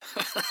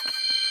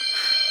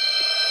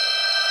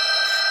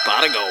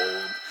Pot of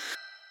gold.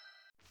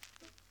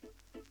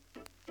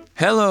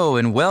 Hello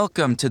and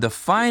welcome to the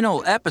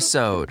final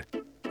episode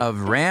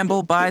of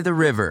Ramble by the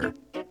River.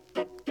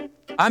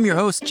 I'm your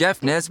host,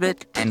 Jeff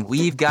Nesbitt, and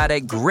we've got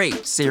a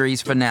great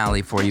series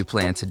finale for you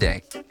planned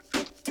today.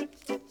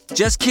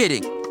 Just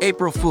kidding,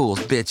 April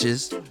Fools,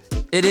 bitches.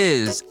 It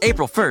is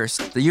April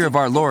 1st, the year of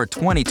our Lord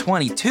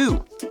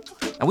 2022,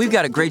 and we've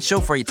got a great show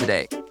for you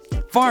today.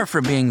 Far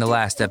from being the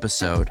last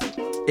episode.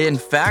 In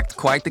fact,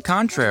 quite the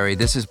contrary.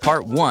 This is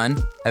part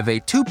one of a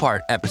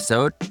two-part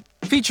episode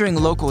featuring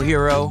local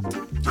hero,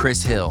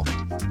 Chris Hill.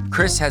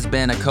 Chris has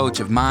been a coach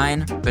of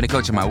mine, been a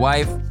coach of my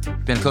wife,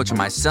 been a coach of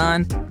my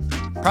son,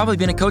 probably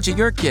been a coach of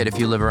your kid if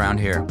you live around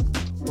here.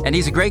 And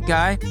he's a great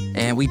guy,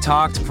 and we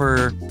talked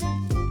for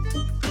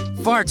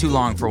far too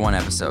long for one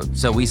episode,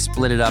 so we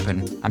split it up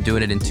and I'm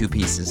doing it in two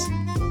pieces.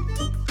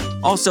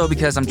 Also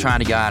because I'm trying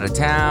to get out of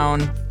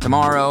town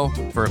tomorrow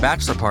for a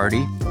bachelor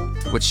party,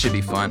 which should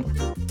be fun.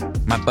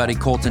 My buddy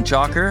Colton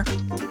Chalker,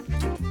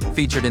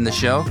 featured in the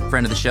show,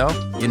 friend of the show,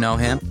 you know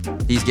him,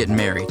 he's getting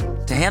married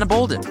to Hannah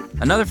Bolden,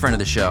 another friend of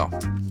the show.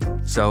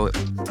 So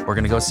we're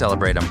gonna go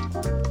celebrate him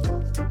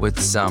with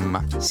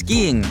some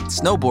skiing,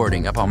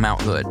 snowboarding up on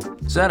Mount Hood.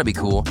 So that'll be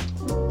cool.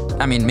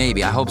 I mean,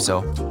 maybe, I hope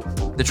so.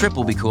 The trip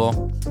will be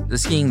cool. The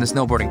skiing, the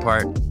snowboarding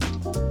part,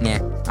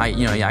 I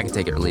can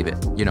take it or leave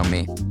it. You know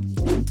me.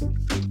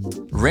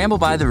 Ramble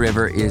by the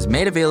River is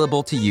made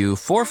available to you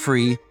for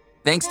free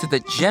thanks to the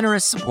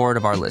generous support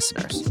of our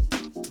listeners.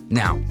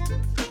 Now,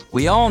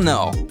 we all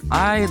know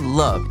I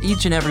love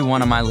each and every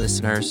one of my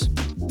listeners,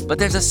 but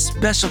there's a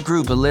special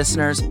group of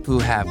listeners who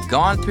have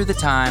gone through the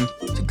time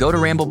to go to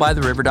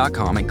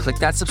ramblebytheriver.com and click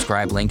that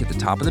subscribe link at the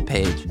top of the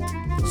page,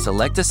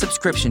 select a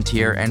subscription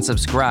tier, and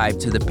subscribe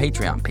to the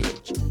Patreon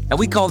page. And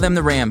we call them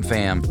the Ram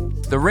Fam.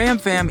 The Ram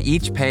Fam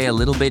each pay a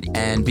little bit,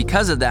 and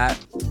because of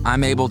that,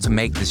 I'm able to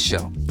make this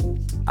show.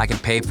 I can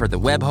pay for the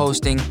web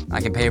hosting, I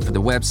can pay for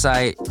the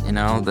website,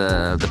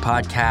 the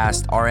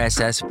podcast,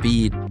 RSS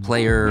feed,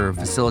 player,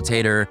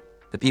 facilitator,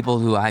 the people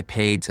who I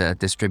paid to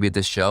distribute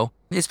this show.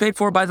 It's paid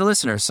for by the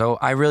listeners, so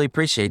I really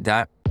appreciate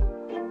that.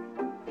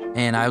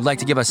 And I would like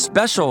to give a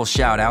special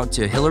shout out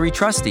to Hillary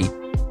Trusty.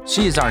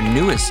 She is our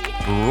newest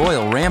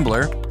Royal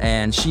Rambler,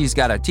 and she's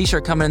got a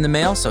t-shirt coming in the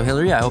mail. So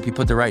Hillary, I hope you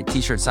put the right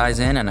t-shirt size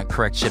in and a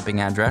correct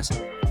shipping address.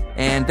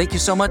 And thank you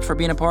so much for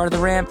being a part of the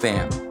Ram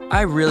Fam.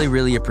 I really,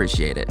 really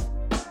appreciate it.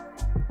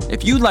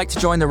 If you'd like to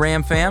join the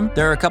Ram Fam,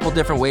 there are a couple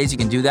different ways you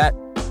can do that.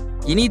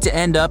 You need to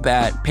end up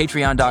at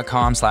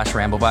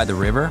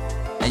patreon.com/ramblebytheriver,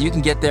 and you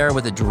can get there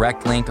with a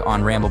direct link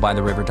on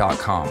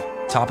ramblebytheriver.com.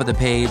 Top of the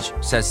page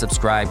says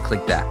subscribe,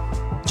 click that.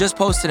 Just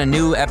posted a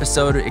new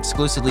episode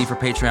exclusively for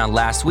Patreon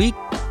last week,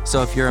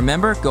 so if you're a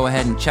member, go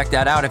ahead and check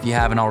that out if you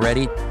haven't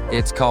already.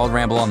 It's called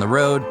Ramble on the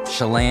Road,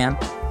 Chelan,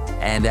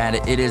 and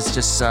that it is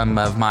just some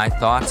of my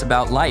thoughts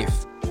about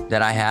life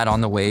that I had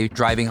on the way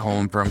driving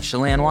home from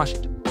Chelan,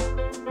 Washington.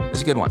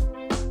 It's a good one.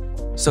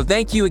 So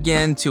thank you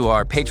again to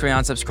our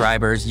Patreon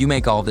subscribers. You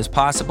make all of this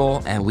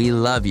possible, and we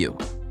love you.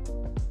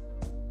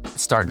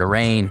 It's starting to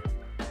rain.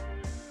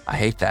 I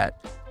hate that.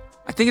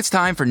 I think it's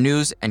time for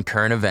news and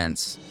current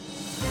events.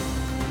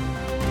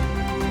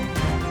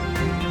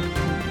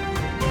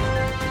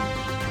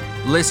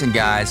 Listen,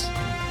 guys,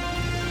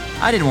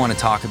 I didn't want to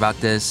talk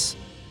about this,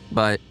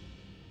 but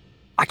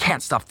I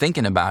can't stop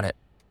thinking about it.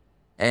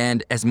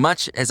 And as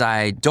much as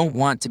I don't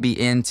want to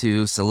be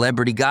into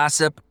celebrity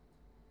gossip,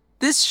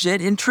 this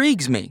shit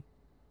intrigues me.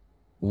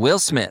 Will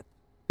Smith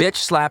bitch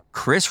slapped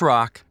Chris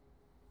Rock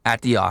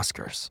at the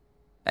Oscars.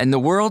 And the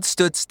world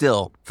stood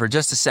still for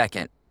just a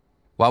second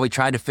while we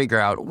tried to figure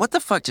out what the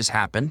fuck just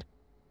happened.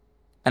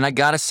 And I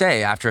gotta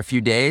say, after a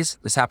few days,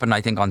 this happened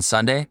I think on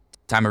Sunday.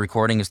 Time of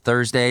recording is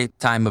Thursday.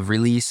 Time of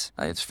release,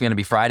 it's gonna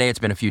be Friday. It's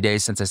been a few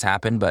days since this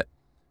happened, but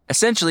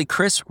essentially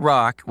Chris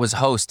Rock was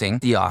hosting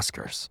the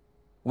Oscars.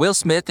 Will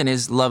Smith and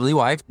his lovely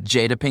wife,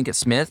 Jada Pinkett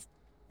Smith,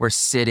 were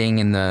sitting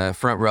in the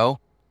front row.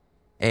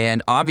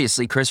 And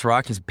obviously, Chris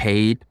Rock is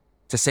paid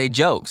to say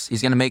jokes.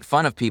 He's going to make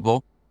fun of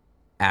people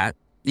at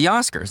the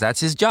Oscars.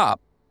 That's his job.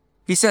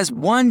 He says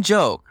one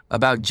joke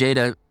about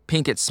Jada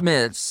Pinkett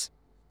Smith's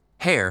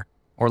hair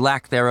or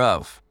lack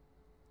thereof.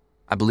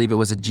 I believe it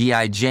was a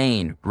G.I.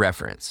 Jane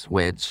reference,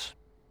 which,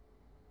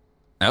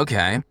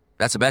 okay,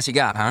 that's the best you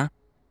got, huh?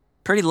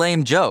 Pretty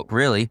lame joke,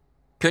 really.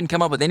 Couldn't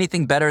come up with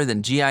anything better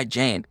than G.I.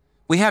 Jane.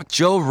 We have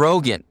Joe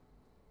Rogan,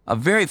 a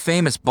very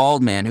famous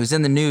bald man who's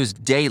in the news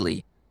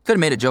daily. Could have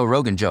made a Joe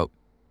Rogan joke.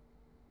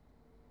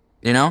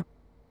 You know?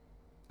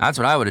 That's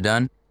what I would have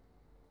done.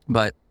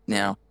 But,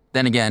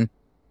 then again,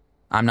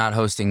 I'm not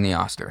hosting the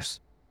Oscars.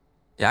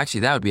 Yeah,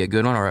 actually, that would be a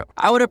good one. Or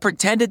I would have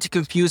pretended to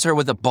confuse her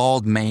with a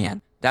bald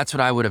man. That's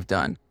what I would have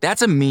done.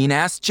 That's a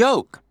mean-ass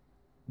joke.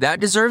 That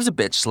deserves a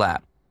bitch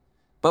slap.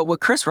 But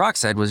what Chris Rock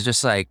said was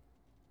just like,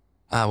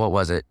 what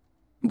was it?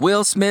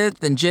 Will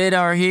Smith and Jada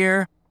are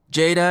here.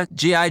 Jada,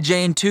 G.I.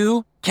 Jane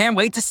 2. Can't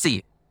wait to see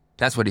it.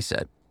 That's what he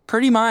said.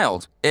 Pretty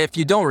mild. If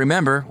you don't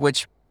remember,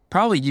 which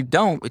probably you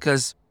don't,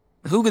 because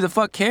who the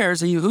fuck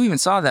cares? Who even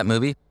saw that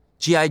movie?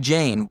 G.I.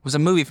 Jane was a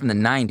movie from the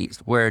 90s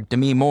where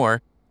Demi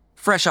Moore,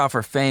 fresh off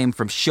her fame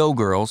from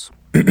Showgirls...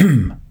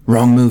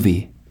 Wrong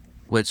movie.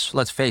 Which,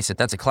 let's face it,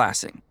 that's a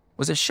classic.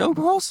 Was it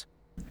Showgirls?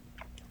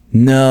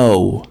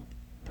 No.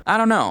 I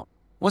don't know.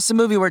 What's the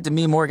movie where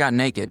Demi Moore got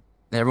naked?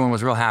 Everyone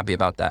was real happy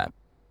about that.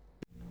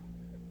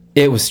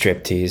 It was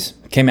Striptease.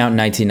 Came out in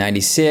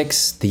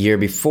 1996, the year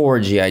before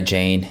G.I.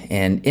 Jane,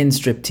 and in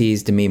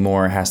Striptease, Demi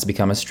Moore has to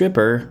become a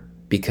stripper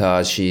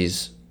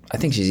because I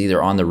think she's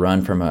either on the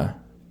run from a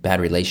bad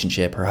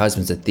relationship, her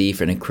husband's a thief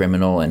and a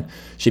criminal, and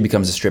she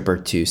becomes a stripper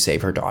to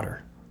save her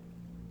daughter.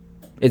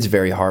 It's a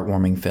very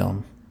heartwarming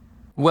film.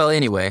 Well,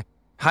 anyway,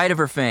 height of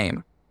her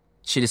fame,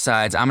 she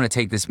decides, I'm going to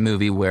take this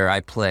movie where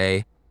I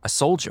play a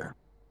soldier.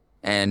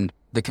 And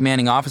the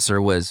commanding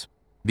officer was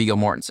Viggo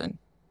Mortensen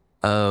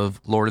of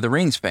Lord of the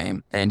Rings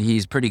fame, and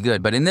he's pretty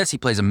good. But in this, he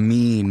plays a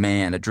mean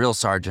man, a drill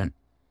sergeant.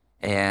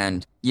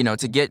 And,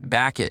 to get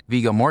back at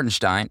Viggo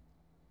Mortenstein,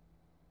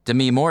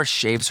 Demi Moore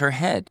shaves her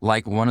head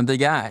like one of the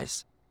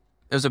guys.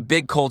 It was a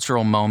big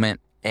cultural moment,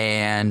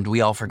 and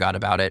we all forgot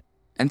about it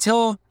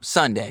until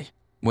Sunday,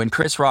 when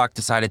Chris Rock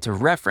decided to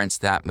reference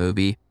that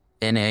movie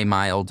in a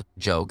mild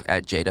joke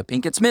at Jada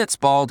Pinkett Smith's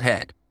bald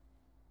head.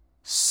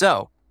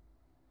 So,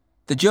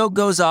 the joke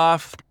goes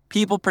off,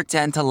 people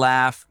pretend to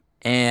laugh,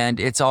 and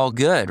it's all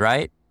good,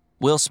 right?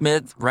 Will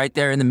Smith right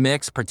there in the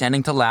mix,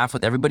 pretending to laugh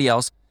with everybody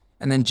else,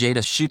 and then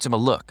Jada shoots him a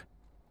look.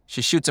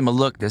 She shoots him a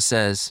look that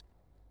says,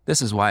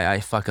 "This is why I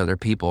fuck other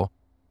people,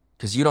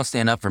 because you don't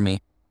stand up for me.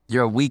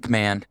 You're a weak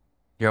man.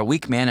 You're a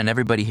weak man, and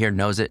everybody here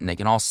knows it, and they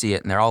can all see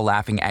it, and they're all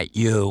laughing at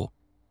you.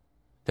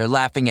 They're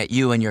laughing at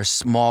you and your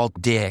small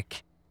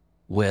dick,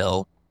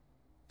 Will."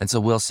 And so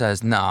Will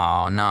says,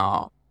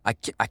 no, I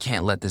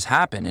can't let this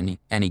happen.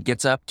 And he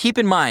gets up. Keep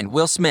in mind,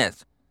 Will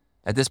Smith,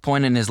 at this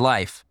point in his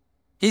life,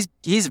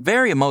 he's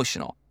very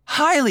emotional,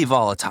 highly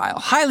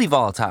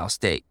volatile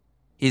state.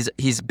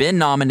 He's been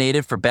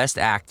nominated for Best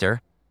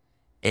Actor,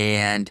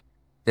 and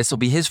this will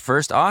be his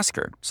first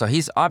Oscar. So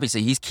he's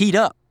keyed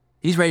up.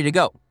 He's ready to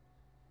go.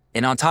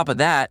 And on top of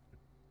that,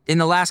 in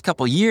the last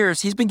couple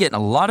years, he's been getting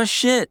a lot of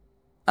shit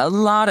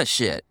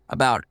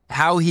about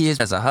how he is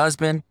as a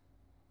husband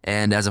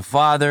and as a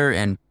father.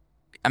 And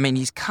I mean,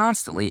 he's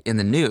constantly in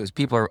the news.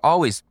 People are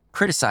always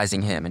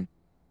criticizing him and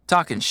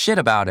talking shit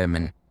about him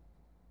and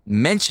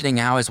mentioning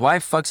how his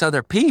wife fucks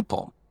other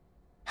people.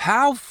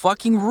 How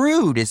fucking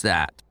rude is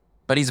that?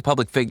 But he's a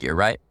public figure,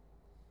 right?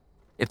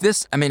 If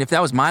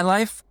that was my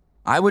life,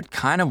 I would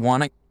kind of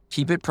want to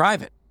keep it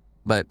private.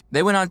 But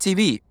they went on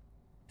TV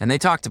and they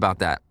talked about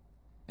that.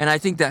 And I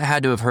think that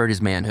had to have hurt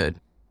his manhood.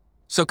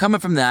 So coming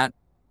from that,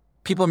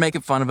 people are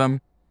making fun of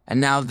him. And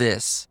now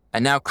this.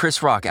 And now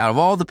Chris Rock, out of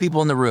all the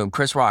people in the room,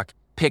 Chris Rock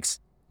picks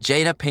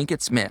Jada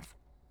Pinkett Smith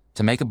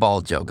to make a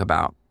bald joke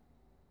about.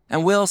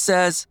 And Will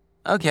says,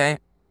 okay,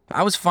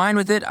 I was fine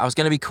with it. I was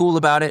going to be cool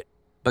about it.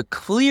 But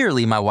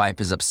clearly my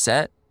wife is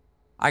upset.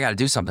 I got to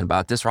do something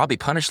about this or I'll be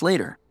punished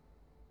later.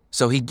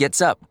 So he gets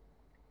up.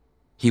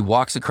 He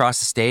walks across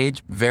the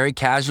stage very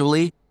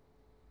casually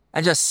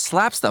and just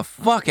slaps the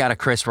fuck out of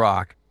Chris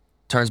Rock.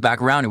 Turns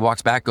back around, he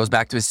walks back, goes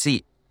back to his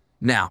seat.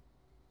 Now,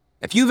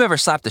 if you've ever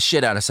slapped the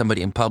shit out of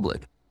somebody in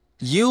public,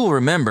 you'll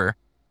remember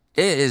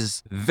it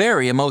is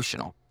very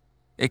emotional.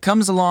 It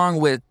comes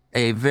along with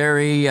a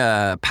very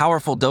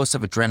powerful dose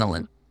of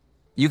adrenaline.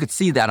 You could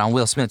see that on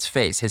Will Smith's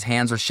face. His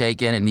hands were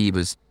shaking and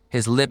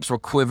his lips were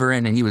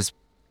quivering and he was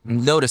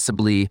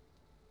noticeably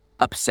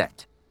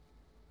upset.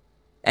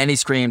 And he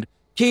screamed,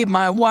 "Keep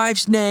my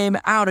wife's name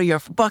out of your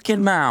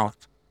fucking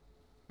mouth."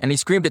 And he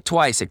screamed it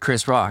twice at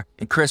Chris Rock.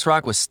 And Chris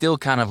Rock was still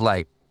kind of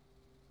like,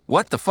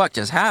 what the fuck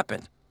just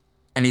happened?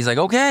 And he's like,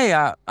 okay,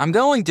 I'm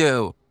going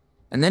to.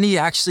 And then he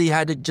actually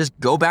had to just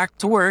go back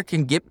to work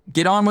and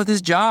get on with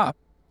his job.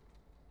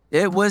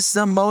 It was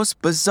the most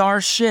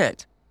bizarre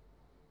shit.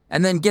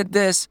 And then get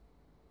this,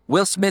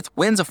 Will Smith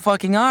wins a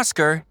fucking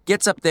Oscar,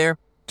 gets up there,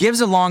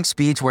 gives a long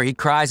speech where he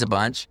cries a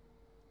bunch,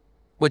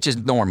 which is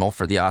normal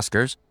for the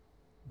Oscars.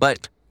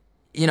 But,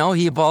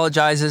 he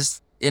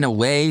apologizes in a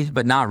way,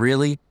 but not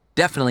really.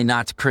 Definitely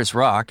not to Chris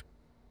Rock.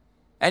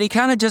 And he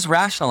kind of just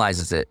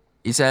rationalizes it.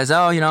 He says,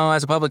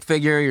 as a public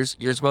figure,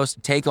 you're supposed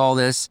to take all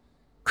this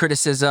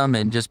criticism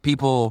and just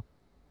people,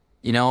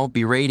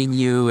 berating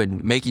you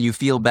and making you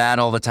feel bad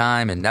all the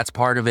time. And that's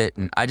part of it.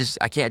 And I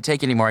can't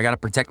take it anymore. I got to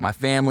protect my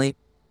family.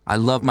 I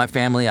love my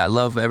family. I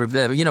love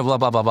everybody, blah,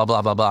 blah, blah, blah,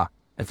 blah, blah, blah.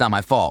 It's not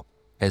my fault,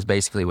 is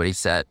basically what he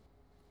said.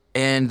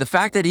 And the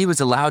fact that he was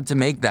allowed to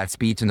make that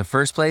speech in the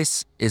first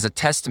place is a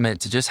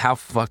testament to just how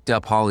fucked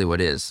up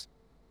Hollywood is.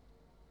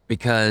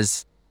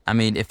 Because,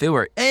 if it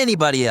were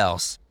anybody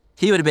else,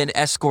 he would have been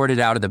escorted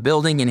out of the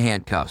building in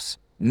handcuffs.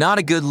 Not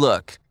a good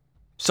look.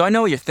 So I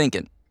know what you're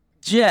thinking.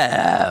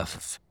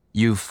 Jeff,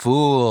 you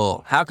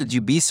fool. How could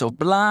you be so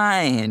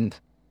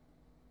blind?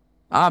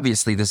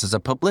 Obviously, this is a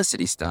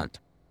publicity stunt.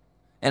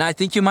 And I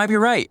think you might be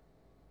right.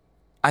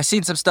 I've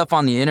seen some stuff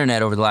on the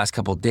internet over the last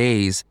couple of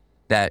days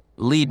that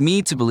lead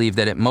me to believe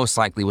that it most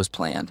likely was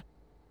planned.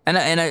 And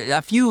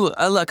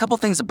a couple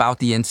things about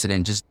the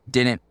incident just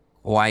didn't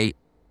quite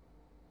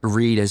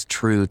read as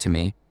true to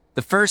me.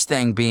 The first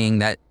thing being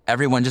that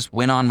everyone just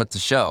went on with the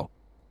show.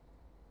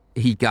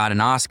 He got an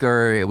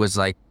Oscar. It was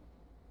like,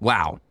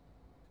 wow.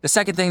 The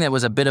second thing that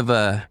was a bit of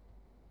a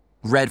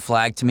red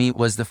flag to me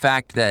was the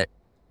fact that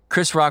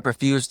Chris Rock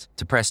refused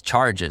to press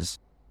charges.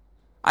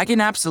 I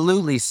can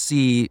absolutely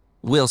see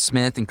Will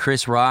Smith and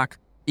Chris Rock,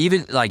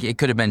 even like it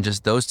could have been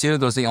just those two.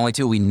 Those are the only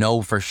two we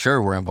know for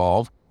sure were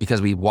involved because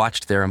we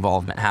watched their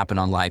involvement happen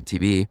on live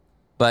TV.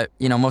 But,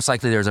 most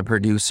likely there's a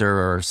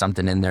producer or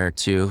something in there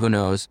too, who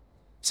knows,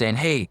 saying,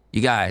 hey,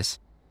 you guys,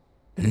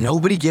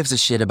 nobody gives a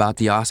shit about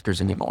the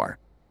Oscars anymore.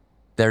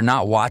 They're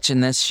not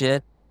watching this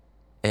shit.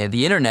 And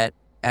the internet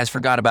has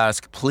forgot about us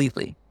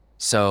completely.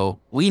 So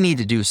we need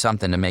to do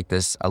something to make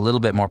this a little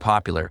bit more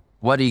popular.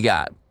 What do you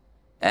got?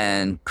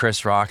 And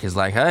Chris Rock is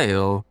like, hey,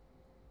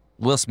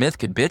 Will Smith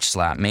could bitch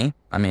slap me.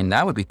 I mean,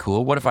 that would be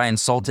cool. What if I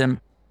insult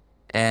him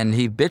and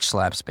he bitch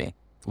slaps me?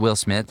 Will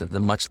Smith, the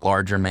much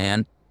larger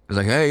man, was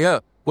like, hey, yeah,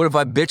 what if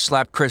I bitch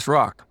slapped Chris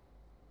Rock?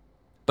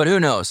 But who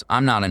knows?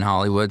 I'm not in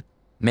Hollywood.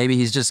 Maybe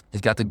he's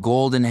got the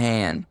golden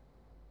hand.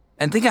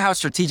 And think of how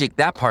strategic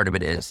that part of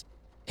it is.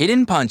 He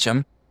didn't punch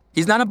him.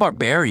 He's not a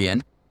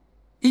barbarian.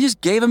 He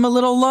just gave him a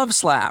little love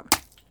slap.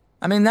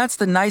 I mean, that's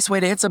the nice way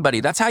to hit somebody.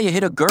 That's how you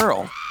hit a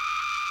girl.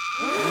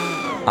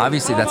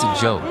 Obviously, that's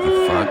a joke,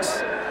 you fucks.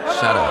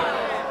 Shut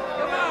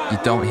up. You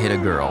don't hit a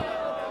girl.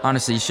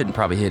 Honestly, you shouldn't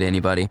probably hit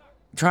anybody.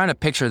 I'm trying to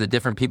picture the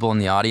different people in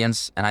the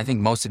audience, and I think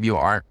most of you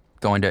aren't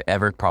going to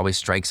ever probably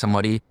strike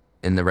somebody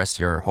in the rest of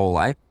your whole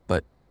life,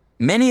 but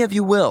many of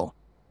you will.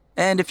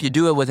 And if you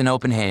do it with an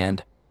open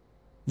hand,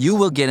 you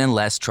will get in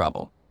less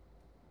trouble.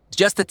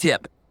 Just a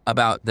tip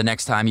about the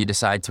next time you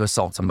decide to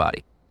assault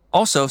somebody.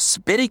 Also,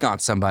 spitting on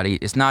somebody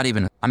is not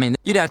even,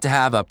 you'd have to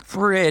have a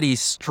pretty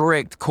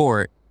strict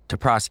court to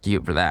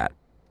prosecute for that.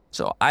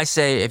 So I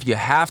say if you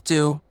have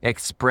to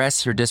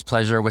express your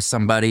displeasure with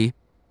somebody,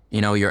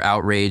 your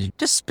outrage,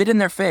 just spit in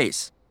their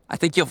face. I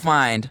think you'll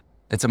find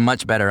it's a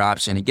much better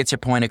option. It gets your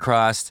point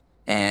across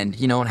and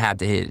you don't have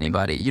to hit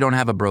anybody. You don't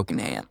have a broken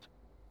hand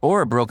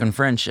or a broken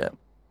friendship.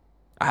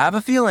 I have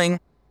a feeling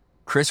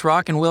Chris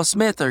Rock and Will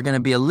Smith are going to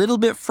be a little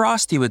bit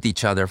frosty with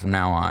each other from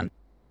now on.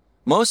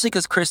 Mostly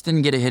because Chris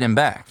didn't get to hit him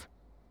back.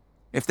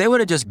 If they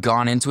would have just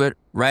gone into it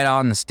right out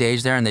on the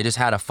stage there and they just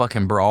had a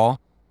fucking brawl,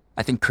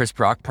 I think Chris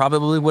Rock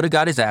probably would have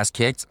got his ass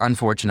kicked,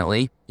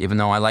 unfortunately, even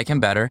though I like him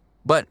better.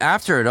 But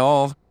after it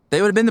all,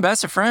 they would have been the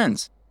best of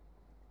friends.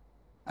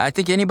 I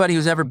think anybody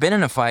who's ever been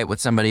in a fight with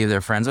somebody who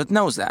they're friends with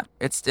knows that.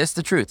 It's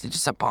the truth. It's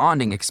just a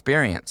bonding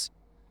experience.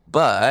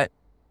 But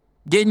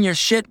getting your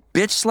shit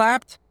bitch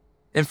slapped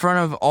in front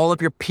of all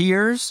of your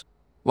peers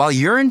while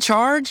you're in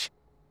charge?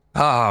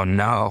 Oh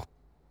no.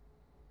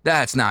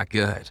 That's not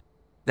good.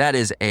 That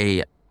is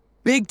a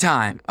big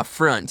time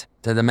affront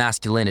to the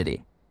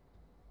masculinity.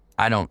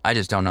 I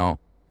just don't know.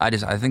 I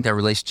think their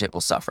relationship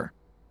will suffer.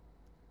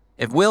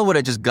 If Will would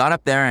have just got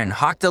up there and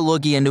hocked a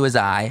loogie into his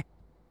eye,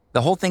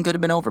 the whole thing could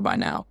have been over by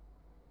now.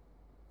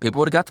 People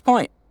would have got the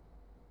point.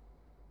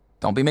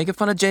 Don't be making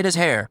fun of Jada's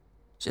hair.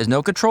 She has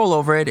no control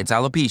over it. It's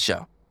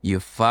alopecia. You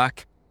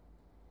fuck.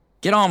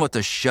 Get on with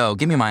the show.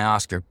 Give me my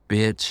Oscar,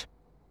 bitch.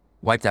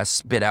 Wipe that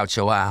spit out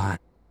your eye.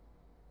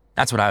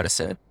 That's what I would have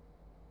said.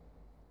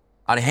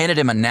 I'd have handed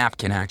him a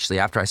napkin, actually,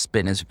 after I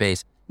spit in his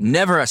face.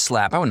 Never a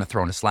slap. I wouldn't have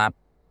thrown a slap.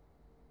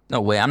 No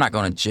way. I'm not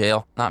going to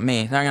jail. Not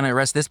me. They're not going to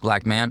arrest this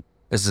black man.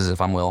 This is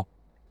if I'm Will.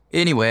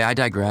 Anyway, I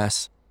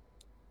digress.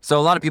 So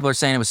a lot of people are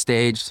saying it was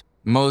staged.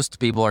 Most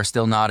people are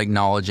still not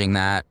acknowledging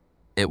that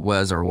it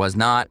was or was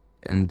not.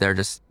 And they're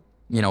just,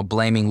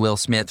 blaming Will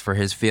Smith for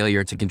his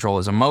failure to control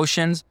his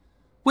emotions,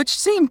 which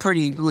seem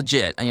pretty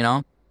legit,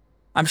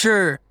 I'm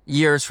sure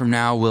years from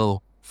now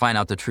we'll find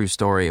out the true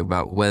story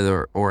about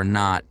whether or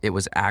not it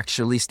was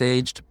actually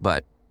staged,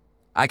 but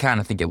I kind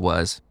of think it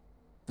was.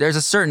 There's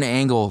a certain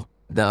angle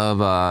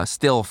of a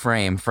still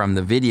frame from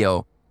the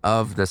video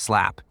of the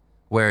slap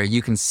where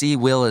you can see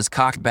Will is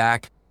cocked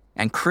back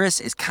and Chris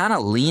is kind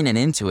of leaning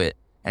into it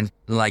and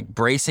like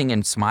bracing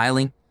and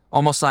smiling,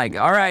 almost like,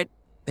 all right,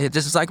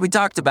 this is like we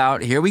talked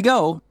about, here we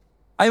go.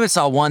 I even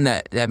saw one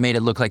that made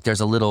it look like there's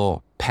a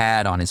little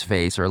pad on his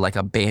face or like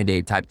a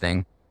Band-Aid type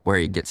thing where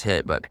he gets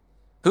hit, but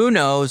who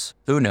knows?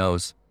 Who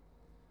knows?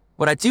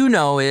 What I do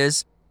know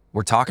is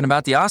we're talking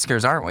about the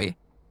Oscars, aren't we?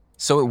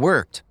 So it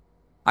worked.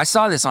 I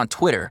saw this on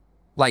Twitter,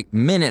 like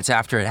minutes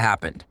after it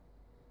happened.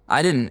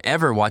 I didn't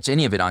ever watch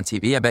any of it on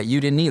TV. I bet you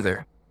didn't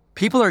either.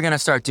 People are going to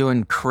start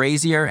doing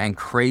crazier and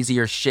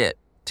crazier shit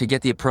to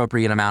get the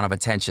appropriate amount of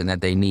attention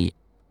that they need.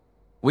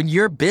 When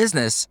your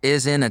business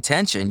is in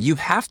attention, you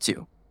have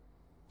to.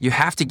 You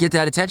have to get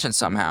that attention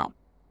somehow.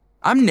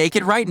 I'm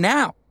naked right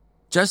now,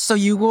 just so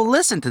you will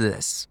listen to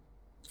this.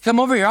 Come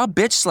over here, I'll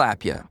bitch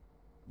slap you.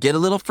 Get a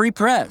little free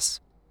press.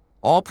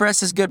 All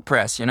press is good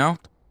press,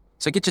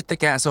 So get your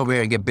thick ass over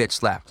here and get bitch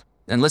slapped.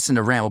 And listen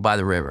to Ramble by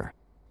the River.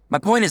 My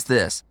point is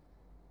this.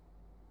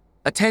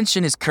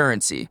 Attention is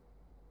currency.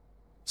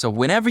 So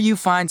whenever you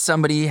find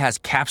somebody has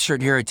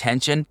captured your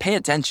attention, pay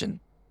attention.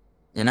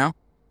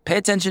 Pay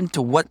attention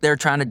to what they're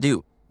trying to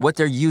do, what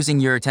they're using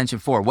your attention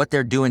for, what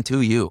they're doing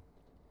to you.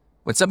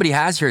 when somebody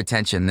has your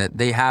attention, that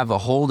they have a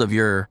hold of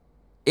your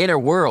inner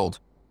world,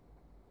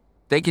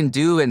 they can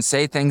do and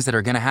say things that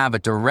are going to have a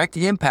direct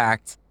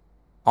impact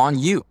on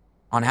you,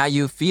 on how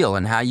you feel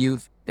and how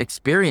you've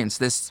experienced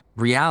this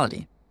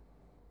reality.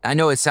 I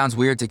know it sounds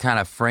weird to kind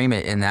of frame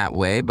it in that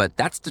way, but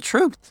that's the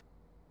truth.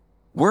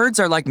 Words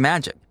are like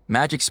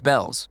magic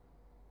spells.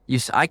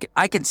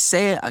 I can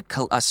say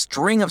a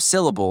string of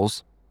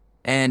syllables,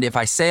 and if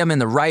I say them in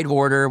the right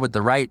order with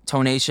the right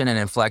tonation and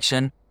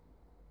inflection,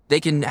 they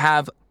can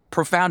have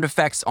profound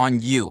effects on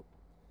you,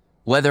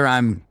 whether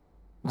I'm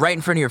right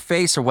in front of your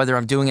face or whether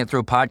I'm doing it through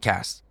a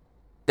podcast.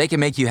 They can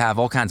make you have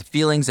all kinds of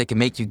feelings. They can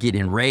make you get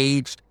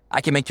enraged.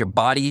 I can make your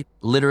body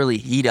literally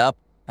heat up.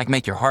 I can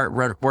make your heart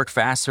work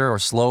faster or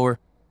slower.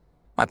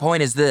 My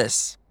point is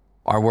this: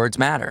 our words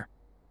matter.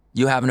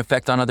 You have an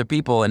effect on other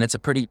people, and it's a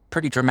pretty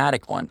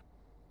dramatic one.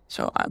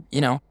 So,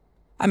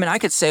 I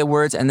could say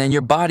words, and then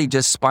your body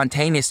just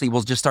spontaneously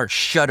will just start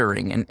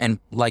shuddering and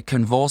like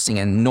convulsing,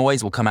 and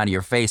noise will come out of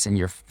your face, and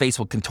your face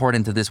will contort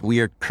into this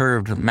weird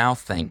curved mouth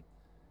thing.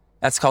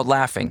 That's called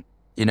laughing,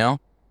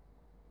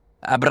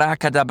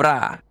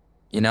 Abracadabra,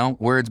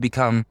 words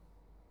become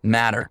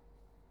matter.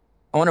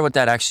 I wonder what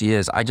that actually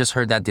is. I just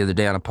heard that the other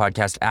day on a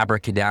podcast,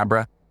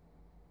 abracadabra.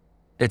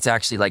 It's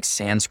actually like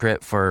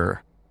Sanskrit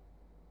for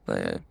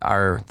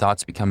our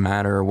thoughts become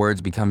matter, or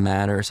words become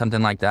matter, or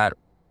something like that.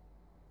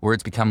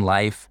 Words become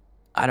life.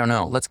 I don't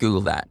know. Let's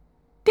Google that.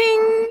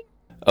 Ding!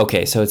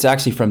 Okay, so it's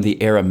actually from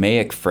the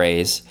Aramaic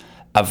phrase,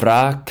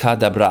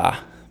 avracadabra,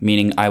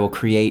 meaning I will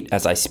create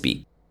as I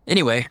speak.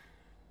 Anyway,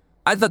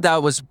 I thought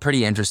that was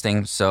pretty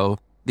interesting. So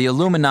the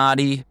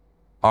Illuminati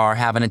are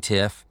having a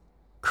tiff.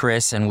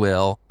 Chris and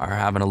Will are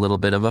having a little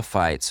bit of a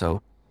fight.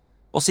 So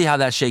we'll see how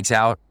that shakes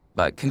out.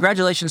 But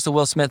congratulations to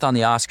Will Smith on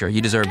the Oscar.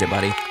 You deserved it,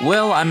 buddy.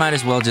 Will, I might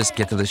as well just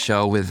get to the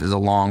show with the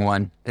long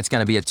one. It's going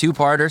to be a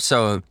two-parter,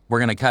 so we're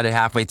going to cut it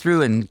halfway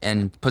through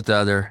and put the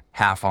other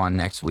half on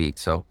next week.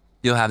 So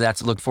you'll have that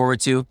to look forward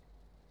to.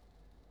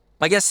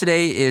 My guest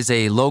today is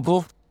a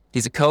local.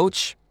 He's a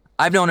coach.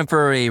 I've known him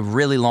for a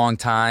really long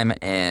time,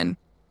 and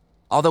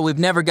although we've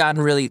never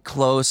gotten really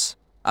close,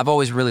 I've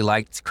always really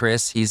liked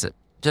Chris. He's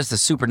just a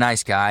super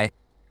nice guy,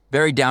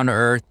 very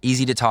down-to-earth,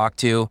 easy to talk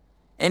to.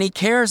 And he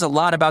cares a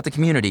lot about the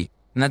community,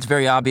 and that's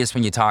very obvious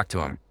when you talk to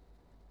him.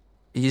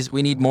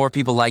 We need more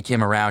people like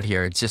him around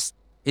here.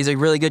 He's a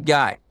really good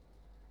guy.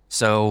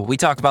 So we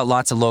talk about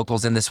lots of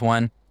locals in this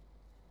one.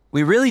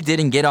 We really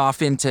didn't get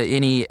off into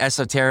any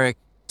esoteric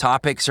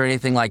topics or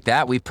anything like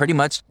that. We pretty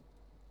much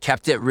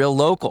kept it real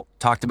local.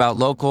 Talked about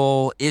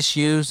local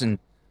issues and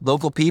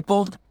local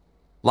people.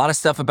 A lot of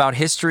stuff about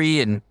history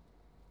and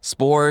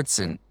sports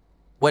and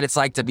what it's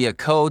like to be a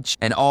coach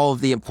and all of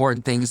the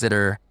important things that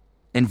are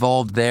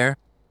involved there.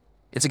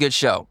 It's a good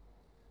show.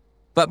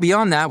 But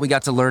beyond that, we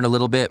got to learn a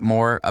little bit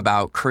more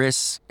about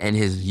Chris and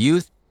his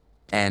youth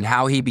and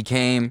how he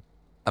became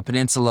a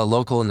Peninsula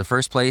local in the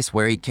first place,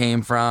 where he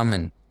came from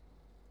and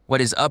what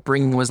his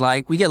upbringing was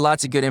like. We get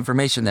lots of good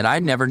information that I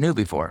never knew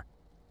before.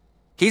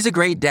 He's a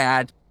great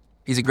dad,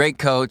 he's a great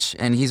coach,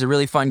 and he's a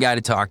really fun guy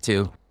to talk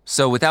to.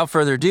 So without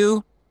further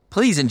ado,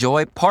 please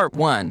enjoy part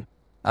 1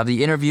 of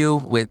the interview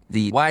with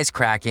the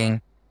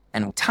wisecracking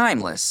and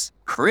timeless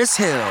Chris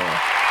Hill.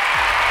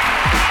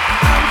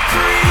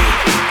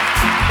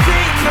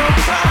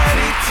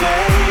 Nobody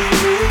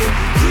take me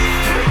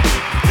here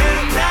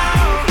and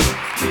now.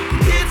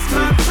 It's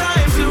my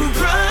time to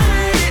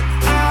run it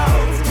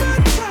out.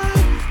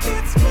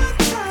 It's my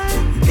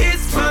time.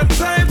 It's my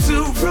time to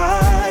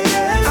ride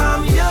it.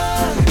 I'm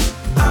young,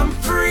 I'm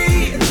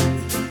free.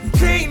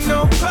 Can't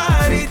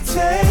nobody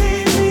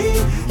take me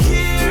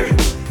here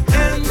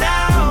and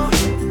now.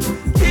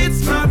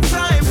 It's my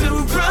time to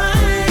run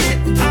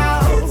it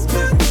out. It's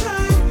my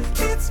time.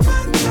 It's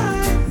my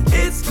time.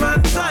 It's my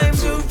time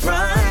to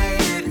run.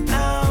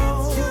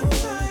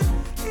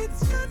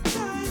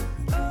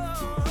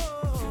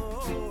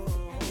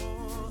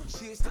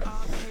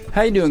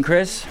 How you doing,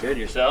 Chris? Good,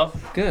 yourself?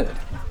 Good.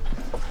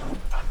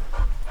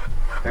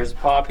 There's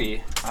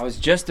Poppy. I was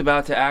just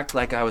about to act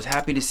like I was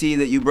happy to see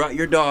that you brought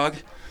your dog,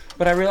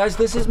 but I realized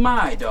this is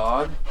my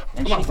dog,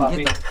 and Come on, she can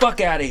Poppy. get the fuck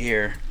out of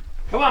here.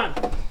 Come on!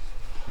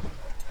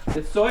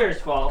 It's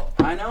Sawyer's fault.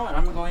 I know, and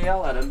I'm going to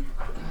yell at him.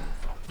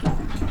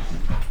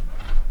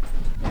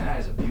 That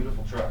is a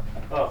beautiful truck.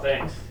 Oh,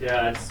 thanks.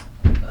 Yeah,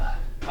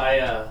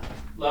 I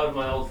loved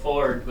my old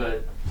Ford,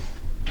 but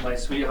my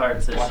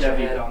sweetheart's a Watch your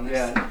Chevy. head on this.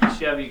 Yeah,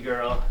 Chevy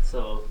girl.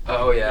 So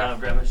Oh, yeah. now I'm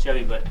driving a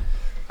Chevy, but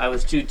I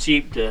was too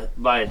cheap to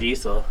buy a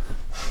diesel.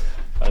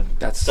 I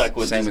That's stuck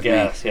with same this with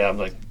gas. Yeah, I'm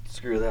like,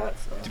 screw that.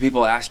 So. Do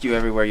people ask you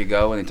everywhere you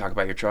go when they talk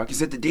about your truck?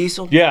 Is it the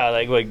diesel? Yeah,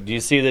 like, do you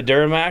see the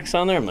Duramax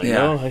on there? I'm like, Yeah,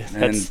 no, and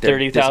that's they're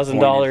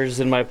 $30,000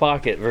 in my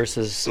pocket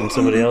versus in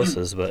somebody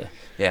else's. But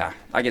Yeah,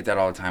 I get that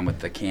all the time with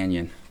the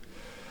Canyon.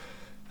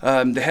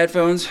 The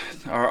headphones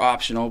are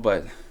optional,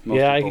 but most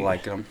Yeah, people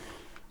like them.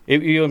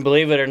 if you can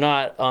believe it or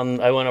not,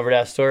 I went over to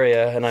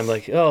Astoria and I'm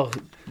like, oh,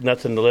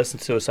 nothing to listen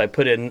to, so I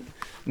put in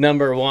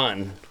number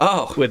 1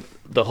 Oh, with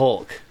the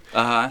Hulk.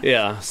 uh-huh.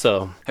 Yeah,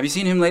 so Have you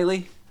seen him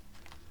lately?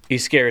 He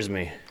scares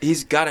me.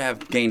 He's got to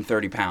have gained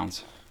 30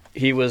 pounds.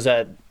 He was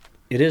at.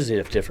 It is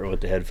different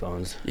with the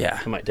headphones. Yeah.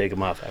 I might take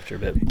them off after a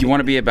bit. You want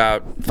to be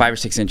about 5 or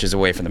 6 inches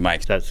away from the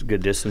mic. That's a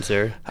good distance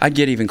there. I'd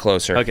get even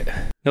closer. Okay.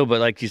 No, but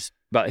like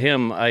about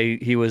him,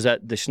 he was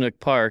at the Chinook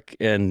Park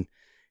and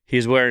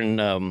he's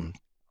wearing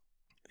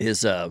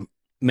his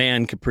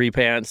man capri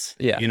pants.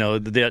 Yeah. You know,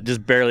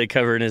 just barely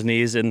covering his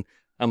knees, and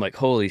I'm like,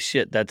 holy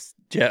shit, that's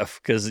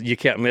Jeff, because you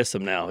can't miss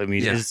him now. I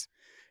mean, Yeah.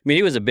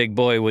 he was a big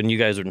boy when you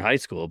guys were in high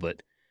school,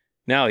 but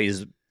now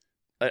he's.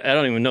 I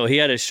don't even know. He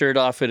had his shirt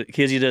off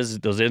because he does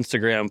those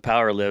Instagram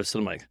power lifts,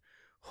 and I'm like,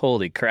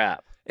 holy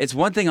crap. It's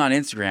one thing on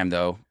Instagram,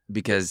 though,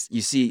 because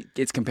you see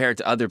it's compared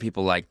to other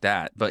people like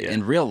that. But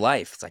in real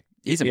life, it's like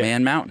he's a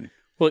man mountain.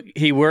 Well,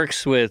 he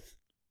works with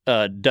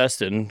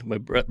Dustin, my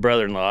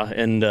brother-in-law,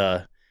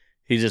 and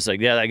he's just like,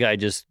 yeah, that guy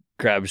just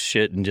grabs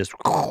shit and just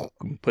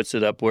puts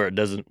it up where it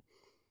doesn't,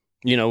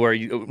 where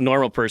a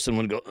normal person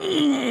would go,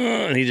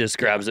 and he just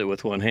grabs it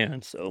with one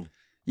hand. So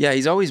Yeah,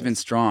 he's always been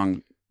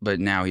strong, but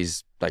now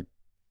he's like,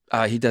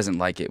 he doesn't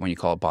like it when you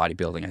call it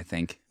bodybuilding, I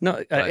think.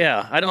 no, But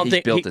yeah, I don't he's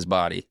think built his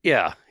body.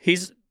 Yeah,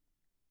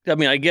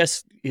 I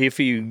guess if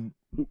you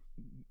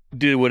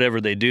do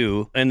whatever they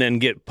do and then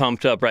get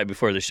pumped up right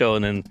before the show,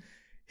 and then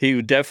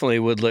he definitely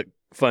would look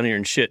funnier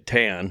and shit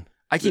tan.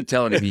 I keep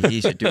telling him he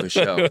should do a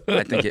show.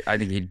 I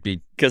think he'd be.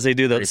 Because they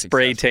do the Pretty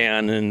spray successful.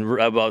 tan and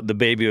rub out the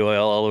baby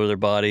oil all over their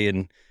body,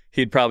 and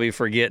he'd probably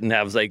forget and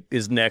have like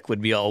his neck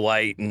would be all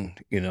white, and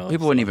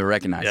People wouldn't even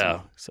recognize yeah.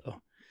 him.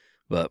 So,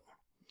 but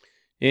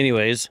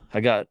anyways,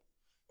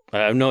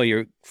 I know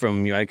you're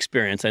from your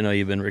experience. I know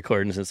you've been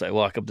recording since I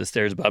walk up the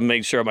stairs, but I'm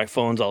making sure my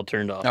phone's all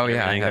turned off. Oh and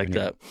yeah, I everything like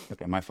haven't that.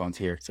 Okay, my phone's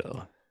here.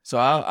 So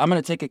I'm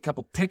gonna take a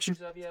couple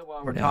pictures of you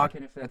while we're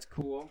talking, if that's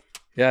cool.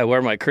 yeah, I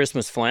wear my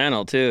Christmas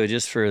flannel too,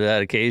 just for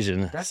that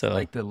occasion. That's so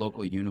like the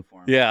local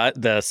uniform. yeah,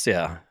 that's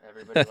yeah.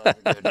 Everybody loves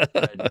a good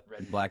red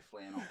and black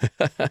flannel.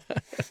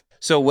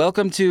 So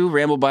welcome to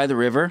Ramble by the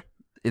River.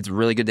 It's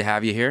really good to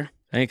have you here.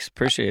 Thanks,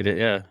 appreciate it.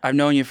 Yeah. I've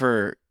known you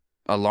for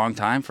a long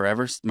time,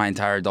 forever, my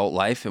entire adult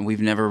life, and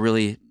we've never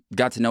really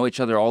got to know each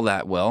other all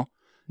that well.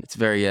 It's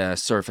very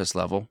surface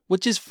level,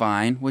 which is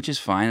fine.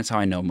 That's how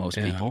I know most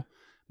Yeah. people.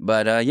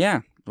 But yeah,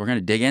 we're going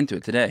to dig into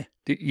it today.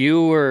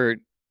 You were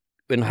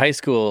in high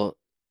school.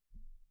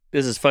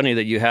 This is funny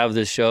that you have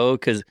this show,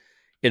 because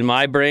in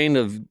my brain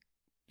of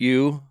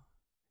you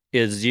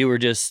were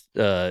just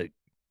a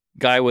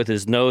guy with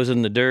his nose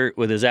in the dirt,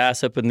 with his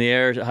ass up in the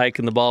air,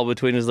 hiking the ball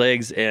between his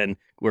legs, and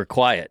we're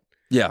quiet.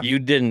 Yeah. I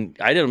didn't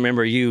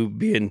remember you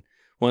being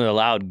one of the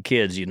loud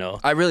kids,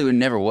 I really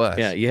never was.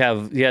 Yeah, you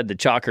had the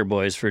Chalker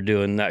boys for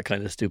doing that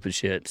kind of stupid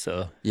shit.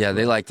 So Yeah,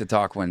 they like to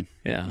talk when,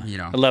 yeah,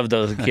 I I love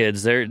those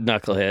kids. They're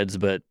knuckleheads,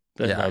 but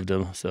I Yeah. loved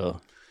them.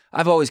 So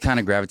I've always kind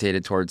of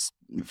gravitated towards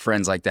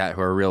friends like that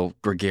who are real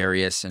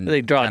gregarious and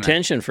they draw kinda-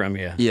 attention from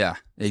you. Yeah,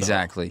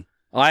 exactly.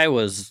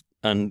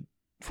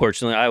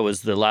 Unfortunately, I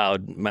was the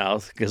loud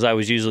mouth because I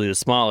was usually the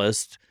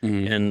smallest,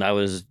 Mhm. and I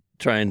was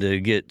trying to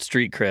get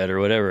street cred or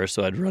whatever.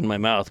 So I'd run my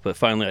mouth, but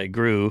finally I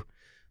grew,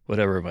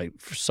 whatever, my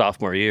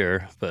sophomore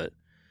year. But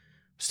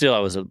still, I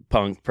was a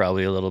punk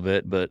probably a little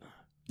bit, but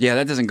Yeah,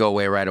 that doesn't go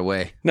away right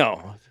away.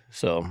 no.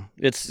 So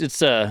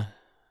it's I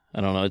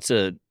don't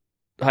know.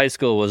 High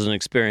school was an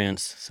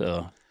experience.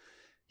 So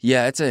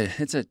Yeah, it's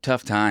a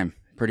tough time,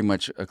 pretty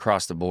much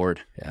across the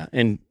board. yeah,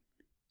 and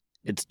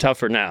it's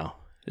tougher now.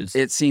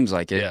 It seems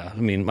like it. Yeah, I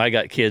mean, I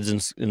got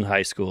kids in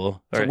high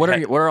school. So what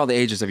are all the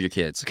ages of your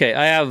kids? Okay,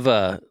 I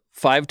have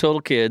 5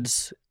 total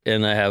kids,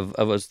 and I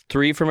was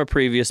 3 from a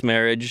previous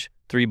marriage,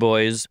 3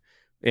 boys,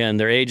 and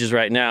their ages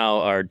right now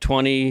are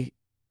 20,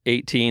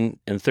 18,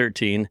 and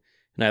 13.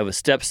 And I have a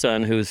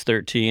stepson who's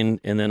 13,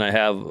 and then I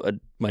have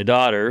my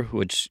daughter,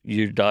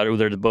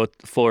 they're both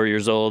 4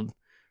 years old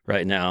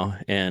right now,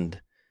 and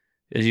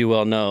as you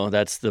well know,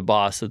 that's the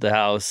boss of the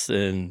house,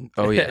 and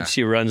Oh, yeah.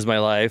 she runs my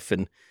life,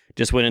 and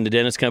just went into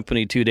dentist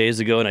company 2 days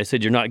ago, and I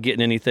said, "You're not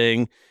getting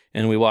anything,"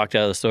 and we walked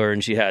out of the store,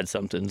 and she had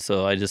something,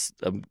 so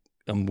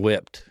I'm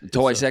whipped.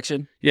 Toy So-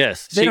 Section?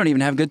 Yes, They don't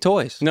even have good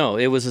toys. No,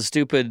 it was a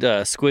stupid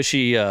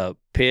squishy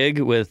pig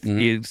with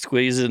Mhm. you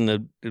squeeze it,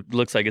 and it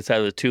looks like it's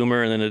had a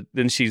tumor, and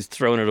then she's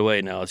thrown it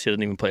away now. She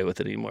doesn't even play with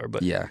it anymore.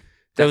 But Yeah, that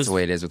that's was the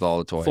way it is with all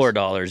the toys.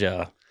 $4,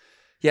 yeah.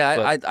 Yeah,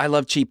 but- I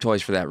love cheap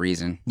toys for that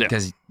reason Yeah.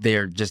 because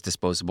they're just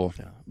disposable.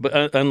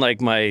 But unlike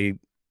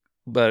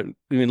but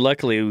I mean,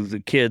 luckily the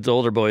kids,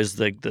 older boys,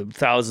 like the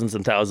thousands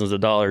and thousands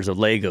of dollars of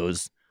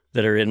Legos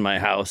that are in my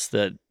house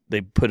that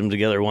they put them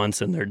together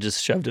once and they're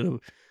just shoved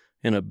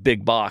in a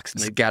big box.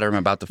 And Scatter them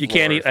about the floor. you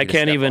can't. for I you to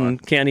can't step even. on.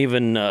 Can't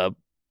even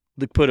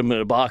put them in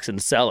a box and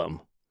sell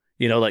them.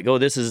 Like, oh,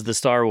 this is the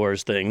Star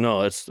Wars thing.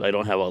 No, I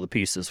don't have all the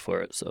pieces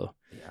for it. So,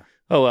 Yeah.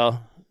 Oh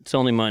well, it's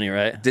only money,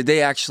 right? Did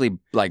they actually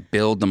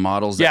build the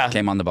models that Yeah.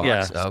 came on the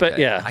box? Yeah. Okay.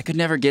 Yeah. I could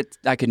never do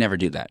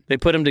that. They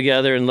put them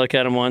together and look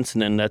at them once,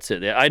 and then that's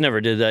it. I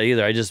never did that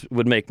either. I just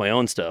would make my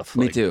own stuff.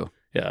 Me too.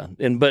 Yeah,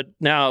 but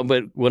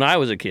when I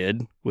was a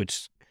kid,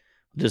 which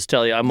I'll just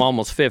tell you, I'm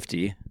almost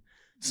 50.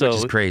 So Which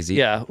is crazy.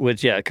 Yeah,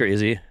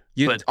 crazy.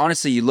 You but-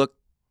 honestly, you look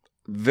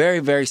very,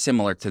 very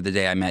similar to the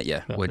day I met you,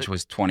 which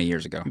was 20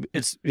 years ago.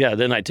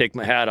 Then I take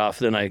my hat off,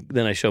 then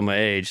I show my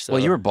age. So.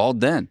 Well, you were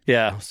bald then.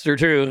 Yeah,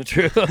 true.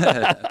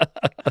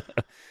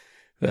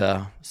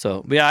 Yeah.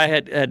 So yeah, I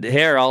had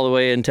hair all the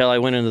way until I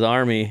went into the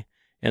Army,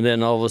 and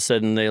then all of a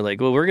sudden they like,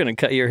 well, we're gonna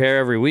cut your hair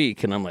every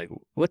week, and I'm like,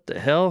 what the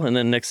hell? And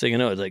then next thing you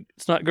know, it's like,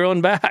 it's not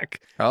growing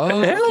back.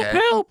 Oh,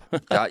 help!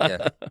 Got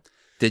you.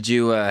 Did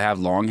you have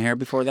long hair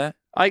before that?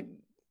 I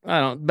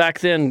don't. Back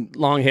then,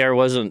 long hair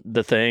wasn't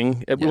the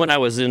thing. When I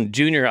was in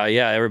junior high,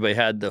 yeah, everybody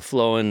had the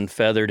flowing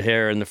feathered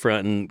hair in the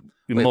front and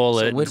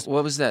mullet. So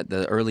what was that?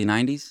 The early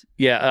 90s?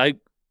 Yeah,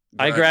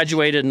 I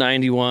graduated in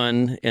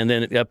 91, and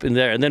then up in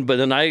there, but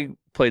then I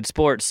played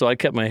sports, so I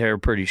kept my hair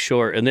pretty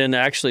short. And then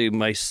actually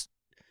my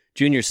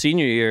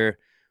senior year,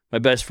 my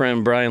best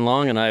friend Brian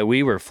Long and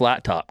we were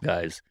flat top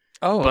guys.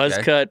 Oh, Buzz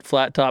cut,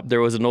 flat top.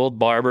 There was an old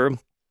barber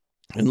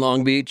in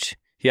Long Beach.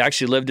 He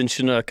actually lived in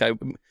Chinook. I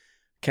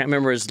can't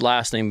remember his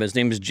last name, but his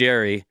name is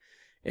Jerry.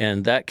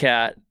 And that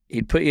cat,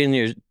 he'd put you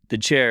in the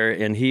chair,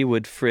 and he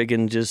would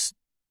friggin' just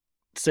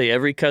say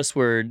every cuss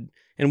word.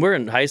 And we're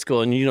in high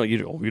school, and you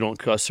don't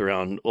cuss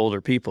around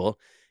older people.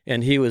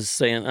 And he was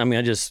saying,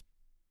 I just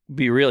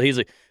be real. He's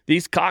like,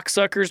 these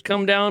cocksuckers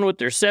come down with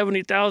their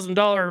 $70,000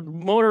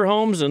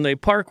 motorhomes, and they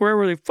park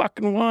wherever they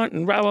fucking want,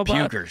 and blah blah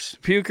blah.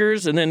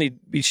 Pukers. And then he'd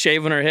be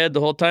shaving our head the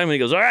whole time, and he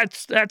goes, all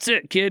right, that's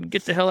it, kid,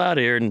 get the hell out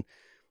of here. And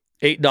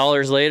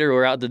 $8 later,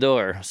 we're out the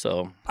door.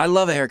 So I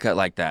love a haircut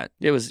like that.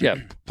 It was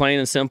plain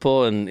and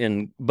simple,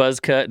 and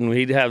buzz cut, and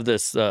we'd have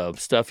this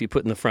stuff you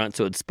put in the front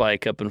so it'd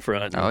spike up in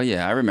front. Oh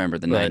yeah, I remember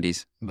the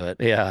 90s. But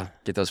yeah,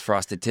 get those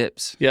frosted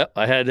tips. Yep,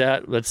 I had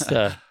that. Let's.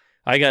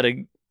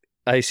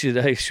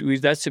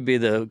 That should be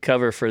the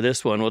cover for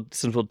this one.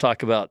 Since we'll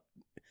talk about,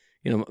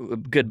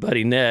 good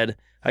buddy Ned.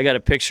 I got a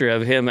picture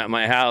of him at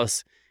my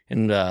house,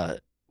 and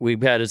we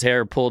had his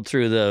hair pulled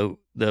through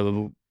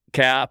the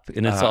cap,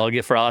 and it's all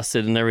get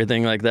frosted and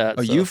everything like that.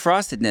 Oh, so. You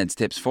frosted Ned's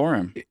tips for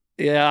him.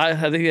 Yeah, I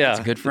think, yeah.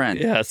 That's a good friend.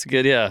 Yeah, it's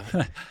good, yeah.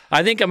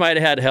 I think I might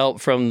have had help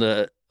from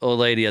the old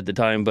lady at the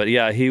time, but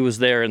yeah, he was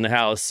there in the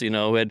house, we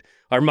had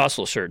our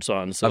muscle shirts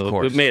on,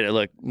 so it made it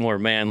look more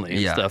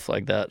manly and stuff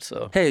like that.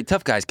 So hey,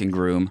 tough guys can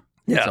groom.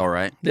 Yeah. It's all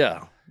right.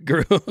 Yeah.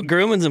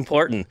 Grooming's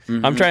important.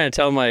 Mm-hmm. I'm trying to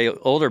tell my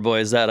older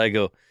boys that.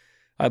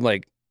 I'm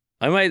like,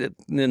 I might,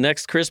 the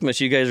next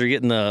Christmas, you guys are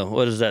getting the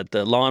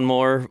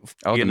lawnmower?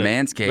 Oh, the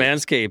Manscaped.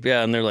 Manscaped,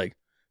 yeah. And they're like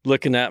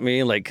looking at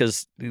me like,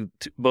 because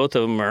both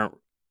of them are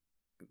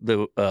I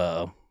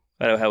don't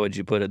know, how would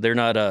you put it? They're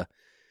not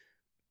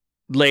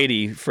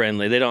lady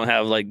friendly. They don't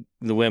have like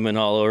the women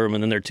all over them,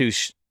 and then they're too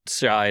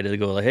shy to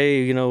go like,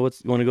 hey, you want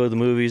to go to the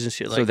movies and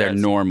shit like that. So they're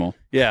normal.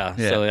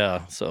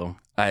 Yeah. So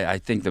I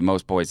think that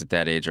most boys at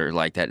that age are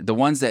like that. The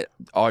ones that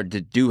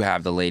do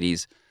have the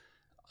ladies,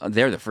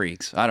 they're the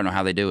freaks. I don't know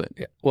how they do it.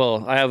 Yeah.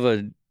 Well, I have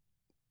a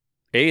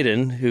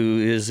Aiden who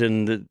is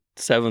in the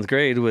 7th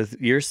grade with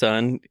your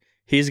son.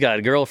 He's got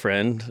a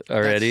girlfriend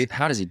already.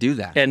 How does he do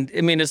that? And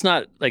it's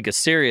not like a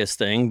serious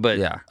thing,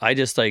 but I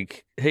just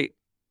like, hey,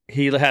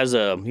 he has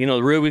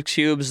Rubik's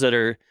cubes that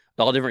are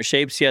all different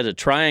shapes. He has a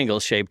triangle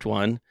shaped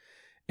one,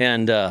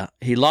 and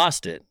he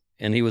lost it,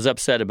 and he was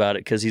upset about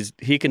it because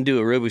he can do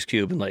a Rubik's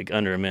cube in like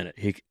under a minute.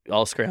 He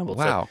all scrambled.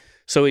 Wow.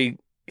 So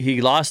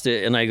he lost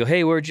it, and I go,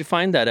 hey, where'd you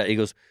find that at? He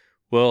goes,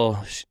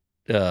 well,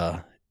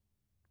 I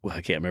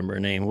can't remember her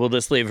name. We'll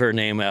just leave her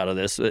name out of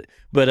this.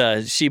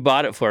 But she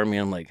bought it for me.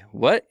 I'm like,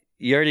 what?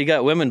 You already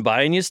got women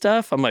buying you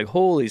stuff? I'm like,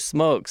 holy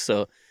smokes.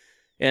 So,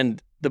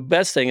 and the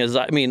best thing is,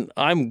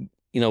 I'm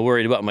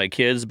worried about my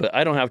kids, but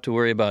I don't have to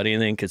worry about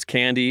anything because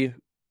Candy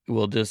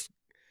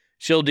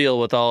she'll deal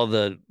with all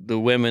the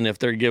women if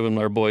they're giving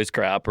our boys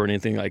crap or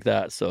anything like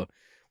that. So,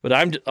 but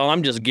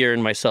I'm just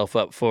gearing myself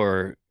up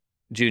for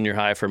junior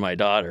high for my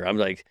daughter. I'm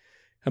like,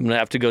 I'm going to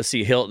have to go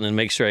see Hilton and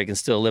make sure I can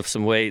still lift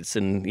some weights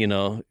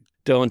and,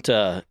 don't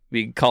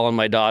be calling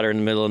my daughter in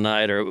the middle of the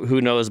night, or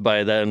who knows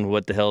by then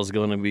what the hell's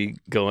going to be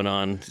going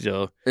on.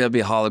 So it'll be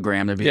a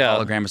hologram. There'll be a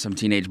hologram of some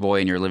teenage boy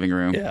in your living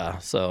room. Yeah.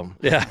 So,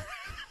 yeah.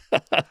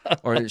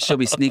 Or she'll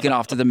be sneaking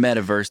off to the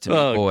metaverse to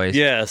meet boys.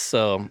 Yeah.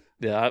 So,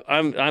 yeah,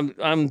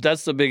 I'm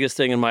that's the biggest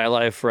thing in my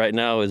life right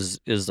now is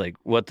like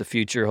what the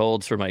future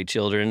holds for my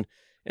children.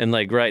 And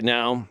like right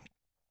now,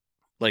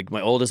 like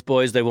my oldest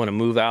boys, they want to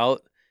move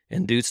out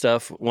and do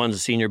stuff. One's a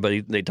senior,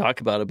 but they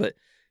talk about it, but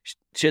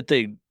shit,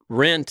 they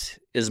rent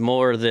is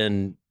more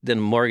than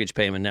mortgage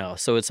payment now.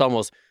 So it's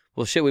almost,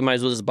 well, shit, we might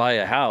as well just buy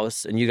a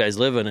house and you guys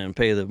live in it and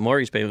pay the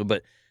mortgage payment,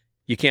 but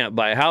you can't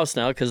buy a house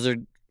now because they're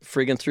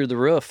friggin' through the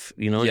roof,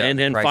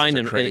 and trying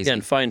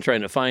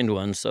to find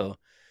one. So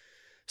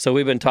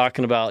we've been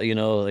talking about,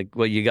 like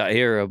what you got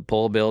here, a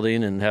pole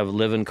building and have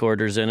living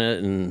quarters in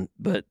it.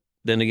 But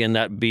then again,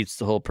 that beats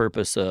the whole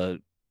purpose of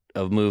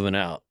moving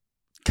out.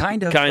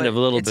 Kind of a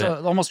little bit.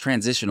 It's almost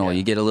transitional. Yeah.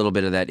 You get a little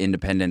bit of that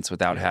independence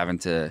without having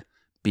to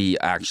be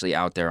actually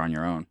out there on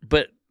your own.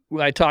 But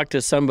I talked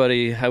to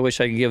somebody, I wish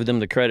I could give them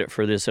the credit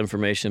for this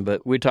information,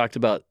 but we talked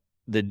about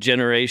the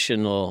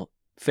generational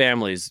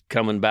families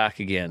coming back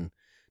again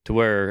to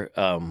where,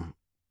 and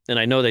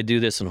I know they do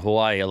this in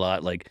Hawaii a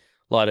lot, like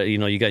a lot of,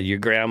 you got your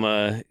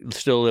grandma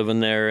still living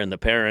there and the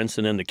parents,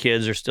 and then the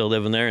kids are still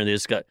living there, and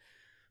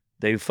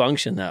they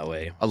function that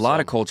way. A lot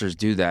of cultures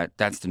do that.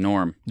 That's the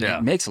norm. Yeah.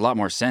 It makes a lot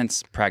more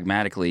sense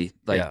pragmatically.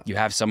 Like Yeah. you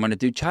have someone to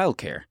do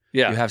childcare.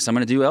 Yeah. You have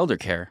someone to do elder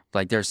care.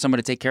 Like there's someone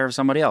to take care of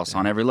somebody else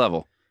on every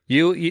level.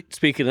 You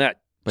speaking of that,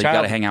 But you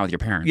got to hang out with your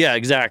parents. Yeah,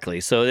 exactly.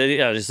 So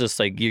it's just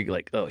like you're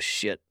like, oh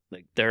shit,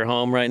 like they're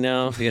home right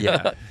now.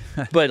 Yeah.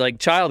 But like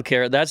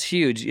childcare, that's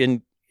huge.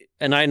 And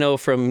I know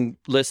from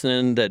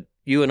listening that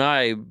you and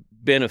I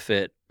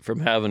benefit from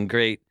having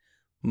great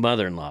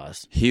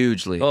mother-in-laws.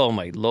 Hugely. Oh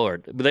my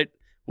Lord! But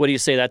what do you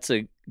say? That's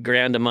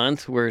 $1,000 a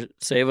month we're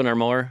saving or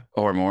more.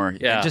 Or more.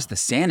 Yeah. And just the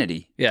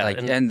sanity. Yeah, Like,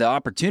 and- and the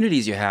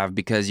opportunities you have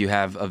because you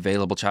have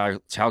available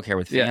childcare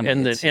with family.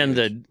 Yeah, It's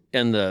huge.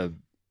 and the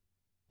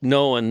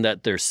knowing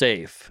that they're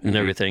safe and Mhm.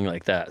 everything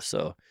like that.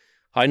 So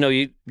I know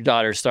your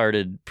daughter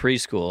started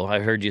preschool. I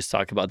heard you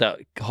talk about that.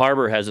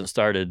 Harbor hasn't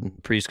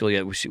started preschool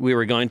yet. We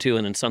were going to,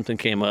 and then something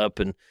came up,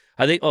 and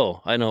I think,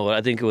 I know.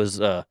 I think it was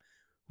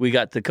we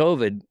got the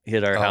COVID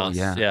hit our Oh, house.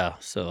 yeah. Yeah.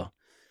 So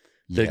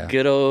the Yeah.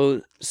 good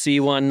old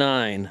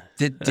C19.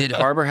 Did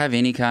Harbor have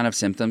any kind of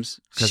symptoms?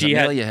 Because She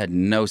had- Amelia had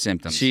no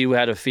symptoms. She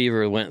had a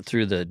fever, went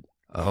through the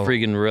Oh.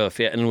 friggin' roof.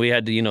 Yeah, and we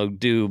had to,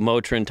 do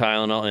Motrin,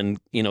 Tylenol,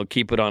 and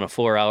keep it on a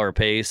 4-hour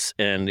pace.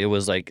 And it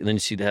was like, and then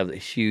she'd have a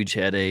huge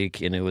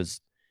headache, and it was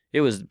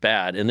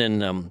bad. And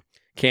then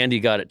Candy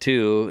got it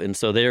too, and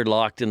so they're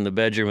locked in the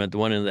bedroom at the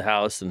one end of the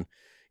house, and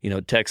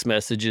text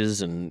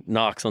messages and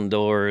knocks on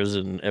doors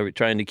and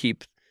trying to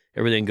keep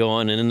everything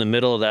going. And in the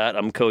middle of that,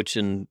 I'm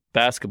coaching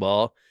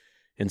basketball.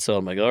 And so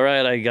I'm like, all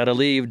right, I got to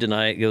leave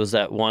tonight. It was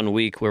that 1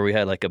 week where we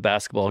had like a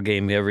basketball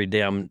game every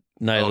damn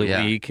night of the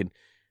yeah. week. And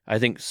I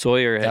think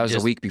Sawyer had That was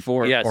just, a week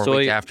before yeah, or a Sawyer,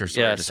 week after.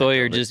 yeah,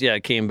 Sawyer just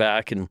came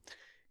back and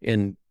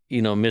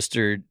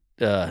Mr.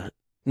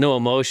 No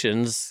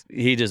emotions.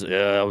 He just,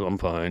 I'm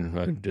fine.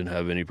 I didn't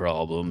have any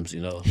problems,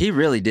 He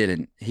really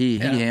didn't. He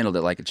Yeah. handled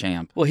it like a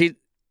champ. Well,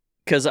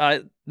 because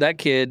that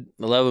kid,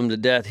 I love him to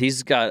death.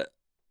 He's got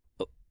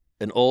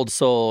an old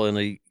soul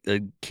in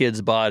a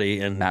kid's body,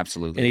 and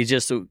Absolutely. he's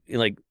just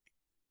like,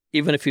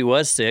 even if he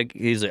was sick,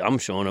 he's like, I'm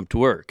showing up to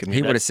work. I mean,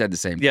 He would have said the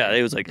same thing. yeah,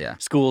 it was like, Yeah.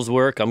 school's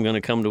work. I'm going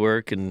to come to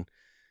work, and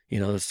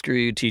screw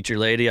you, teacher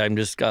lady. I'm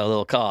just got a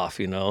little cough,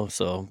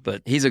 So,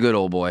 but He's a good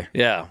old boy.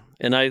 yeah,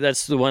 and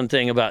that's the one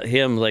thing about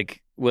him.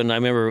 Like when I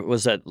remember,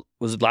 was it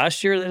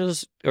last year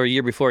or a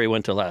year before he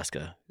went to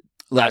Alaska?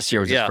 Last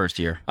year was his Yeah. first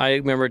year. I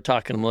remember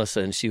talking to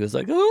Melissa, and she was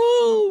like,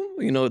 "Oh,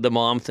 the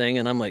mom thing,"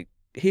 and I'm like,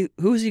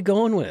 "Who's he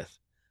going with?"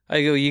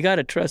 I go, "You got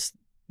to trust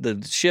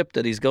the ship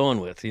that he's going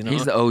with."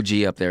 He's the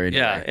OG up there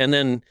anyway. yeah, and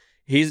then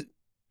he's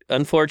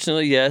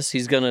unfortunately, yes,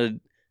 he's gonna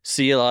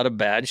see a lot of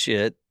bad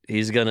shit.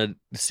 He's gonna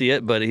see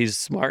it, but he's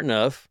smart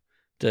enough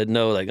to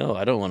know, like, oh,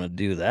 I don't want to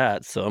do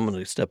that, so I'm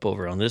gonna step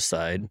over on this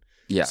side.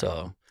 Yeah.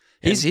 So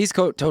He's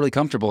totally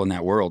comfortable in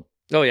that world.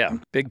 oh yeah,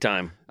 big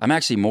time. I'm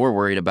actually more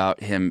worried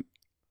about him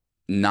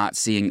not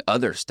seeing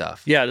other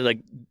stuff. Yeah, like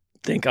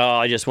think, oh,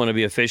 I just want to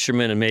be a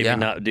fisherman and maybe Yeah.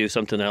 not do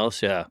something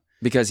else. Yeah.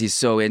 Because he's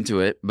so into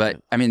it. But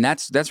I mean,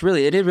 that's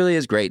really it. It really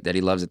is great that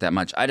he loves it that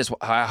much.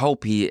 I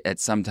hope he at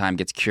some time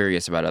gets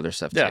curious about other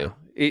stuff Yeah.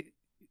 too.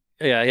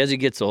 As he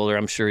gets older,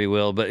 I'm sure he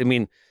will. But I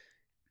mean,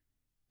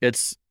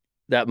 it's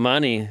that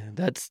money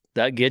that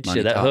gets Money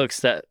you, that talk.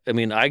 hooks. I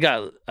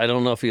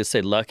don't know if you would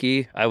say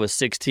lucky. I was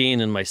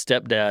 16 and my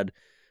stepdad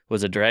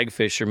was a drag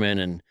fisherman,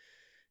 and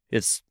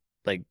it's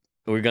like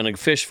we're gonna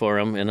fish for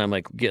him, and I'm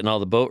like getting all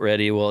the boat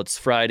ready. Well, it's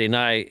Friday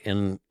night,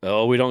 and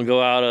we don't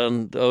go out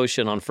on the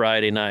ocean on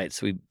Friday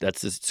nights.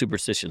 That's a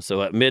superstition.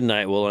 So at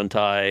midnight we'll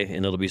untie,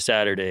 and it'll be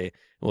Saturday, and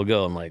we'll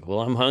go. I'm like,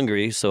 well, I'm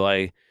hungry, so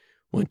I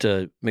went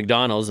to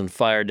McDonald's and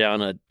fired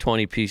down a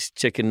 20-piece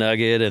chicken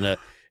nugget and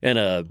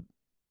a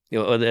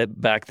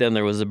back then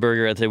there was a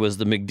burger. There was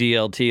the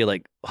McDLT,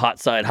 like hot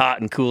side hot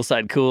and cool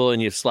side cool,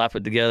 and you slap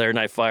it together. And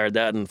I fired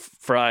that and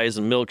fries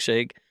and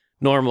milkshake,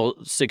 normal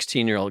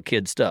 16-year-old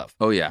kid stuff.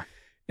 Oh yeah.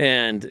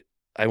 And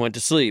I went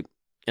to sleep,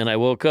 and I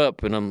woke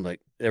up, and I'm like,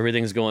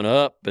 everything's going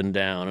up and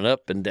down and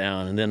up and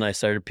down. And then I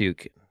started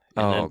puking.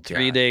 And then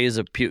 3 God. days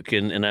of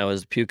puking, and I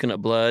was puking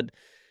up blood.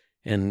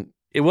 And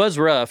it was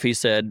rough, he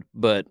said,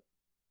 but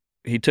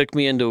he took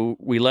me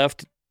we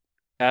left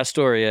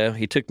Astoria.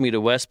 He took me to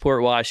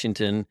Westport,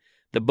 Washington.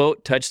 The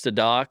boat touched the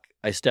dock.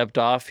 I stepped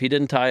off. He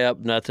didn't tie up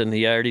nothing.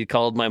 He already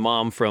called my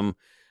mom from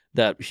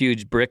that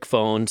huge brick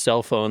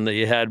cell phone that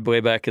you had way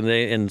back in the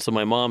day. And so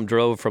my mom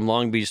drove from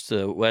Long Beach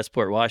to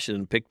Westport,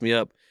 Washington, picked me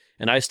up.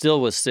 And I still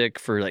was sick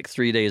for like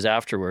 3 days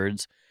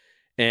afterwards.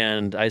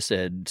 And I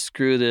said,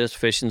 screw this.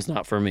 Fishing's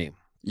not for me.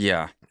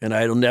 Yeah. And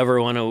I don't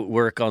never want to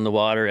work on the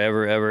water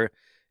ever.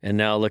 And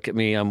now look at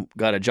me. I'm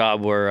got a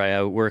job where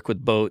I work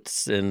with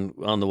boats and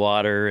on the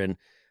water. And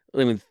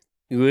I mean,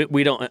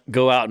 we don't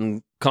go out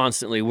and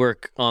constantly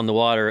work on the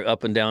water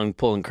up and down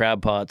pulling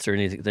crab pots or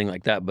anything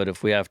like that. But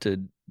if we have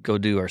to go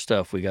do our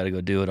stuff, we got to go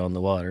do it on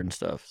the water and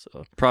stuff.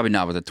 So Probably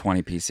not with a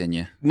 20-piece in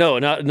you. no,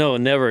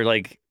 never.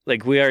 Like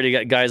we already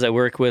got guys I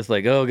work with.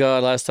 Like, oh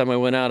God, last time I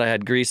went out, I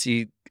had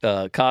greasy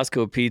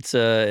Costco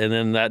pizza, and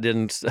then that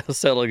didn't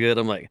settle good.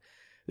 I'm like,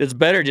 it's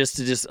better just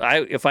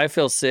to if I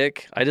feel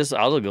sick,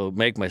 I'll go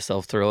make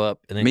myself throw up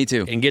and then, Me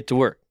too. and get to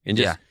work and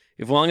just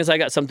Yeah. as long as I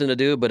got something to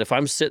do. But if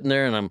I'm sitting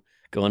there and I'm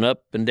going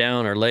up and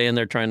down or laying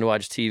there trying to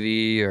watch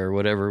TV or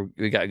whatever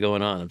we got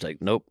going on, it's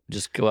like nope,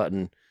 just go out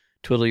and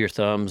twiddle your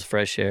thumbs,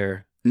 fresh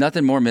air.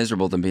 Nothing more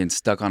miserable than being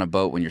stuck on a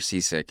boat when you're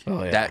seasick.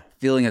 Oh, yeah. That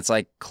feeling, it's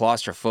like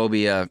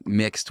claustrophobia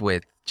mixed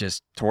with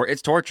just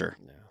it's torture.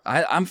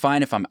 I'm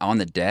fine if I'm on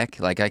the deck.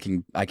 Like I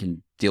can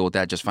deal with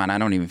that just fine. I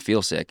don't even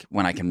feel sick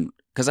when I can,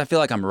 because I feel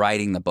like I'm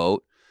riding the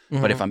boat.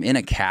 But if I'm in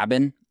a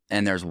cabin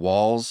and there's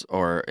walls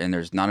and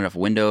there's not enough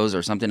windows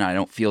or something, and I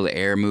don't feel the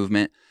air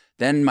movement,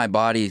 then my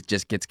body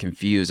just gets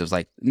confused. It was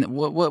like,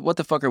 what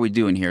the fuck are we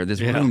doing here?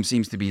 This room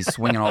seems to be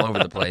swinging all over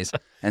the place.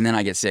 And then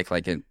I get sick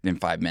like in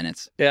 5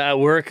 minutes. Yeah, at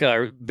work,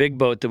 our big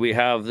boat that we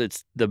have,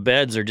 the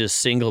beds are just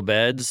single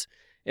beds.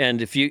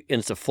 And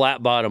it's a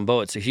flat bottom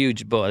boat. It's a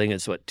huge boat. I think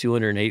it's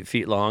 208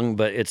 feet long,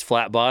 but it's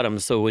flat bottom.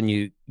 So when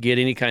you get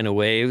any kind of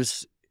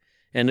waves,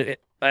 I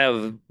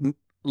have a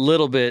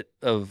little bit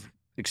of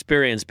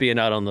experience being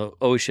out on the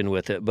ocean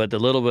with it, but the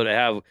little bit I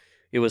have,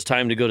 it was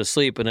time to go to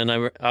sleep. And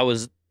then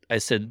I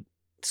said,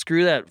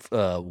 screw that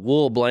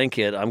wool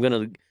blanket. I'm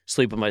going to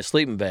sleep in my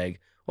sleeping bag.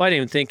 Well, I didn't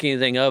even think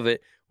anything of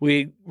it.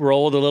 We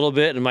rolled a little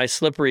bit in my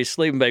slippery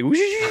sleeping bag,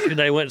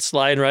 and I went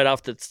sliding right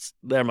off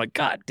there. I'm like,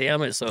 God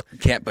damn it! So You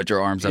can't put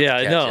your arms up. yeah,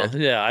 to no, catch it.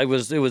 yeah, it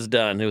was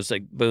done. It was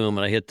like boom,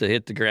 and I hit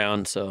the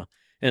ground. So,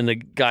 and the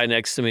guy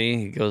next to me,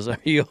 he goes, "Are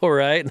you all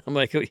right?" And I'm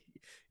like,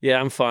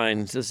 "Yeah, I'm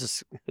fine.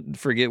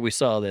 Forget we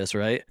saw this,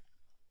 right?"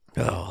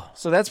 Oh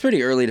So that's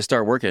pretty early to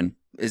start working.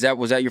 Was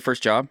that your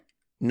first job?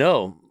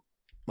 no,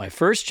 my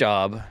first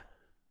job.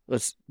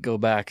 Let's go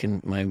back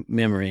in my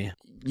memory.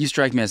 You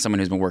strike me as someone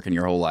who's been working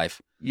your whole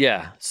life.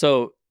 Yeah.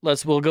 So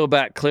we'll go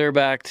clear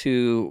back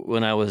to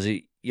when I was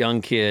a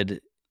young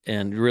kid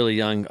and really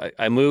young.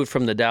 I moved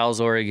from the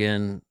Dalles,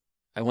 Oregon.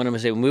 I want to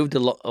say we moved to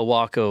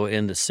Owaco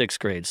in the 6th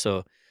grade.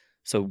 So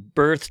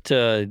birth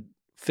to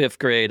 5th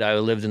grade, I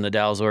lived in the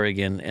Dalles,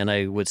 Oregon, and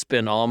I would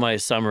spend all my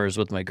summers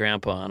with my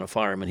grandpa on a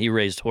farm, and he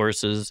raised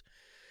horses.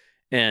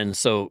 And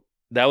so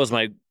that was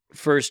my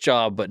first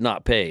job, but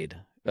not paid,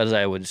 as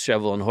I would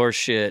shovel and horse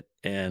shit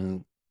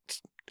and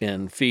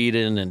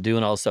feeding and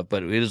doing all stuff.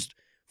 But it was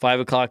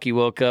 5 o'clock. You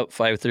woke up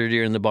 5:30.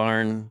 You're in the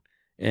barn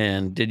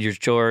and did your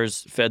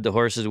chores, fed the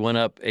horses, went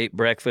up, ate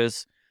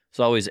breakfast. It's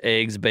always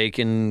eggs,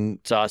 bacon,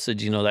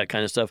 sausage, that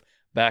kind of stuff.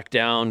 Back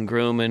down,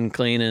 grooming,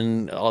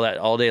 cleaning, all that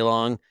all day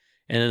long.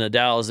 And in the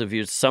Dalles, if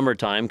it's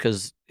summertime,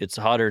 because it's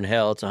hotter than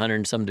hell, it's 100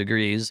 and some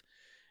degrees,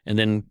 and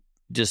then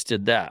just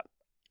did that.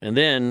 And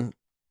then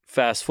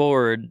fast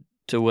forward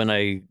to when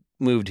I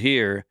moved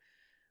here,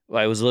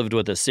 I lived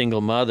with a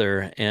single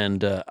mother,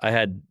 and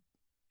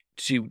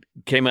she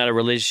came out of a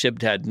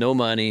relationship, had no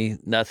money,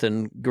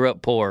 nothing, grew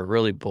up poor,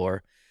 really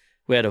poor.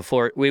 We had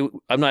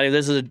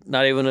this is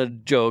not even a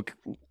joke.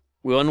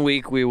 1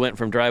 week we went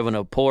from driving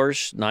a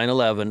Porsche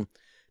 911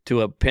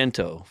 to a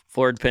Pinto,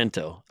 Ford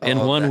Pinto, in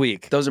 1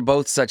 week. Those are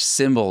both such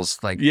symbols,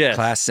 like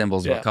class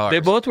symbols of cars. They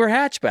both were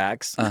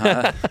hatchbacks.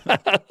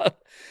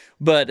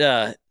 But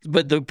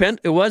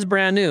it was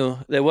brand new.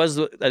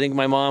 I think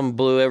my mom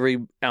blew every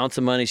ounce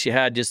of money she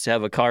had just to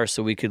have a car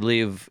so we could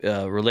leave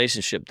a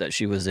relationship that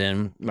she was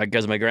in.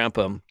 Because my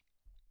grandpa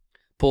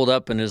pulled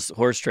up in his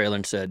horse trailer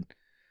and said,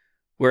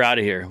 "We're out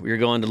of here. We're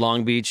going to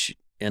Long Beach."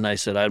 And I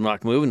said, "I'm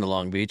not moving to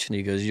Long Beach." And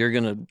he goes,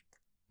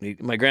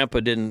 my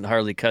grandpa didn't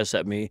hardly cuss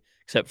at me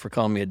except for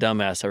calling me a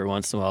dumbass every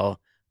once in a while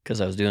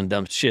because I was doing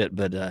dumb shit.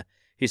 But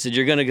he said,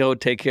 "You're going to go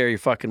take care of your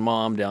fucking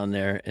mom down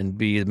there and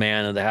be the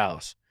man of the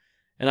house."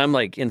 And I'm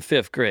like in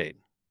 5th grade.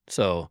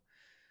 So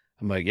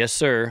I'm like, "Yes,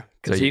 sir."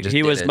 Because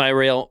he was my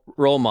real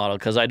role model,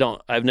 because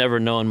I've never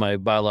known my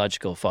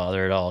biological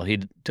father at all. He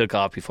took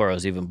off before I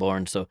was even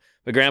born. So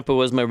my grandpa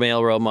was my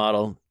male role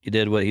model. He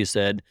did what he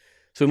said.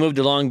 So we moved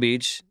to Long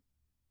Beach.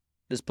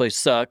 This place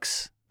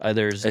sucks.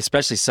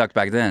 Especially sucked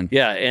back then.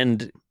 Yeah,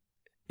 and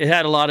it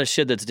had a lot of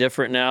shit that's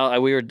different now. I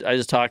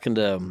was talking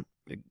to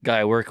a guy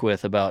I work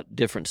with about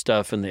different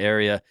stuff in the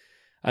area.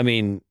 I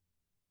mean,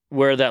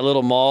 where that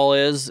little mall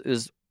is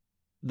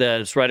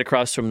that it's right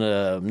across from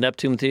the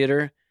Neptune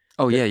Theater.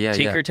 Oh, yeah.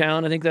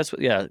 Tinkertown, I think that's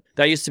what, yeah.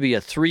 That used to be a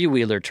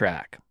 3-wheeler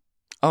track.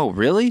 Oh,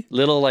 really?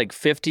 Little like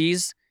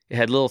 50s. It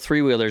had little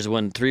 3-wheelers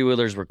when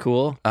 3-wheelers were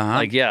cool. Uh-huh.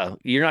 Like, yeah,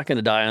 you're not going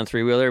to die on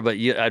 3-wheeler, but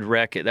I'd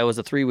wreck it. That was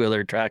a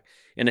 3-wheeler track.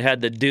 And it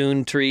had the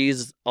dune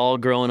trees all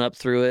growing up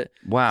through it.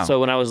 Wow. So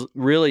when I was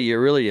really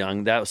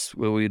young, that's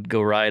where we'd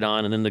go ride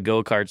on. And then the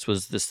go-karts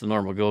was just the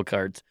normal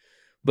go-karts.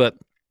 But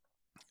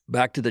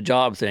back to the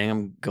job thing.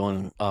 I'm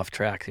going off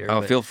track here.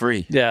 Oh, feel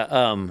free. Yeah.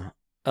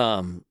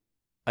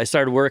 I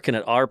started working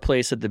at Our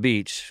Place at the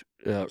Beach.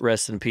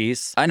 Rest in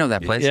peace. I know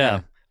that place.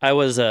 Yeah. I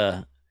was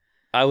a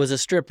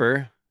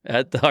stripper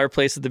at Our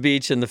Place at the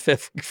Beach in the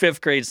fifth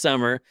grade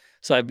summer.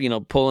 So I,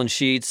 pulling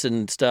sheets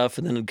and stuff,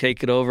 and then I'd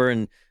take it over,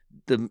 and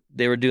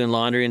they were doing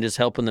laundry and just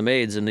helping the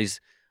maids. And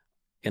these,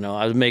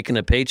 I was making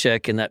a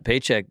paycheck, and that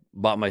paycheck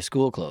bought my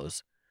school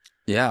clothes.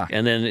 Yeah.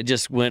 And then it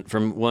just went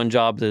from one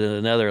job to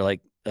another.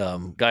 Like,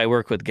 guy I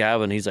work with,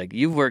 Gavin, he's like,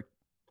 "You've worked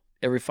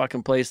every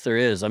fucking place there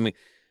is. I mean,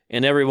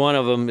 and every one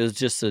of them is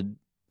just a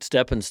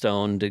stepping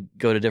stone to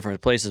go to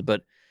different places.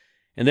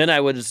 And then I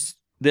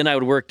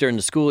would work during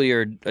the school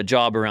year, a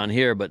job around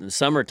here. But in the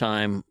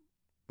summertime,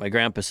 my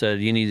grandpa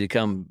said, you need to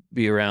come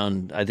be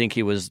around. I think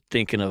he was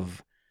thinking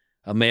of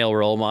a male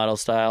role model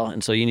style.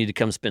 And so you need to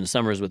come spend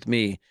summers with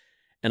me.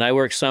 And I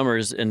worked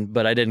summers,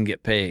 but I didn't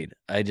get paid.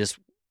 I just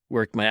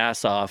worked my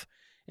ass off.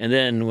 And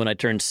then when I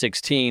turned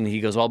 16, he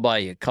goes, I'll buy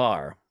you a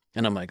car.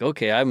 And I'm like,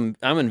 okay, I'm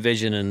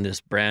envisioning this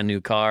brand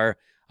new car.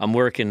 I'm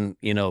working,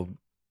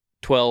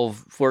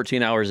 12,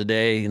 14 hours a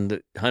day in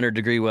the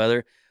 100-degree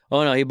weather.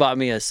 Oh no, he bought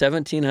me a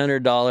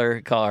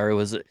 $1,700 car. It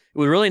was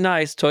really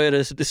nice, Toyota,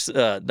 this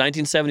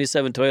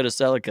 1977 Toyota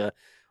Celica.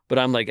 But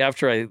I'm like,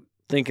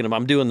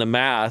 I'm doing the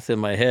math in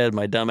my head,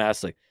 my dumb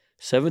ass, like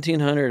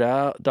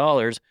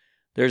 $1,700.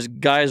 There's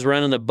guys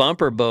running the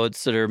bumper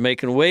boats that are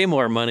making way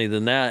more money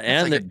than that,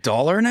 and like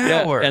 $1 an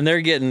hour, and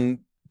they're getting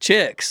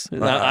chicks.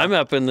 I'm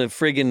up in the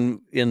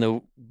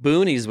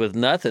boonies with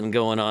nothing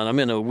going on. I'm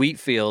in a wheat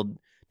field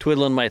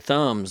twiddling my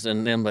thumbs,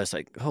 and then I was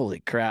like, holy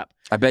crap.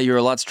 I bet you were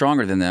a lot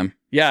stronger than them.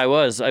 Yeah, I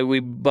was. We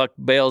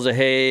bucked bales of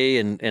hay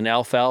and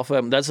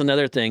alfalfa. That's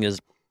another thing is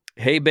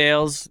hay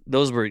bales,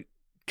 those were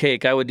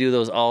cake. I would do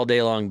those all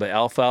day long, but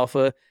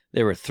alfalfa,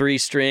 there were 3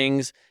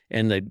 strings,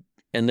 and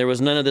there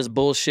was none of this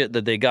bullshit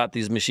that they got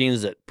these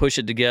machines that push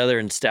it together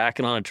and stack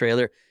it on a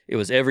trailer. It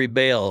was every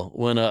bale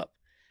went up.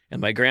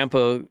 And my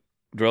grandpa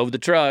drove the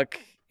truck,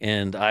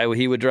 and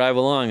he would drive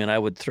along, and I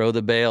would throw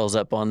the bales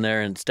up on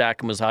there and stack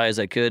them as high as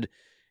I could.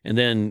 And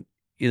then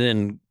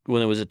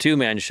when it was a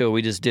 2-man show,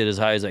 we just did as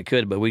high as I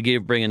could, but we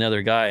bring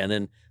another guy, and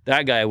then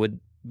that guy would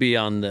be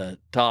on the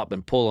top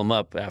and pull them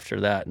up after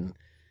that.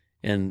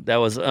 And that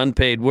was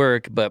unpaid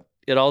work, but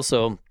it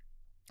also,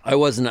 I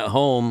wasn't at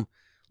home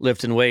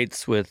lifting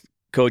weights with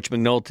Coach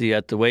McNulty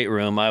at the weight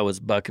room. I was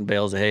bucking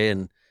bales of hay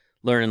and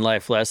learning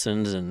life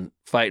lessons and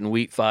fighting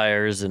wheat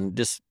fires and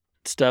just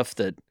stuff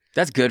that.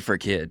 That's good for a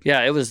kid.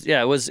 Yeah, it was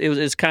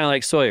kind of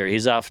like Sawyer.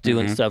 He's off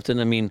doing stuff.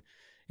 And I mean,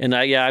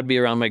 I'd be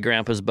around my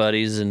grandpa's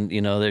buddies, and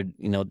they're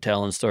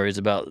telling stories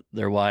about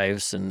their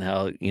wives and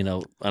how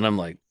and I'm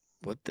like,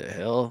 what the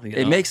hell?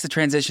 It makes the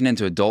transition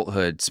into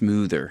adulthood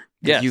smoother.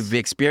 Yes. You've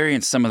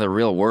experienced some of the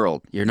real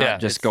world. You're not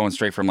just going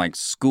straight from like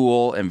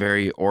school and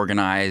very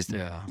organized,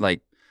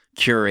 like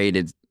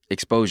curated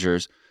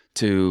exposures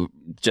to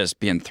just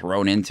being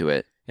thrown into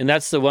it. And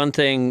that's the one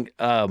thing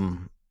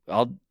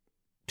I'll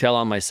tell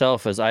on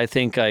myself is I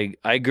think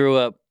I grew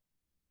up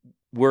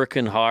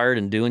working hard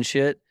and doing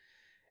shit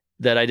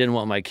that I didn't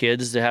want my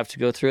kids to have to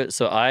go through it.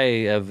 So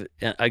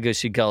I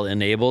guess you'd call it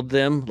enabled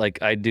them.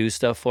 Like I do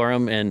stuff for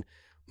them. And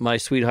my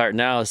sweetheart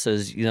now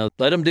says,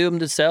 let them do them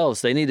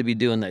themselves. They need to be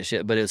doing that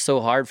shit. But it's so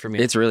hard for me.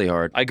 It's really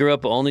hard. I grew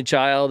up an only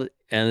child,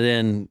 and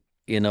then,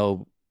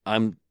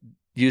 I'm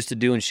used to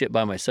doing shit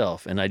by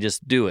myself, and I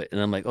just do it. And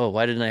I'm like, oh,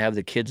 why didn't I have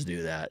the kids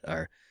do that?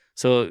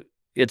 So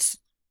it's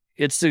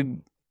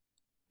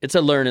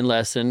a learning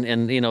lesson.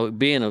 And,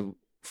 being a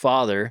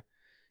father,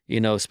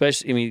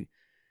 especially,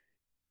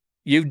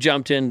 you've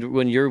jumped in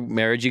when you're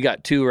married. You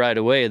got 2 right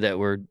away that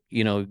were,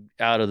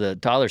 out of the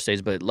toddler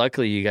stage, but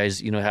luckily you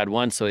guys, had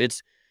 1. So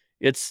it's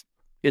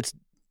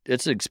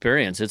an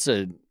experience.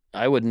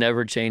 I would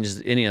never change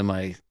any of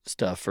my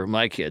stuff for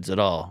my kids at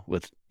all.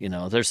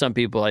 There's some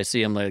people I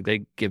see them like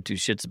they give 2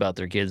 shits about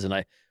their kids, and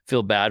I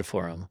feel bad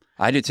for them.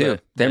 I do too.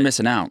 They're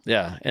missing out.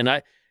 Yeah. And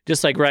I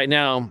just like right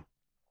now,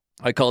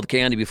 I called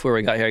Candy before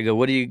we got here. I go,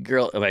 what do you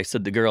girls? I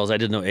said the girls, I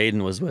didn't know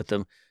Aiden was with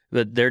them.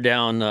 But they're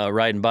down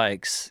riding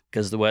bikes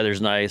because the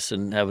weather's nice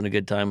and having a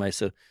good time. I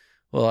said,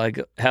 well, I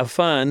go, have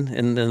fun.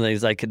 And then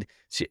he's like,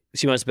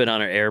 she must have been on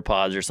her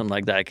AirPods or something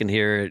like that. I can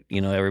hear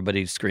it,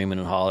 everybody screaming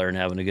and hollering and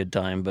having a good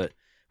time. But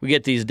we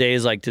get these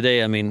days like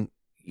today. I mean,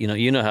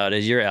 you know how it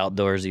is. You're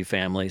outdoorsy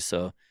family.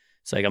 So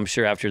it's like, I'm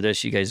sure after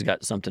this, you guys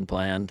got something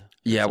planned.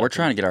 Yeah, we're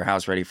trying to get our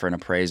house ready for an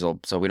appraisal.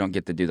 So we don't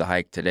get to do the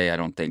hike today, I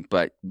don't think.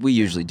 But we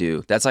usually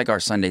do. That's like our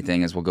Sunday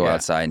thing is we'll go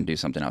outside and do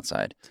something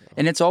outside.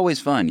 And it's always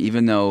fun,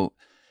 even though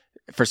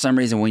for some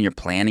reason, when you're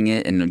planning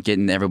it and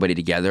getting everybody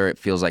together, it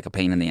feels like a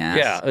pain in the ass.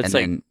 Yeah, it's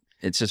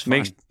it's just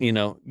fun. You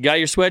got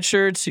your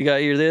sweatshirts, you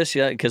got your this,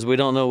 because we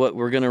don't know what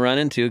we're going to run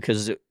into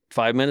because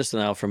 5 minutes from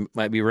now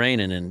might be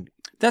raining. And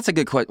that's a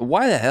good question.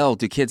 Why the hell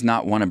do kids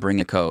not want to bring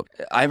a coat?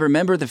 I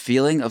remember the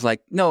feeling of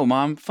like, no,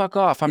 Mom, fuck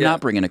off. I'm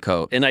not bringing a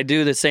coat. And I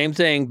do the same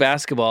thing,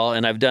 basketball,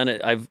 and I've done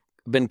it. I've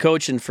been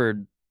coaching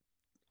for,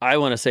 I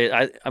want to say,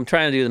 I'm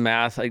trying to do the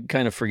math. I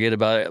kind of forget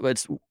about it, but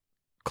it's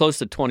close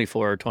to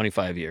 24 or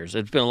 25 years.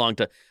 It's been a long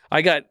time.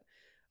 I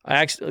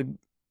actually,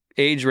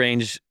 age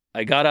range,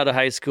 I got out of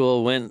high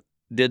school,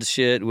 did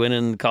shit, went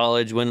in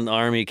college, went in the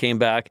Army, came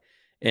back.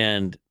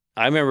 And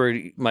I remember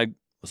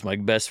my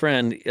best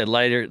friend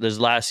this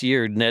last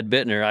year, Ned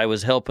Bittner, I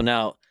was helping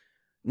out.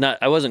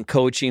 I wasn't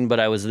coaching,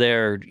 but I was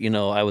there,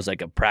 I was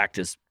like a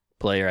practice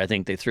player, I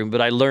think they threw me, but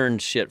I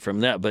learned shit from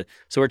that. But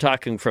so we're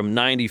talking from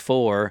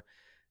 94,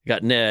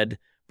 got Ned.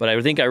 But I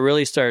think I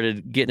really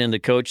started getting into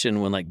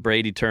coaching when like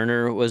Brady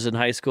Turner was in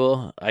high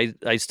school.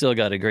 I still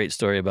got a great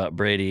story about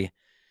Brady.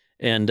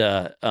 And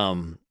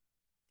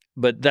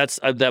but that's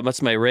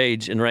my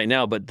rage. And right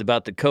now, but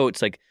about the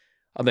coats, like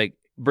I'm like,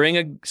 bring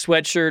a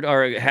sweatshirt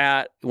or a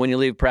hat when you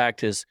leave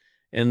practice,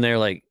 and they're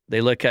like,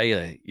 they look at you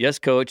like, yes,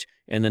 coach.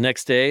 And the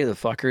next day, the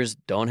fuckers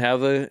don't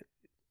have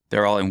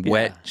They're all in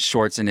wet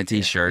shorts and a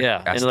t-shirt.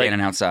 Yeah. And standing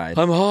like, outside.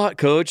 I'm hot,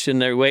 coach,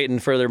 and they're waiting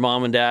for their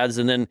mom and dads.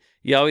 And then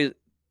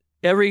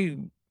every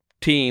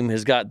team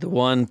has got the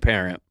one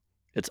parent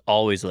that's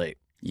always late.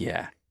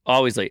 Yeah.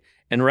 Always late.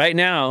 And right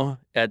now,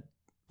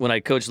 when I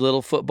coach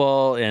little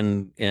football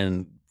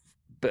and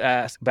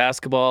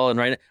basketball,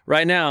 and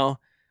right now,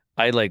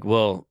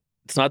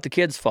 it's not the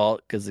kid's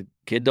fault because the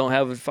kid don't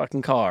have a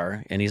fucking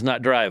car and he's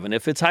not driving.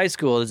 If it's high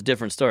school, it's a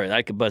different story.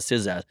 I could bust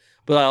his ass.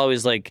 But I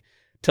always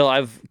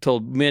I've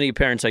told many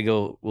parents, I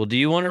go, well, do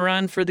you want to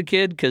run for the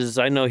kid? Because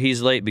I know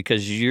he's late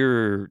because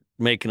you're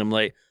making him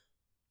late.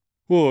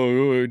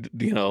 Well,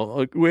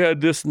 we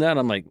had this and that.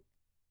 I'm like,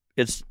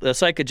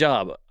 that's like a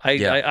job.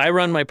 I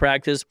run my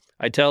practice.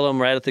 I tell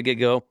them right at the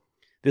get-go,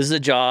 this is a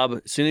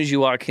job. As soon as you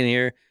walk in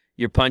here,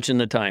 you're punching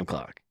the time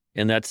clock,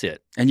 and that's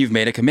it. And you've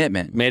made a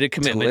commitment.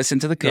 To listen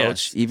to the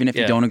coach, even if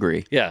you don't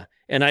agree. Yeah.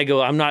 And I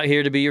go, I'm not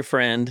here to be your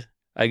friend.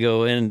 I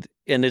go, and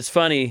it's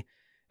funny,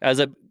 as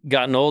I've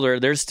gotten older,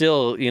 there's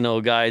still,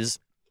 guys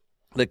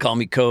that call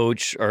me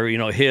coach or,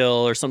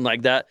 Hill or something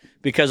like that,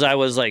 because I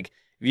was like,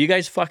 if you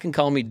guys fucking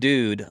call me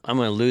dude, I'm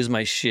going to lose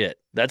my shit.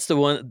 That's the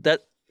one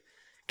that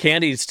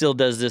Candy still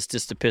does this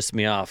just to piss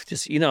me off.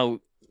 Just,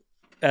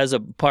 as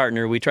a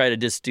partner, we try to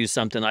just do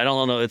something. I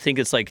don't know. I think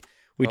it's like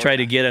we try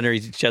to get under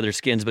each other's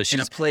skins, but she's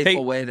in a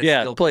playful way that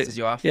still pisses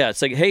you off. Yeah,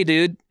 it's like, hey,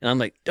 dude. And I'm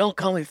like, don't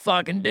call me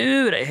fucking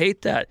dude. I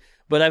hate that.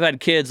 But I've had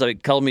kids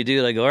like call me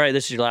dude. I go, all right,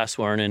 this is your last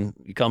warning.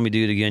 You call me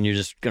dude again, you're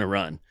just going to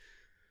run.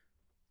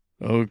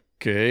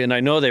 Okay. And I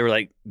know they were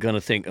like going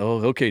to think,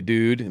 oh, okay,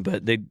 dude.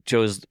 But they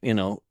chose,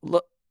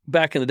 look,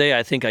 back in the day,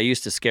 I think I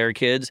used to scare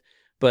kids,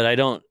 but I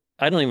don't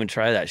even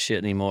try that shit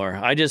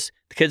anymore.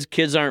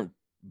 Kids aren't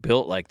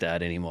built like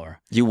that anymore.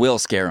 You will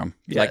scare them,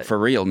 like for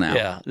real now.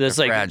 Yeah, they're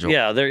fragile.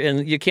 Yeah,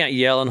 and you can't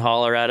yell and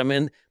holler at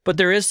them. But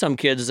there is some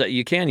kids that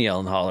you can yell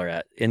and holler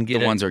at and get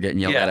the ones that are getting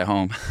yelled at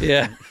home.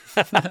 Yeah,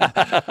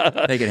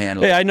 they can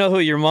handle it. Hey, I know who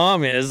your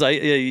mom is.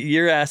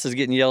 Your ass is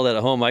getting yelled at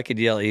home. I could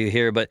yell at you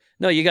here, but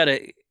no, you got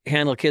to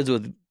handle kids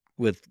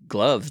with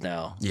gloves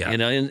now. Yeah,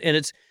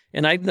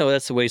 and I know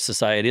that's the way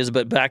society is.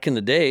 But back in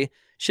the day,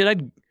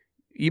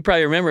 you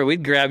probably remember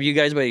we'd grab you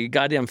guys by your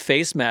goddamn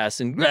face mask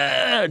and scream.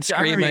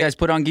 I remember you guys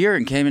put on gear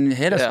and came and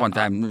hit us one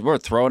time. We were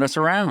throwing us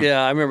around.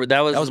 Yeah, I remember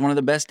that was one of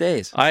the best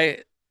days.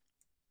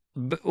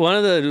 One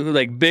of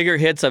the bigger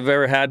hits I've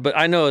ever had, but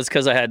I know it's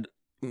because I had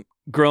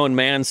grown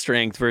man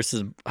strength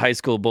versus high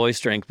school boy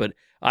strength. But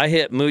I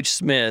hit Mooch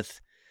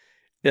Smith.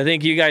 I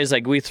think you guys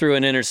we threw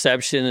an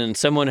interception and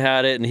someone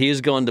had it and he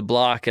was going to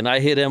block and I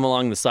hit him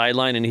along the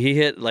sideline and he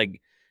hit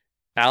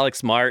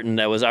Alex Martin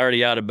that was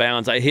already out of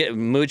bounds. I hit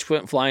Mooch,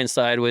 went flying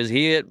sideways.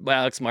 He hit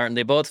Alex Martin.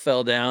 They both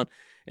fell down.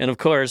 And of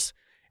course,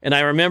 and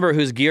I remember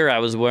whose gear I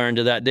was wearing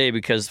to that day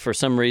because for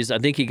some reason, I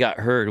think he got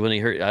hurt when he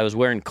hurt. I was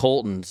wearing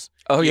Colton's.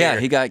 Oh, gear. yeah.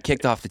 He got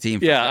kicked off the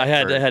team. I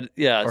had.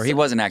 Or he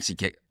wasn't actually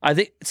kicked. I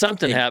think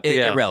something happened.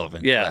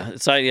 Irrelevant. Yeah.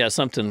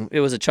 Something.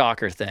 It was a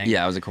chalker thing.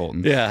 Yeah, it was a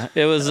Colton. Yeah,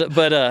 it was.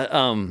 But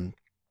I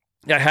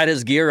had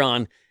his gear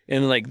on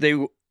and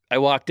I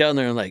walked down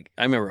there and I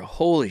remember,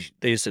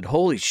 they said,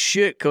 holy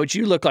shit, coach,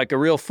 you look like a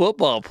real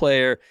football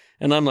player.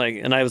 And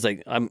I was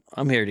like,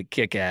 I'm here to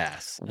kick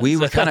ass. We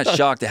were kind of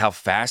shocked at how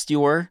fast you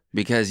were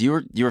because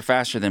you were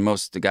faster than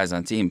most of the guys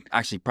on the team.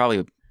 Actually,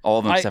 probably all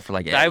of them except for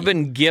Eddie. I've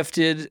been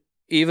gifted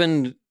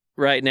even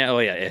right now. Oh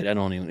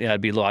yeah,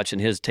 I'd be watching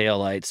his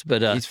taillights,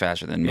 but he's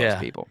faster than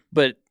most people.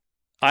 But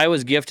I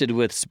was gifted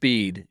with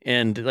speed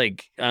and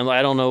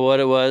I don't know what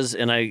it was.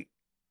 And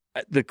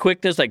the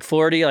quickness,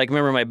 40,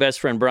 remember my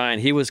best friend Brian,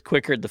 he was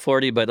quicker at the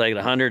 40, but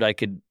 100, I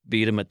could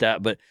beat him at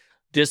that. But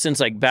distance,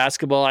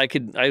 basketball, I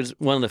was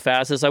one of the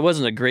fastest. I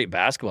wasn't a great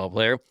basketball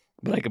player,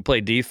 but I could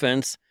play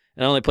defense.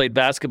 And I only played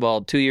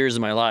basketball 2 years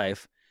of my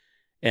life.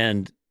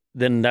 And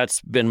then that's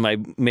been my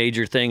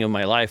major thing of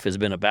my life has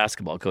been a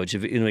basketball coach.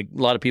 A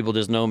lot of people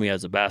just know me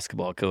as a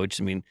basketball coach.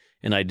 And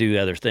I do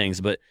other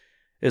things, but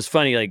it's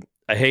funny.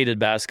 I hated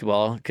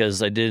basketball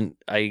because I didn't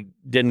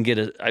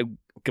get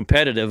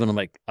competitive, and I'm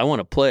like, I want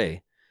to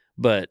play,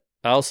 but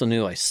I also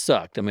knew I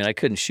sucked. I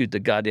couldn't shoot the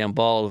goddamn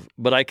ball,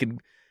 but I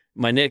could.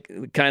 My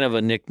kind of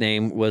a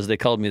nickname was they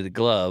called me the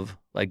glove,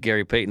 like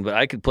Gary Payton, but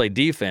I could play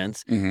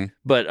defense. Mm-hmm.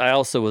 But I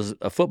also was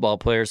a football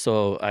player,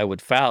 so I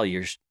would foul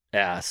your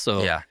ass.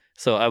 So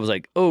so I was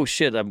like, oh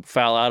shit, I'd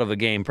foul out of a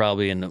game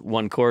probably in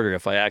one quarter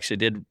if I actually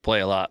did play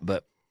a lot.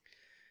 But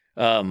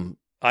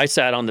I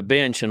sat on the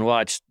bench and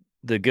watched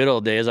the good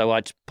old days. I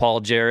watched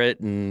Paul Jarrett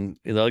and,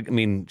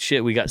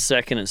 we got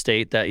second in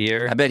state that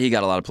year. I bet he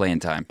got a lot of playing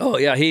time. Oh,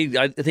 yeah.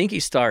 I think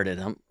he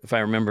started, if I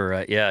remember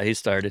right. Yeah, he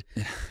started.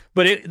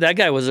 But that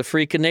guy was a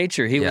freak of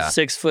nature. He was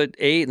 6'8"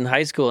 in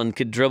high school and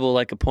could dribble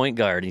like a point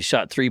guard. He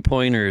shot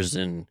 3-pointers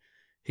and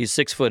he's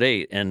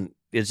 6'8". And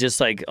it's just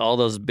like all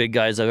those big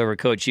guys I've ever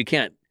coached.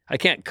 I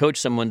can't coach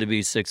someone to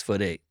be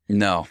 6'8".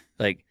 No.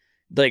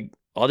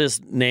 I'll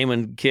just name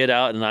a kid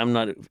out, and I'm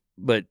not,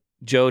 but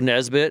Joe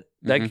Nesbitt,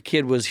 that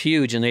kid was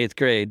huge in 8th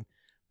grade,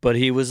 but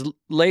he was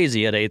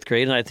lazy at 8th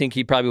grade, and I think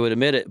he probably would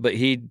admit it, but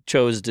he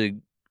chose to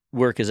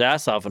work his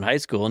ass off in high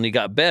school, and he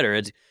got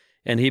better,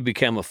 and he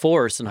became a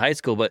force in high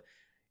school. But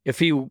if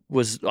he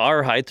was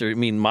our height, or I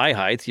mean my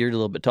height, you're a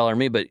little bit taller than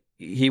me, but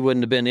he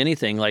wouldn't have been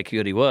anything like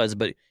what he was.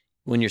 But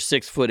when you're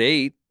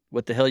 6'8",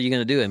 what the hell are you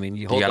going to do? I mean,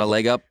 you got a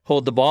leg up.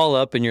 hold the ball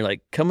up, and you're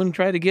like, come and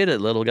try to get it,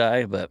 little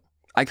guy. But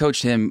I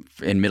coached him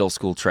in middle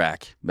school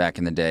track back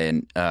in the day,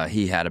 and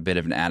he had a bit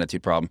of an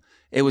attitude problem.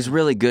 It was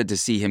really good to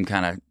see him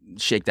kind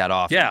of shake that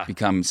off and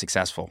become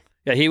successful.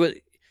 Yeah, he was.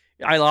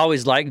 I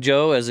always liked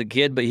Joe as a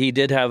kid, but he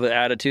did have an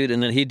attitude,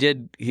 and then he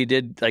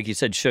did, like you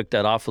said, shook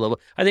that off a little.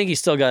 I think he's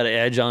still got an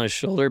edge on his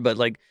shoulder, but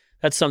like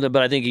that's something.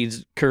 But I think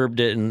he's curbed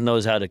it and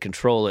knows how to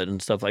control it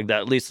and stuff like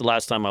that. At least the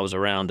last time I was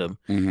around him.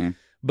 Mm-hmm.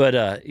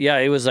 But yeah,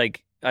 it was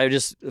like a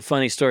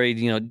funny story.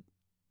 You know,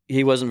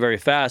 he wasn't very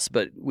fast,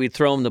 but we'd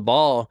throw him the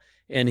ball,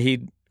 and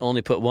he'd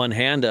only put one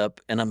hand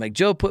up, and I'm like,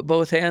 Joe, put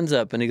both hands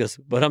up, and he goes,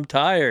 but I'm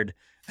tired.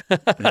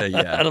 And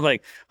I'm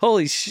like,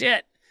 holy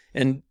shit.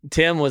 And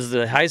Tim was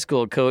the high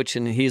school coach,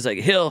 and he's like,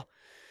 Hill,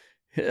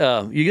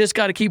 you just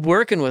got to keep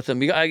working with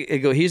him. I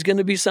go, he's going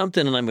to be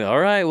something. And I'm like, all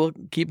right, we'll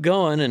keep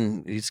going.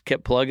 And he's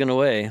kept plugging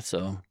away.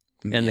 So,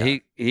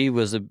 and he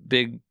was a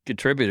big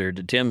contributor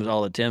to Tim's,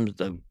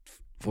 the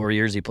 4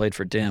 years he played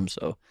for Tim.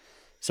 So,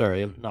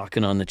 sorry, I'm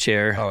knocking on the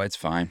chair. Oh, it's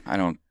fine.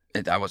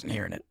 I wasn't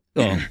hearing it.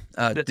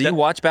 Oh. Do you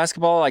watch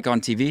basketball like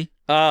on TV?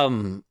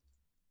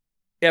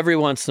 Every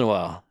once in a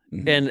while.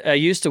 Mm-hmm. And I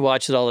used to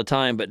watch it all the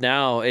time, but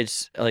now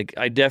it's like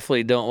I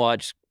definitely don't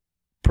watch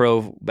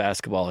pro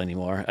basketball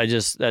anymore.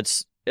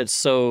 It's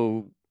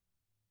so,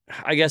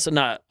 I guess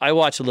not. I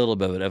watch a little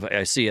bit of it if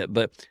I see it,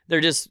 but they're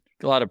just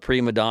a lot of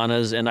prima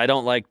donnas, and I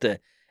don't like the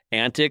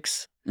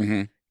antics.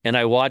 Mm-hmm. And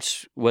I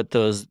watch what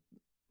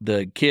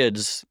the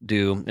kids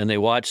do, and they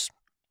watch.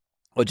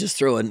 I'll just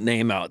throw a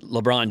name out,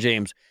 LeBron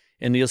James,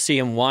 and you'll see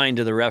him whine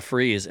to the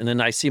referees, and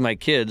then I see my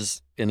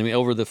kids, and I mean,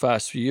 over the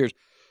past few years,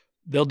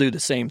 they'll do the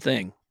same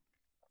thing.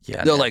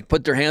 Yeah, they'll like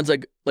put their hands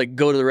like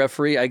go to the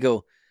referee. I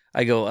go,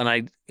 and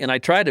I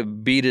try to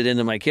beat it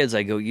into my kids.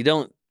 I go, you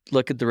don't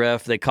look at the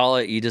ref. They call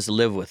it. You just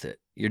live with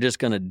it. You're just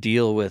going to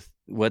deal with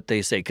what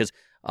they say. Because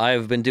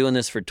I've been doing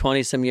this for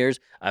 20 some years.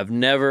 I've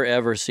never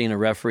ever seen a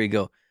referee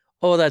go,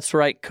 oh, that's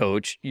right,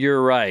 coach.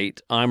 You're right.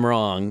 I'm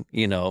wrong.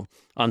 You know,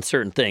 on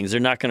certain things, they're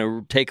not going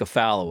to take a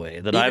foul away.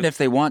 Even if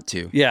they want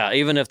to. Yeah,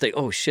 even if they,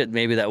 oh shit,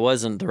 maybe that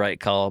wasn't the right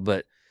call,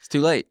 but it's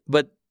too late.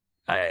 But.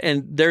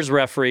 And there's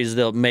referees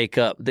they'll make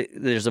up.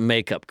 There's a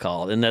makeup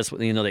call, and that's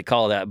what they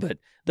call that. But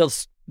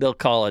they'll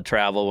call a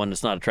travel when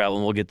it's not a travel,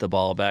 and we'll get the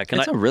ball back.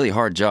 And it's a really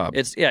hard job.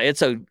 It's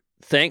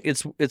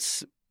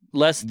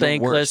less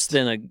thankless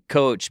than a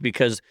coach,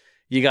 because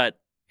you got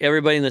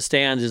everybody in the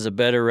stands is a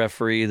better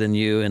referee than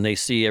you, and they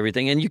see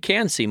everything, and you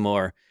can see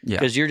more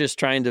because you're just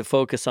trying to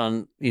focus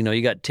on.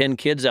 You got 10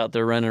 kids out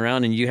there running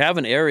around, and you have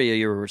an area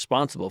you're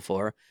responsible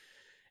for.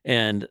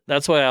 And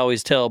that's why I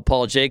always tell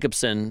Paul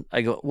Jacobson,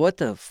 I go, what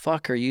the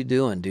fuck are you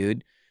doing,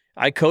 dude?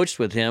 I coached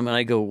with him, and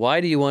I go,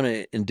 why do you want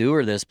to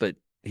endure this? But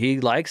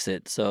he likes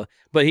it. So,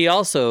 but he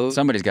also...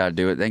 Somebody's got to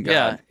do it, thank God.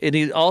 Yeah, and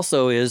he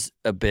also is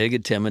a big,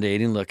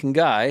 intimidating-looking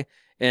guy,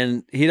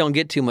 and he don't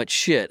get too much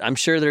shit. I'm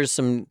sure there's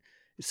some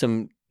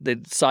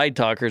the side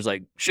talkers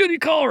like, should he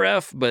call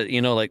ref? But,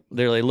 like,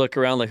 they look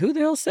around like, who the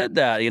hell said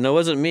that? It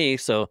wasn't me.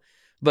 So,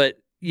 but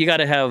you got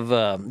to have,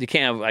 you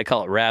can't have, I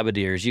call it rabbit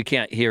ears. You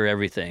can't hear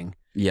everything.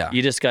 Yeah.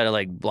 You just got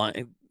to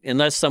blind,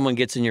 unless someone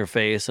gets in your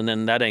face, and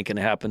then that ain't going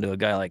to happen to a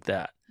guy like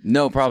that.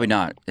 No, probably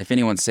not. If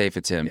anyone's safe,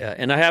 it's him. Yeah,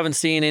 and I haven't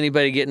seen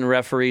anybody get in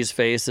referees'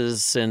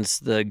 faces since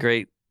the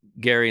great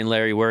Gary and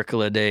Larry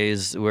Workala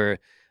days, where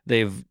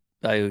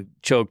I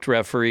choked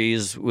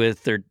referees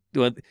with their.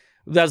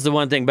 That's the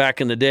one thing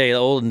back in the day, the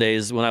olden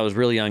days when I was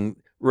really young.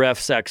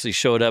 Refs actually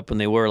showed up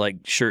and they wore like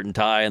shirt and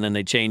tie, and then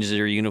they changed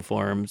their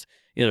uniforms,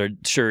 their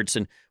shirts.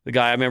 And the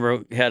guy I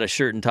remember had a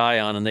shirt and tie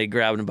on, and they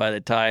grabbed him by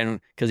the tie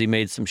because he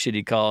made some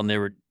shitty call, and they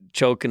were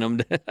choking him.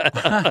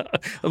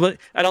 But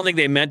I don't think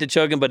they meant to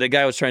choke him, but the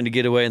guy was trying to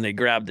get away, and they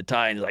grabbed the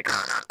tie, and he's like,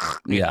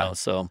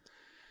 So,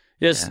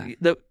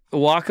 the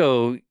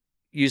Waco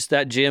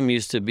that gym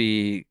used to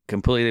be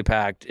completely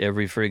packed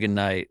every friggin'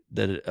 night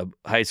that a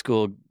high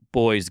school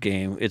boys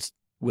game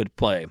would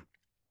play.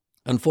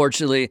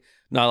 Unfortunately,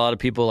 not a lot of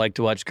people like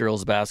to watch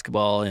girls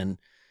basketball, and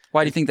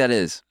why do you think that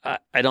is?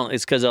 I don't.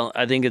 It's because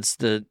I think it's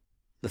the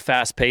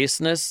fast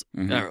pacedness.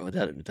 Mm-hmm.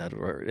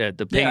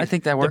 I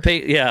think that works.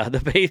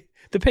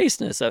 The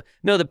paceness.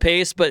 No, the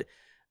pace. But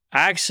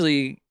I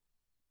actually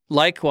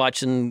like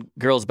watching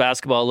girls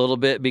basketball a little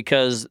bit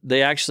because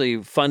they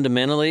actually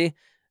fundamentally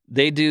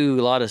they do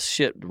a lot of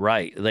shit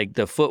right, like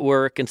the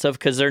footwork and stuff.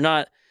 Because they're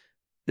not.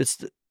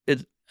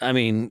 I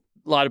mean,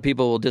 a lot of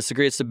people will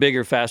disagree. It's the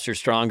bigger, faster,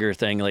 stronger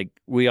thing. Like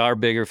we are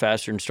bigger,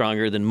 faster, and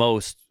stronger than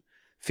most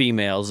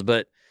females,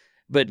 but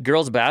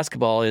girls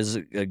basketball is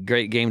a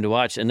great game to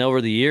watch. And over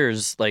the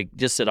years, like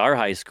just at our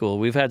high school,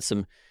 we've had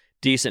some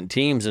decent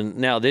teams. And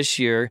now this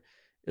year,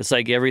 it's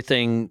like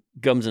everything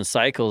comes in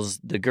cycles.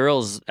 The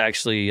girls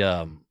actually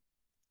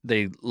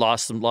they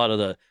lost a lot of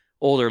the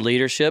older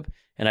leadership,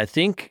 and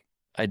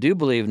I do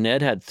believe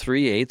Ned had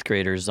 3 8th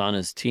graders on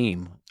his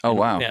team. Oh, And,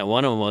 wow. Yeah,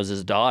 one of them was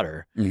his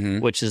daughter,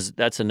 Mm-hmm.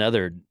 that's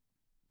another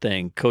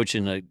thing,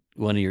 coaching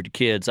one of your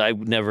kids.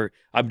 I'm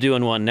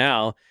doing one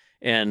now,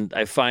 and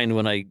I find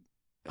when I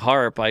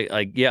harp,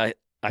 I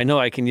know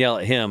I can yell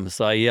at him,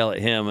 so I yell at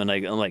him, and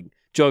I'm like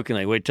joking,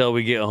 like, wait till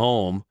we get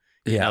home.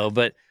 You know,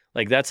 but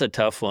like that's a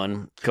tough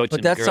one. Coaching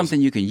But that's girls.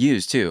 something you can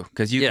use too,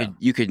 because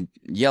you could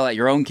yell at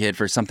your own kid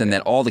for something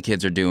that all the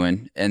kids are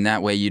doing, and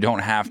that way you don't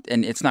have,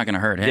 and it's not going to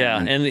hurt him. Yeah,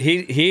 and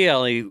he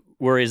only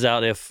worries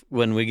out if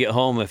when we get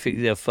home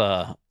if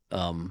what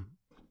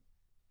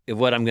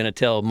I'm going to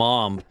tell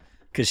mom,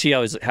 because she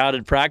always, how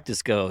did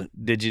practice go?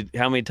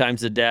 How many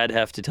times did dad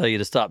have to tell you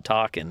to stop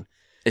talking?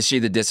 Is she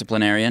the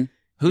disciplinarian?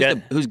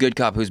 Who's good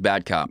cop? Who's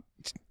bad cop?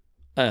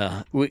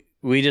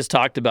 We just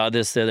talked about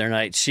this the other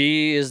night.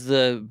 She is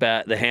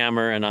the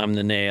hammer, and I'm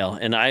the nail.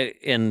 And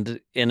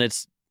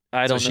it's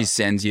I don't So know. she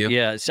sends you.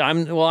 Yeah, so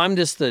I'm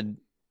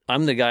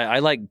the guy. I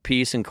like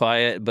peace and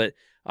quiet, but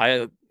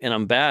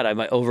I'm bad. I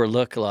might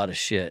overlook a lot of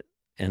shit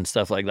and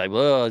stuff like that.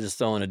 Well, I just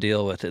don't want to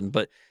deal with it.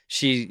 But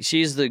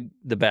she's the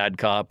bad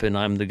cop, and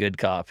I'm the good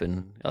cop,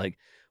 and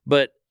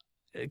but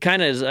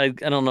kind of I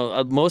don't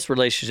know. Most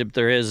relationship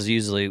there is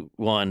usually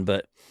one,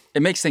 but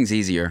It makes things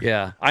easier.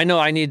 yeah, I know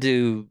I need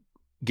to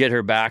get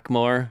her back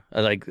more.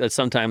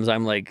 Sometimes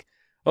I'm like,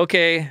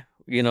 okay,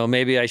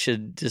 maybe I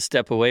should just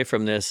step away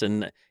from this.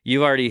 And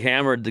you've already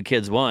hammered the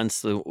kids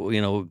once. Do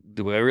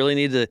I really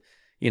need to,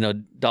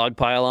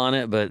 dogpile on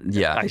it? But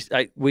Yeah.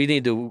 we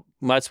need to.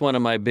 That's one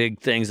of my big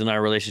things in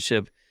our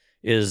relationship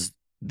is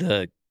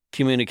the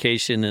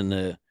communication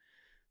and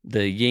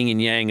the yin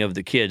and yang of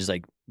the kids.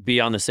 Like be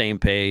on the same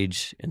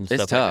page and It's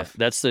stuff. tough.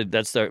 Like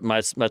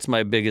that. That's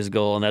my biggest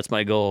goal, and that's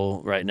my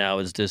goal right now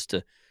is just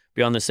to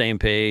be on the same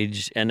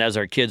page. And as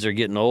our kids are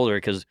getting older,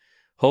 because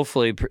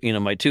hopefully,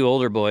 my 2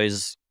 older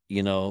boys,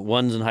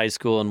 one's in high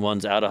school and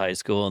one's out of high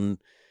school, and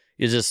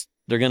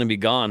they're going to be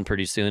gone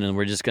pretty soon, and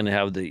we're just going to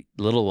have the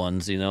little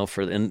ones,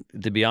 and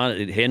to be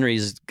honest,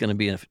 Henry's going to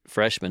be a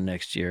freshman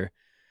next year,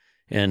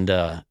 and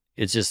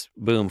it's just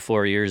boom,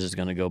 4 years is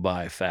going to go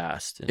by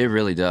fast. It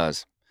really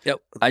does. Yep.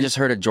 I just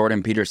heard a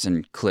Jordan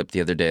Peterson clip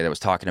the other day that was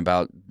talking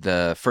about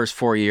the first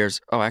 4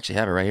 years. Oh, I actually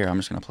have it right here. I'm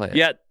just going to play it.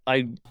 Yeah,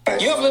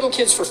 You have little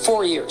kids for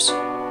 4 years.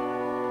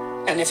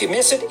 And if you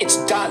miss it, it's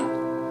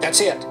done. That's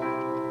it.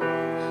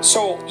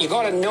 So you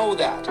got to know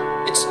that.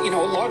 It's,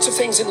 lots of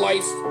things in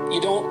life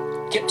you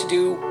don't get to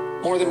do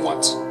more than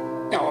once.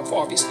 Now,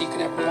 obviously, you can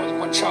have more than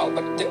one child,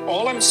 but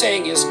all I'm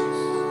saying is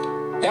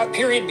that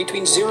period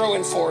between 0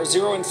 and 4,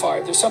 0 and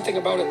 5, there's something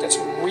about it that's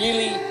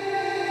really,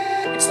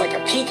 it's like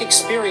a peak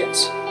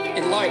experience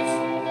in life.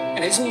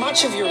 And it isn't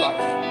much of your life.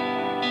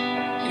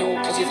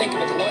 Because you think of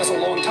it as a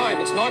long time.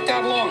 It's not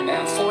that long,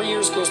 man. 4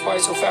 years goes by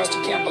so fast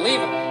you can't believe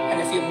it. And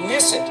if you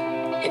miss it,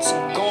 it's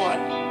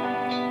gone.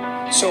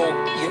 So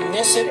you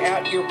miss it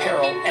at your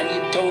peril, and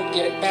you don't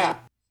get it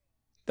back.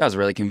 That was a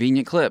really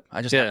convenient clip.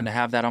 I just happened to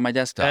have that on my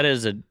desktop. that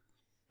is a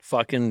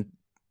fucking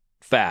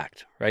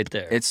fact right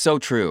there. It's so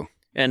true.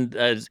 And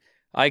as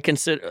I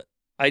consider,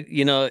 as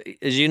you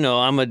know,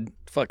 I'm a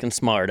fucking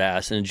smart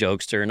ass and a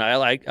jokester, and I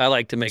like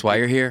to make. That's why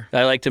you're here.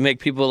 I like to make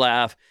people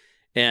laugh,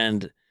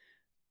 and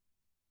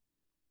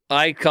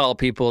I call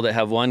people that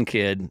have one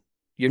kid,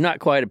 you're not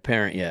quite a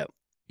parent yet.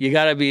 You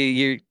gotta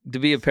be to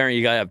be a parent.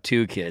 You gotta have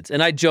 2 kids.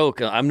 And I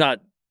joke, I'm not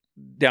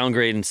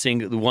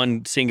downgrading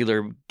one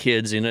singular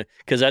kids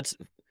because that's.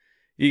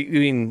 I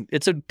mean,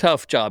 it's a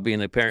tough job being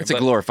a parent. It's a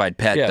glorified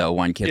pet, yeah, though.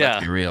 One kid,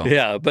 let's be real.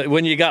 Yeah, but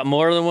when you got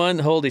more than one,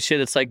 holy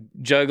shit, it's like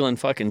juggling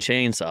fucking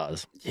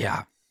chainsaws.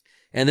 Yeah.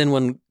 And then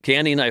when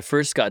Candy and I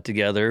first got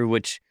together,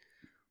 which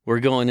we're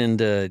going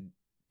into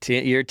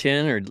year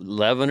 10 or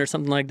 11 or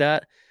something like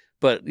that,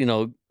 but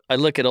I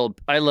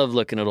love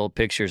looking at old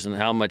pictures and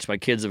how much my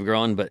kids have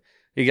grown. But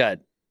you got,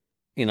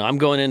 I'm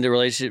going into a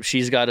relationship.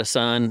 She's got a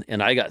son,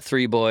 and I got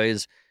 3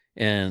 boys,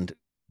 and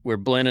we're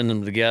blending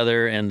them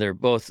together. And they're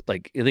both I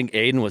think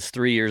Aiden was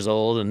 3 years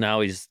old, and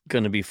now he's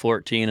going to be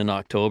 14 in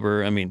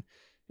October. I mean,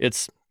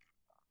 it's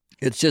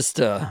just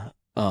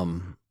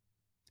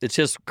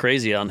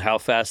crazy on how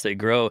fast they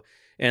grow.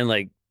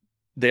 And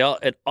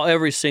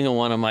every single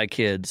one of my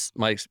kids,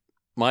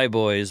 my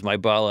boys, my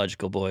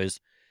biological boys,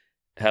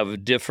 have a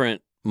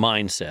different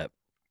mindset.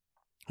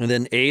 And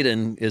then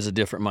Aiden is a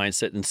different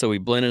mindset. And so we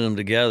blended them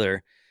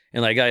together.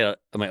 And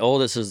my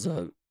oldest is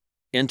an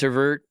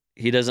introvert.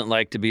 He doesn't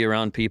like to be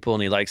around people,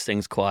 and he likes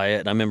things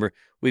quiet. And I remember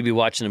we'd be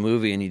watching a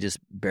movie, and he just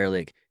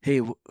barely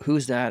hey,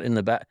 who's that in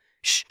the back?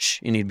 Shh, shh.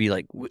 And he'd be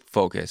like,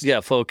 Focused.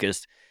 yeah,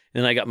 focused.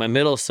 And I got my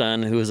middle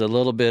son, who is a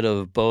little bit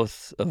of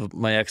both of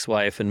my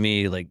ex-wife and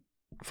me,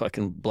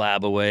 fucking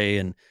blab away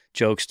and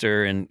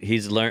jokester. And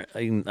he's learned.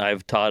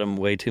 I've taught him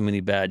way too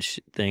many bad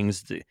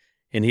things,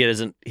 and he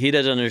doesn't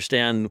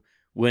understand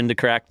when to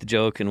crack the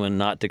joke and when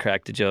not to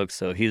crack the joke.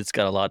 So he's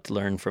got a lot to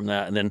learn from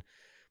that. And then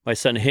my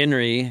son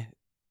Henry,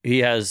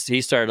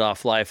 he started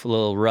off life a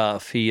little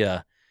rough. He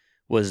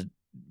was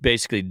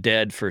basically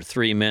dead for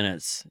 3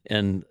 minutes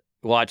and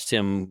watched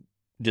him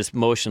just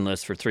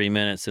motionless for 3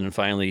 minutes. And then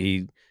finally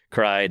he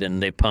cried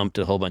and they pumped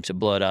a whole bunch of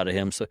blood out of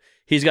him. So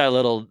he's got a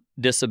little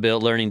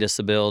learning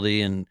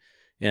disability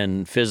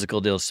and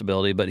physical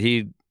disability, but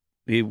he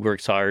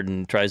works hard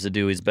and tries to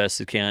do his best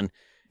he can.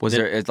 Was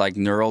there it's like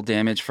neural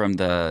damage from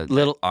the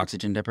Little-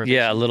 oxygen deprivation?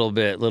 Yeah, a little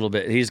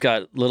bit. He's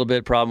got a little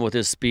bit problem with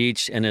his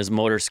speech and his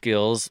motor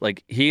skills.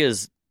 Like he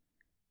has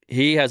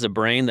a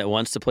brain that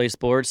wants to play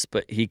sports,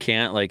 but he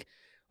can't. Like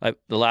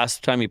the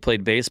last time he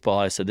played baseball,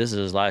 I said this is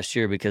his last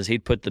year because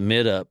he'd put the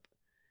mitt up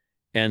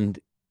and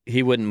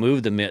he wouldn't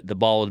move the mitt. The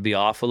ball would be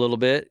off a little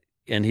bit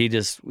and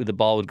the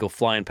ball would go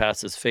flying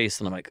past his face.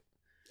 And I'm like,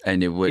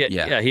 And it would,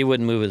 yeah, he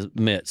wouldn't move his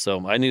mitt.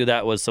 So I knew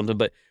that was something,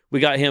 but we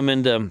got him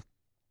into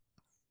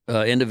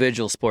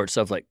individual sports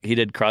stuff. Like he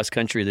did cross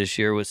country this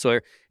year with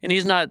Sawyer, and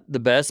he's not the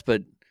best,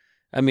 but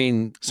I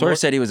mean, Sawyer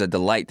said he was a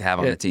delight to have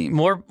on the team.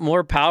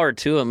 More power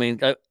to him. I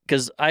mean,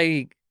 because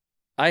I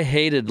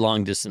hated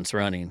long distance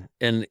running,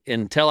 and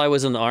until I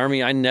was in the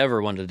Army, I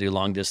never wanted to do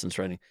long distance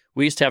running.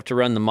 We used to have to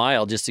run the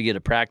mile just to get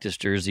a practice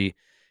jersey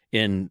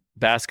in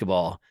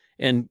basketball,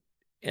 and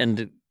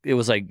it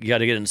was like you got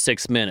to get in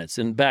 6 minutes.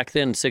 And back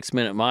then, 6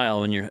 minute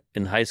mile when you're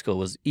in high school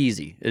was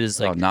easy. It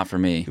is like not for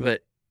me.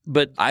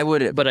 But I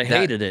would, but I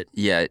hated it.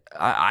 Yeah,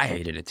 I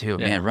hated it too.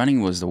 Yeah. Man,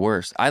 running was the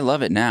worst. I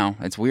love it now.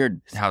 It's weird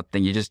how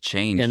you just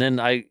change. And then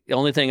the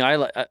only thing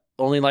I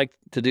only like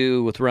to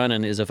do with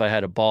running is if I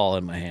had a ball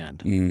in my hand.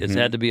 Mhm. It's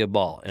had to be a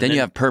ball. And then you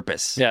have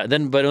purpose. Yeah.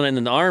 But when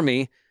in the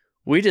Army,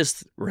 we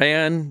just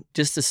ran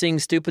just to sing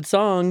stupid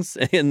songs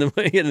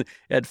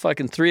at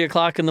fucking 3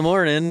 o'clock in the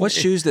morning. What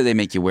shoes do they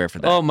make you wear for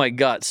that? Oh my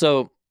God.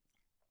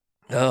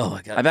 Oh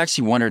my God. I've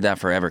actually wondered that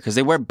forever because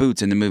they wear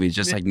boots in the movies,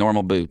 just like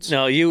normal boots.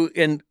 No, you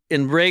in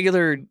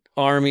regular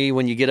Army,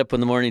 when you get up in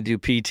the morning to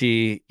do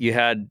PT, you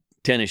had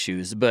tennis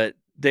shoes, but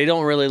they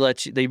don't really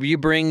let you. You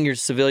bring your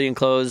civilian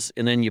clothes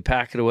and then you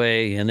pack it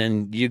away, and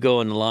then you go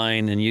in the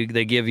line and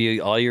they give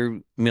you all your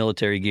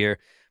military gear,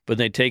 but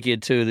they take you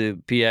to the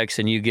PX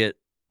and you get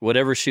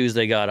whatever shoes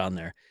they got on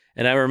there.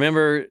 And I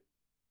remember,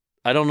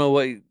 I don't know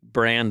what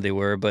brand they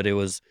were, but it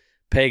was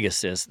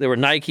Pegasus. They were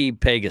Nike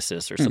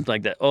Pegasus or something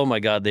like that. Oh my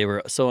God, they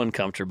were so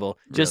uncomfortable.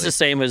 Just Really? the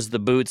same as the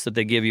boots that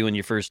they give you when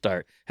you first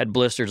start. Had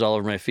blisters all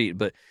over my feet,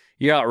 but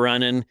you're out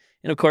running,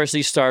 and of course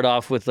you start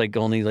off with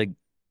only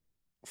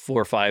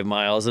 4 or 5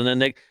 miles, and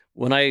then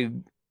when I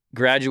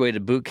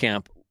graduated boot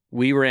camp,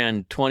 we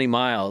ran 20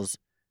 miles,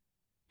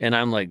 and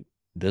I'm like,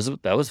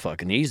 that was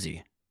fucking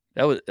easy.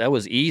 That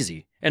was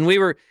easy, and we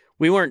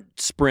weren't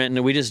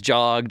sprinting, we just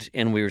jogged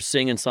and we were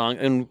singing songs,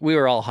 and we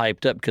were all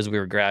hyped up because we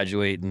were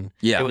graduating.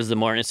 Yeah. It was the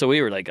morning. So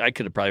we were like, I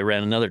could have probably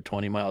ran another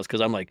 20 miles because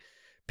I'm like,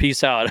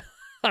 peace out.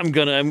 I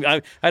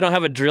don't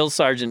have a drill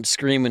sergeant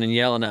screaming and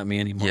yelling at me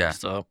anymore. Yeah.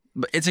 So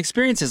But it's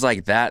experiences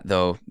like that,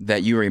 though,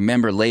 that you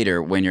remember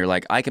later when you're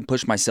like, I can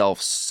push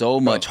myself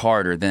so much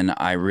harder than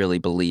I really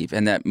believe.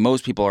 And that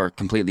most people are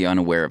completely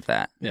unaware of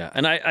that. yeah.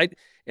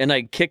 And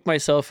I kick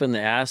myself in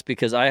the ass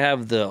because I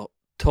have the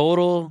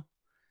total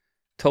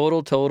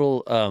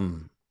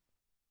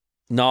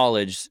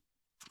knowledge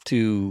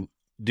to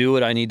do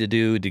what I need to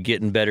do to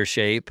get in better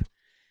shape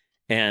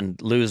and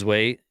lose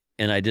weight,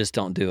 and I just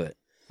don't do it.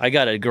 I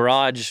got a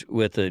garage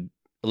with a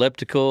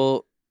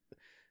elliptical,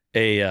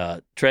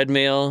 a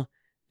treadmill,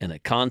 and a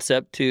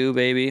Concept 2,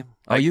 baby.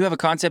 Oh, you have a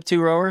Concept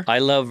 2 rower? I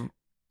love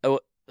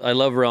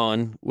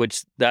rowing,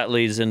 which that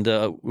leads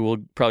into,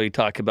 we'll probably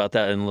talk about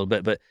that in a little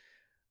bit, but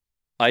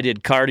I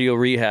did cardio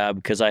rehab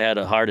because I had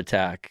a heart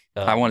attack.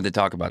 I wanted to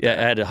talk about Yeah,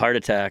 that. I had a heart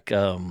attack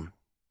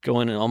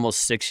going in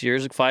almost 5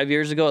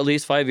 years ago, at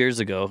least 5 years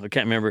ago. I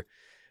can't remember.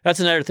 That's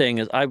another thing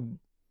is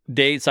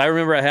dates. I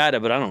remember I had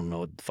it, but I don't know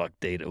what the fuck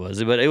date it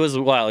was. But it was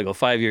a while ago,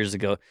 5 years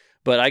ago.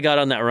 But I got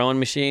on that rowing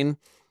machine,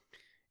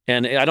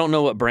 and I don't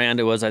know what brand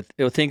it was. I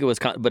think it was,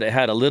 but it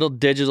had a little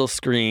digital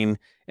screen,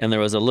 and there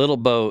was a little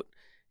boat,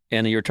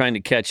 and you're trying to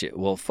catch it.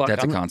 Well, fuck,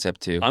 That's a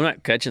Concept 2. I'm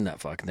not catching that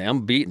fucking thing.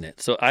 I'm beating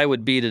it. So I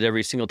would beat it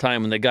every single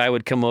time. And the guy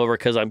would come over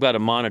because I've got a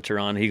monitor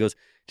on. He goes,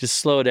 just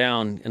slow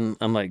down. And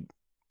I'm like,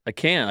 I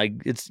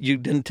can't. You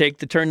didn't take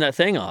to turn that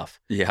thing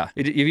off. Yeah.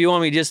 If you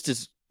want me just to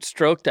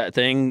stroke that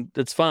thing,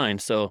 that's fine.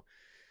 So,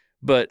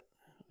 but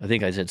I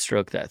think I said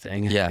stroke that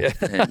thing. Yeah.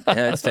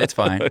 It's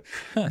fine.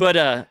 But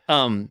I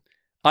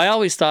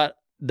always thought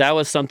that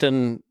was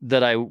something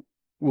that I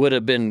would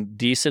have been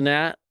decent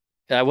at.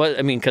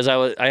 Because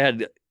I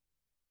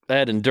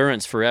had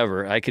endurance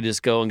forever. I could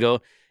just go and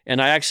go.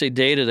 And I actually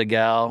dated a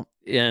gal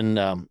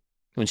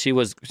when she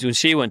went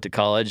to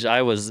college.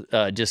 I was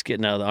just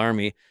getting out of the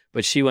Army,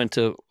 but she went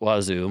to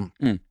Wazoo,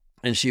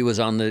 and she was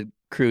on the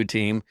crew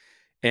team.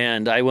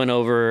 And I went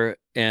over,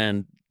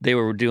 and they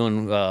were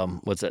doing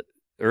what's that,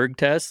 erg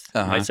test?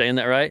 Am I saying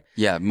that right?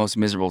 Yeah, most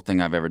miserable thing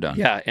I've ever done.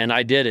 Yeah, and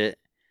I did it.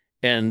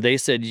 And they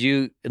said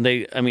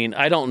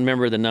I don't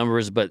remember the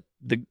numbers, but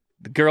the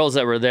girls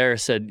that were there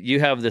said you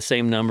have the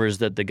same numbers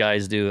that the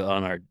guys do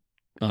on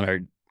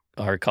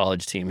our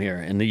college team here,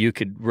 and that you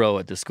could row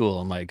at the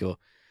school. And I go,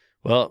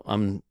 well,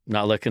 I'm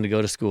not looking to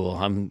go to school.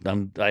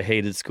 I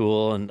hated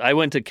school, and I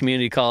went to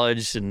community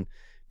college and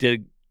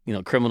did,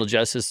 criminal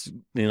justice,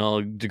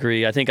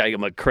 degree. I think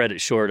I'm a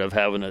credit short of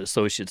having an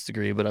associate's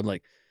degree, but I'm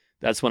like,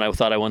 that's when I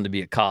thought I wanted to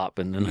be a cop.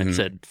 And then I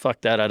said, fuck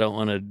that. I don't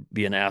want to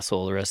be an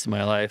asshole the rest of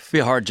my life. It'd be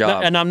a hard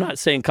job. And I'm not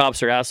saying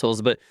cops are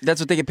assholes, but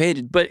that's what they get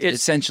paid but it's,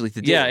 essentially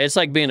to do. Yeah, it's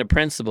like being a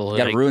principal. You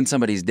got to ruin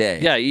somebody's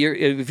day. Yeah,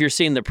 if you're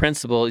seeing the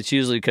principal, it's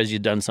usually because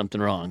you've done something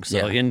wrong.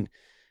 So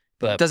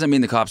But it doesn't mean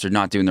the cops are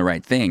not doing the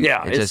right thing.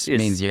 Yeah, it just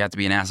means you have to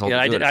be an asshole.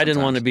 Yeah, to do it I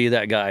didn't want to sometimes. be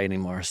that guy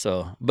anymore.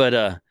 So, but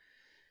I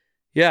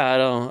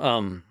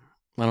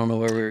don't know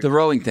where we're. The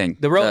rowing thing.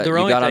 The rowing You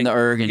got on thing. the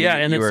erg and yeah,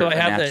 you and then were so I a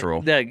had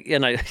natural.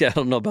 and I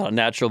don't know about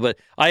natural, but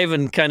I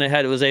even kind of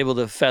was able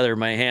to feather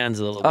my hands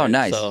a little bit. Oh,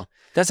 nice. So,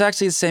 That's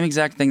actually the same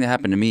exact thing that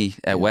happened to me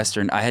at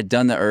Western. I had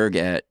done the erg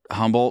at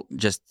Humboldt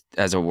just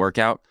as a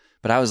workout,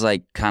 but I was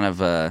like I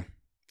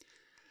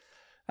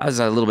was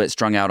a little bit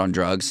strung out on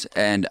drugs,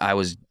 and I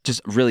was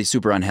just really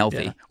super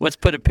unhealthy. yeah. Let's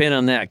put a pin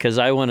on that because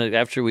I want to.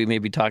 After we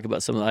maybe talk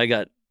about something, I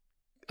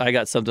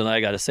got something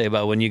I got to say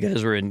about when you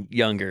guys were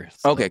younger.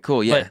 So. Okay,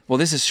 cool. Yeah. But- well,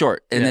 this is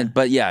short. And Yeah. then,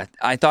 but yeah,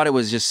 I thought it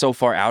was just so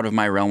far out of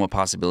my realm of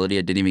possibility.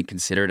 I didn't even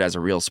consider it as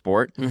a real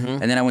sport. Mm-hmm.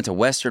 And then I went to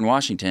Western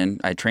Washington.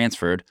 I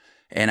transferred,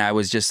 and I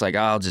was just like,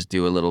 I'll just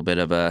do a little bit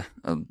of a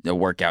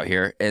workout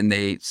here. And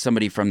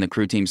somebody from the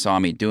crew team saw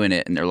me doing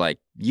it, and they're like,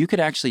 you could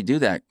actually do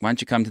that. Why don't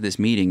you come to this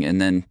meeting?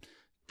 And then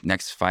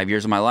next 5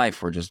 years of my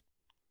life were just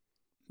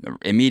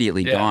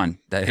immediately gone.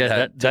 That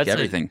took that's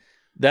everything.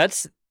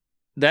 That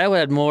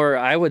had more,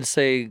 I would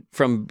say,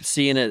 from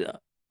seeing it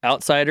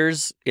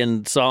outsiders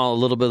and saw a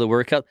little bit of the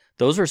workout,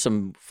 those were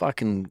some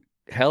fucking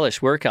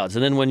hellish workouts.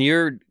 And then when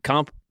you're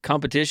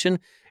competition,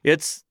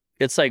 it's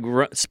like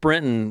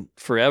sprinting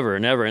forever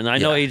and ever. And I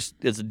know it's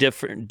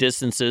different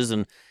distances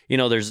and,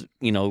 there's,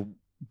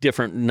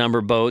 different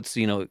number boats,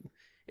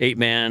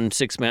 8-man,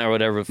 6-man, or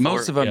whatever.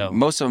 Most of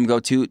them go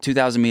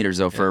 2,000 meters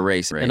though for a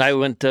race. And I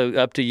went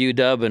up to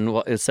UW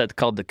and it's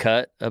called the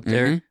Cut up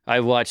there. Mhm.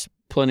 I watched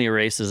plenty of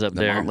races up the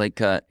there. Montlake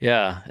Cut.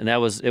 Yeah, and it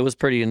was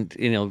pretty,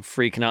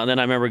 freaking out. And then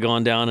I remember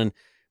going down and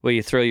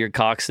you throw your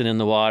coxswain in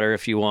the water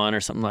if you want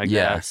or something like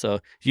Yeah. that. So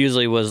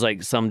usually it was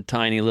like some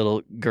tiny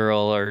little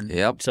girl or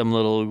Yep. some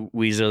little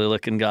weaselly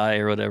looking guy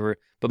or whatever.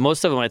 But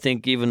most of them, I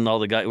think, even all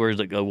the guys were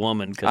like a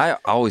woman. I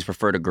always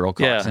preferred a girl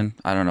Yeah. coxswain.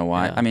 I don't know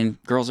why. Yeah. I mean,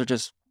 girls are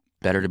just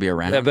better to be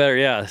around. Yeah, better,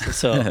 yeah.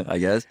 So I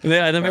guess.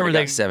 yeah, I remember Already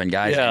got 7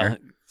 guys yeah. here.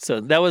 So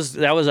that was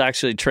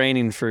actually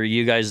training for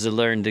you guys to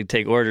learn to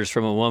take orders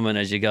from a woman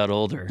as you got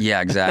older.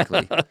 Yeah,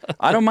 exactly.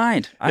 I don't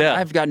mind. Yeah.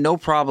 I've got no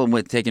problem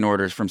with taking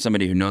orders from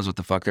somebody who knows what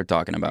the fuck they're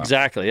talking about.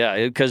 Exactly,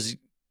 yeah, because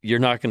you're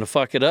not going to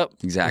fuck it up.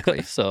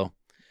 Exactly. So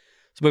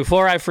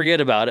before I forget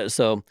about it,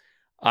 so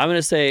I'm going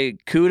to say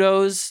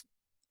kudos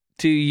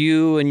to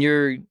you, and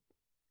you're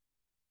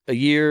a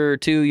year or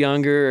two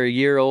younger or a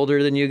year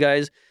older than you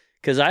guys,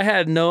 because I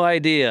had no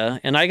idea,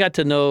 and I got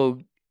to know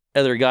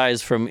other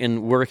guys from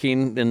in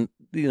working, and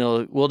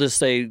we'll just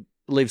say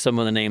leave some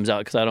of the names out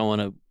because I don't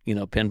want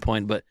to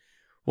pinpoint, but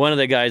one of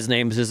the guys'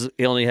 names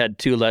he only had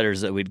 2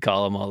 letters that we'd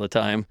call him all the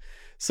time.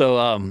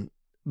 So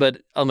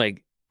but I'm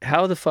like,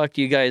 how the fuck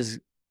you guys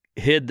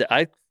hid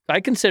that?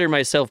 I consider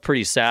myself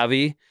pretty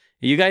savvy.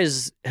 You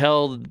guys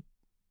held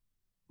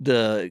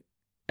the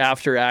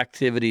after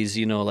activities,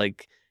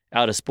 like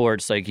out of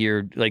sports, like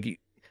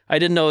I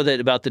didn't know that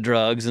about the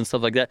drugs and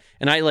stuff like that.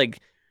 And I like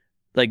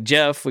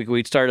Jeff,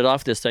 we started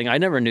off this thing. I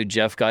never knew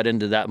Jeff got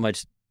into that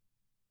much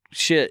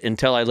shit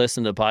until I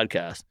listened to the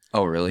podcast.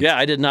 Oh, really? Yeah,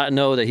 I did not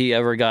know that he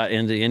ever got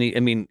into any. I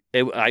mean,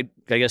 I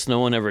guess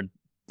we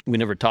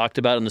never talked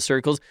about it in the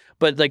circles,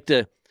 but like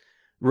the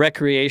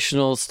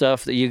recreational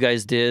stuff that you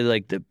guys did,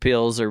 like the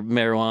pills or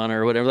marijuana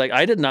or whatever. Like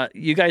I did not.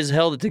 You guys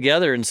held it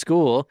together in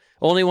school.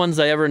 Only ones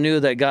I ever knew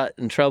that got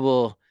in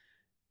trouble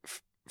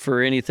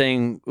for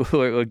anything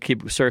would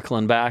keep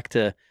circling back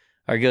to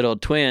our good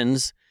old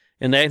twins.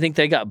 And I think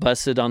they got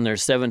busted on their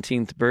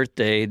 17th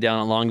birthday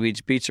down at Long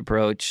Beach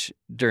Approach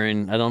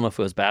during, I don't know if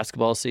it was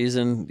basketball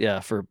season.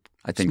 Yeah, for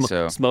I think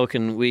so.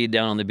 smoking weed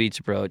down on the beach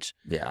approach.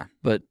 Yeah.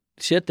 But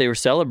shit, they were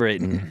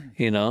celebrating,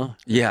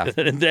 Yeah,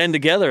 and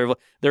together.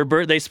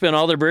 They spent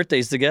all their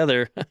birthdays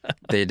together.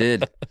 they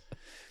did.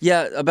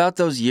 Yeah, about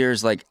those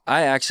years, like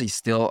I actually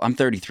I'm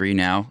 33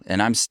 now,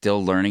 and I'm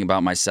still learning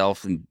about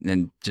myself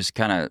and just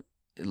kind of,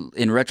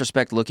 in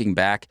retrospect, looking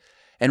back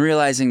and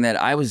realizing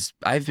that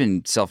I've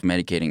been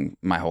self-medicating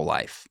my whole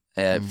life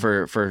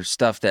for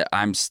stuff that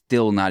I'm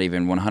still not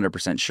even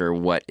 100% sure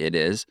what it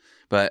is,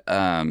 but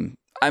I'm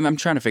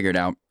trying to figure it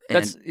out.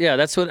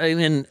 That's what I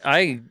mean.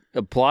 I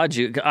applaud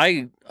you.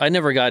 I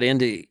never got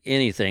into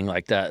anything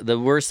like that. The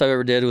worst I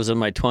ever did was in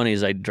my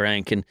 20s. I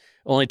drank, and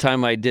only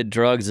time I did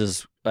drugs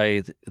is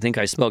I think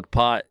I smoked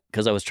pot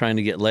because I was trying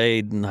to get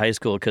laid in high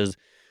school because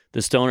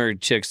the stoner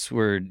chicks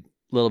were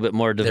a little bit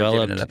more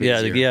developed.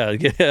 Yeah.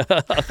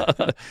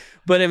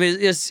 But I mean,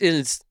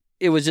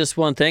 it was just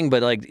one thing.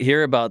 But like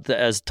hear about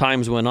as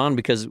times went on,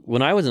 because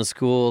when I was in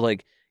school,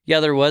 like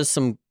there was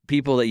some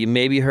people that you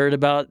maybe heard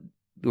about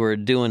who were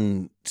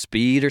doing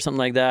speed or something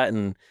like that,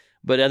 and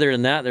But other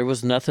than that, there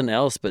was nothing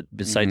else but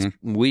besides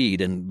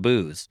weed and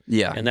booze.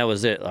 Yeah. And that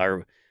was it.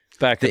 Our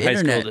back The in high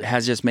internet school.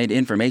 has just made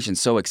information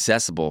so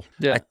accessible.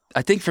 Yeah.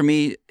 I think for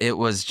me, it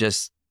was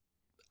just,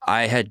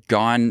 I had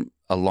gone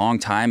a long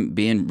time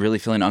really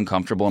feeling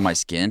uncomfortable in my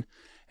skin.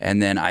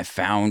 And then I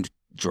found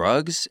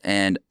drugs,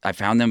 and I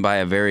found them by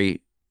a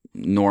very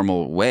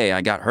normal way.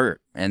 I got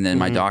hurt. And then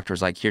my doctor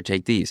was like, here,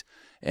 take these.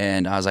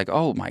 And I was like,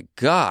 oh my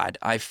God,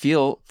 I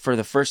feel for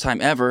the first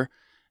time ever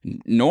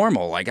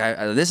normal. Like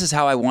this is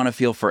how I want to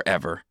feel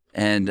forever.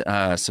 And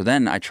so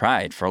then I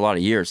tried for a lot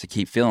of years to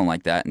keep feeling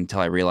like that until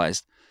I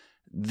realized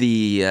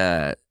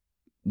the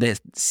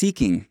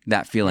seeking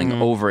that feeling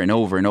over and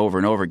over and over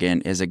and over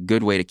again is a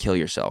good way to kill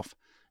yourself.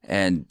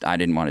 And I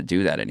didn't want to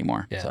do that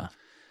anymore. Yeah. So.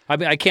 I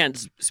mean, I can't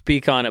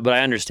speak on it, but I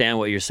understand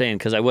what you're saying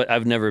because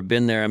I've never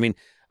been there. I mean,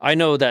 I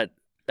know that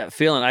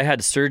feeling. I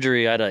had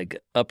surgery. I had like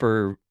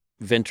upper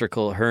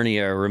ventricle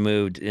hernia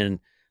removed, and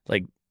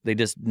like they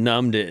just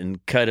numbed it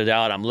and cut it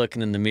out. I'm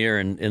looking in the mirror,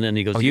 and then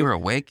he goes, Oh, you were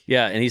awake?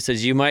 Yeah, and he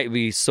says, you might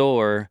be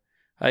sore.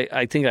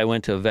 I think I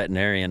went to a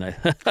veterinarian.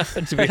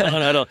 To be honest,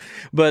 I don't.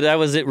 But I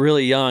was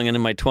really young and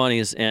in my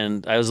 20s,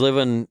 and I was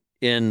living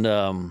in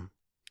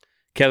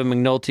Kevin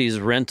McNulty's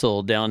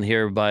rental down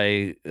here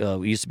by,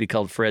 it used to be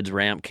called Fred's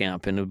Ramp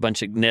Camp, and a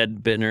bunch of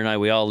Ned Bittner and I,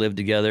 we all lived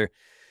together.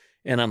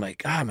 And I'm like,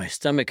 God, my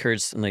stomach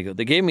hurts. And they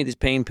gave me these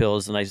pain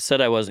pills, and I said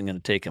I wasn't going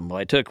to take them. Well,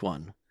 I took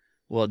one.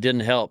 Well, it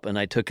didn't help, and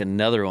I took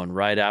another one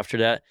right after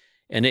that,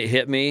 and it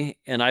hit me,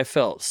 and I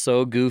felt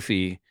so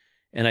goofy.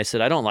 And I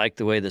said, I don't like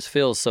the way this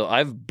feels. So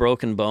I've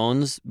broken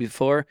bones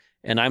before,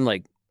 and I'm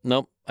like,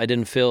 nope, I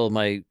didn't feel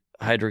my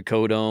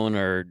hydrocodone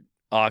or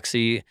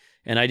oxy,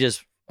 and I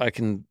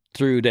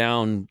threw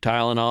down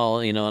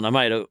Tylenol, and I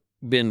might have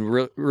been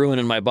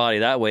ruining my body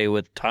that way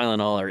with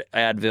Tylenol or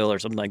Advil or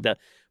something like that.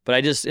 But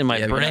I just, in my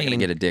You're not brain, gonna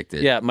get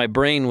addicted. Yeah, my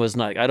brain was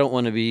not. I don't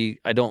want to be.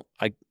 I don't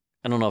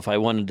know if I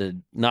wanted to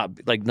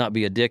not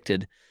be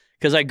addicted,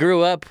 because I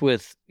grew up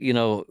with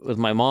with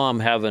my mom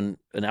having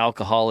an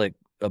alcoholic,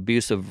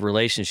 abusive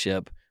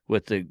relationship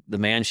with the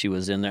man she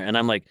was in there, and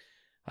I'm like,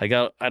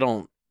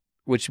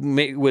 which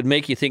would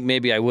make you think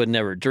maybe I would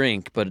never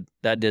drink, but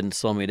that didn't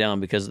slow me down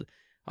because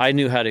I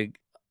knew how to.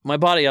 My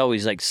body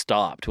always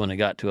stopped when it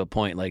got to a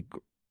point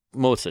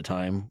most of the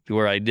time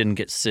where I didn't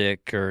get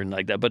sick or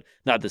like that, but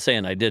not to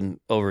saying I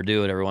didn't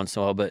overdo it every once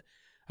in a while. But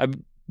I've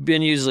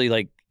been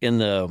usually in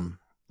the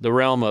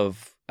realm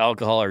of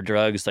alcohol or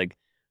drugs.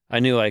 I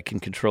knew I can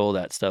control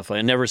that stuff.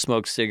 I never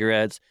smoked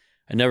cigarettes.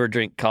 I never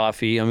drink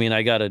coffee. I mean,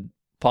 I got a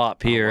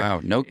pop here. Oh,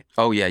 wow. No.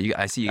 Oh yeah.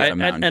 I see you got a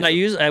Mountain And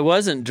Dew. I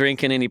wasn't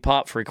drinking any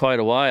pop for quite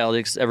a while,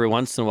 just every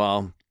once in a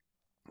while.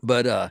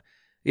 But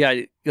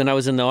yeah, when I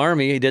was in the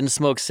Army, you didn't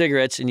smoke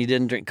cigarettes and you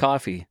didn't drink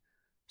coffee.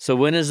 So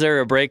when is there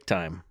a break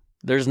time?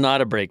 There's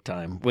not a break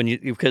time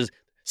because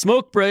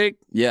smoke break,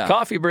 Yeah.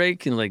 coffee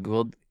break, and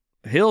well,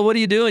 Hill, what are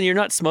you doing? You're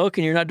not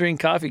smoking. You're not drinking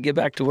coffee. Get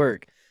back to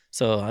work.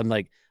 So I'm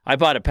like, I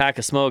bought a pack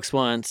of smokes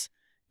once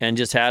and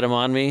just had them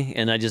on me,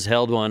 and I just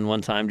held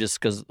one time just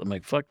because I'm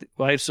like, fuck,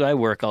 why should I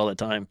work all the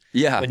time?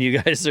 Yeah. When you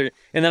guys are,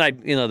 and then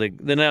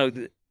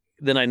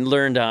I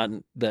learned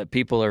on that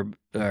people are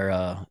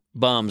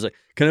bums. Like,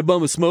 can I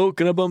bum a smoke?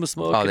 Can I bum a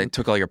smoke? Oh, they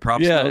took all your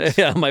prop yeah, smokes?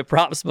 yeah, my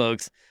prop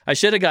smokes. I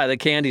should have got the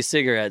candy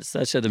cigarettes.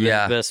 That should have been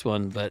Yeah. the best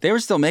one. But They were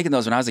still making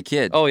those when I was a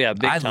kid. oh yeah,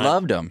 big I time.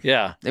 loved them.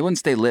 Yeah, They wouldn't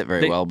stay lit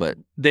very They- well, but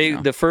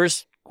the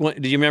first.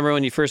 Do you remember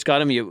when you first got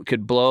them? You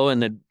could blow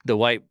and the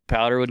white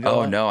powder would go. oh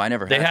off? no, I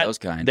never had those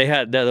kind.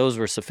 Those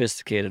were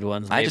sophisticated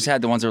ones. I just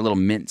had the ones that were little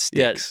mint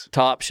sticks. Yeah,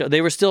 top shelf.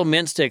 They were still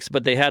mint sticks,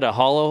 but they had a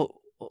hollow,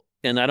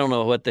 and I don't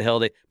know what the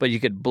hell but you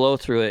could blow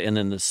through it, and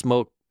then the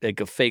smoke, like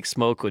a fake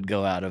smoke, would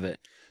go out of it.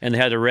 And they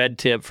had a red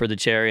tip for the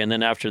cherry, and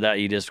then after that,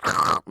 you just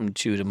and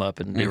chewed them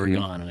up, and they were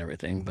gone and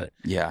everything. But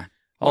Yeah.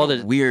 all What a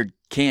the weird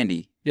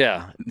candy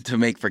yeah. to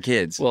make for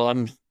kids. Well,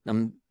 I'm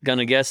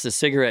gonna guess the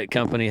cigarette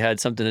company had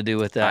something to do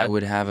with that. I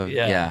would have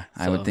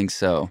I would so- think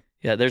so.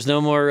 Yeah, there's no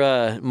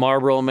more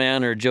Marlboro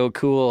Man or Joe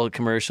Cool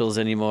commercials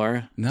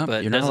anymore. No,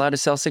 but you're not allowed to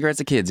sell cigarettes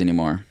to kids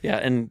anymore. Yeah,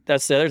 and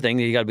that's the other thing.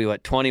 You got to be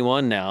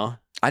 21 now.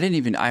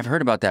 I've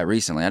heard about that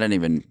recently. I didn't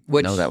even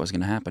Which- know that was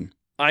going to happen.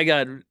 I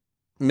got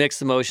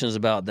mixed emotions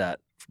about that.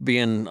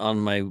 Being on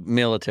my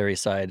military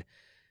side,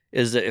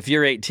 is that if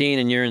you're 18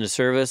 and you're in the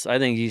service, I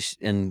think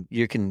and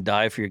you can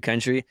die for your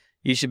country.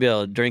 You should be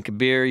able to drink a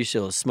beer. You should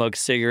be able to smoke a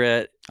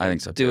cigarette. I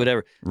think so, Do too.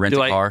 whatever. Rent a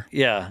car.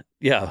 Yeah.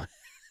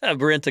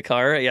 Rent a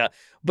car. Yeah.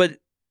 But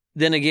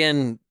then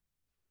again,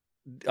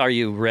 are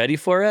you ready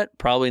for it?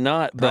 Probably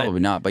not. Probably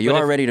not, but you but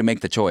are if- ready to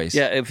make the choice.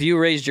 Yeah, if you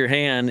raised your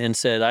hand and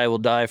said, I will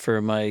die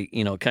for my,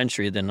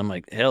 country, then I'm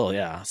like, hell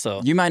yeah.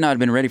 So, You might not have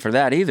been ready for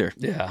that either.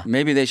 yeah.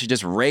 Maybe they should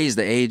just raise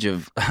the age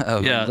of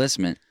Yeah.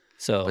 enlistment,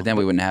 So, but then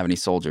we wouldn't have any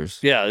soldiers.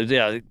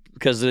 yeah,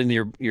 because then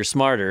you're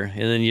smarter,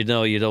 and then you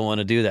don't want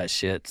to do that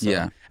shit. So,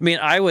 Yeah. I mean,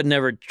 I would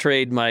never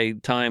trade my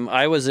time.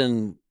 I was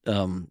in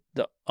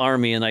the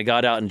Army, and I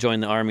got out and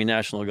joined the Army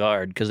National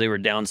Guard because they were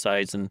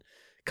downsizing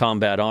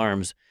combat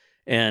arms.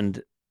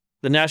 And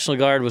the National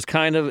Guard was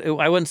kind of,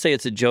 I wouldn't say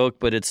it's a joke,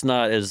 but it's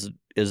not as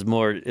is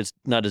more. It's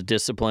not as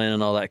disciplined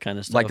and all that kind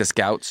of stuff. Like the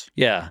Scouts.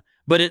 Yeah,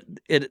 but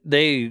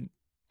they.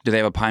 Do they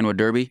have a Pinewood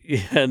Derby?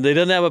 Yeah, they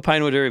don't have a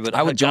Pinewood Derby, but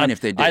I would join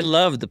if they did. I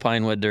loved the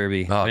Pinewood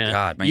Derby. Oh,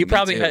 God, man, you me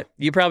probably too.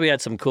 you probably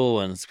had some cool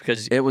ones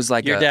because It was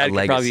like your a dad could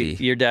legacy.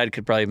 your dad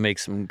could probably make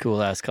some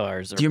cool ass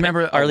cars. Do you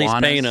remember or at least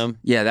Awanas? paint them?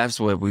 Yeah, that's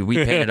what we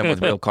painted them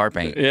with real car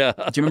paint. Yeah.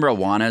 Do you remember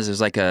Awanas? It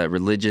was like a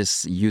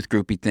religious youth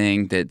groupie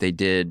thing that they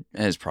did.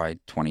 It was probably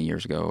 20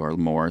 years ago or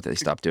more that they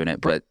stopped doing it.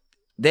 But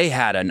they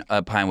had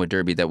a Pinewood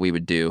Derby that we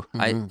would do.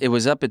 It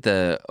was up at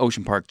the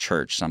Ocean Park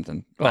Church,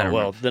 something. I Oh don't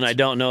well, remember. then I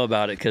don't know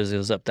about it because it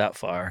was up that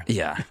far.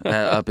 Yeah,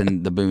 up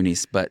in the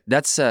boonies. But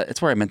that's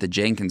where I met the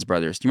Jenkins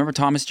brothers. Do you remember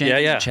Thomas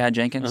Jenkins? Yeah. And Chad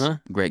Jenkins? Uh-huh.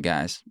 Great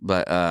guys.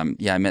 But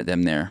yeah, I met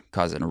them there,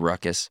 causing a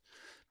ruckus.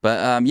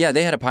 But yeah,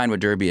 they had a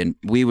Pinewood Derby, and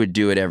we would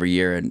do it every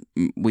year, and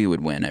we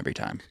would win every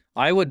time.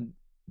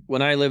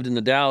 When I lived in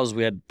the Dalles,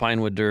 we had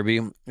Pinewood Derby,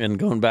 and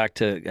going back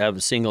to have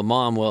a single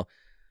mom, well,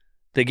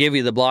 they give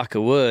you the block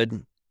of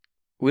wood.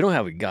 We don't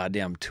have a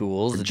goddamn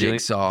tools. Or to do it.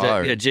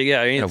 jigsaw or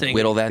anything.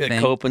 whittle that a thing.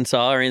 Cope and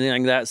saw or anything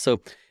like that. So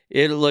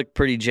it looked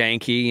pretty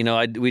janky, you know.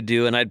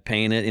 I'd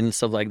paint it and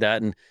stuff like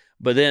that.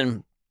 But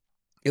then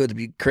it would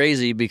be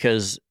crazy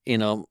because you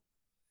know,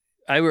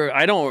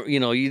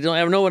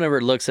 no one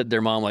ever looks at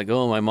their mom like,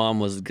 oh, my mom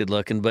was good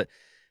looking, but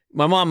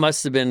my mom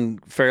must have been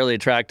fairly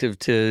attractive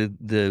to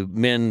the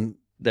men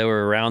that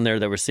were around there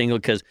that were single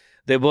because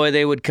they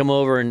would come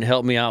over and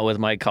help me out with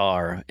my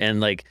car and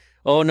like,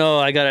 oh no,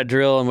 I got a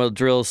drill and we'll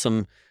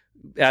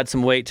add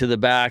some weight to the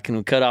back and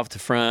we'll cut off the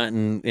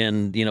front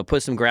and you know,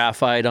 put some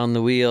graphite on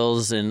the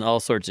wheels and all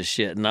sorts of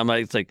shit. And I'm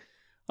like, it's like,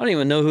 I don't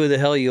even know who the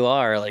hell you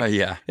are. Like,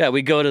 Yeah.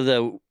 we go to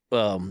the,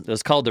 it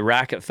was called the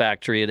Racket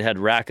Factory. It had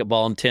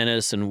racquetball and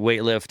tennis and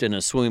weightlifting and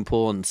a swimming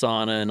pool and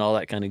sauna and all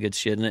that kind of good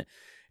shit in it.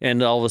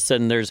 And all of a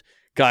sudden there's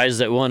guys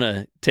that want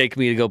to take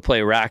me to go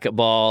play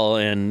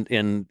racquetball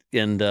and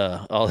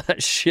all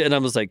that shit. And I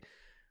was like,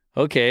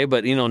 okay,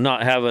 but you know,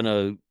 not having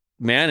a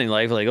man in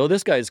life, like, oh,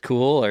 this guy's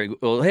cool, or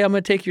well, hey, I'm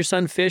gonna take your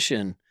son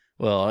fishing.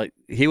 Well,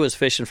 he was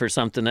fishing for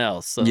something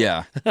else. So.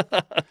 Yeah.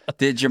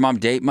 Did your mom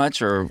date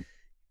much, or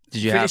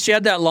did you have? She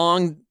had that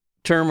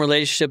long-term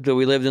relationship that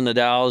we lived in the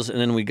Dalles, and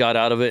then we got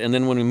out of it. And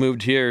then when we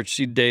moved here,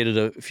 she dated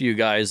a few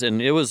guys,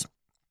 and I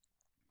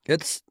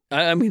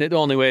mean, the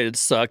only way it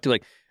sucked,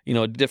 like, you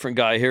know, a different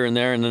guy here and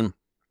there, and then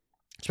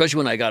especially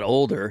when I got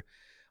older,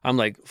 I'm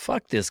like,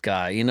 fuck this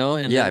guy, you know?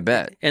 And Yeah, then, I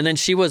bet. And then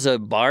she was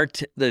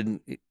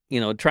you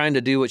know, trying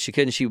to do what she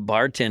could, and she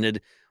bartended.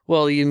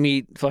 Well, you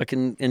meet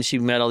and she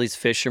met all these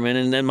fishermen,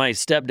 and then my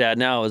stepdad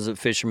now is a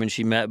fisherman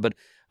she met. But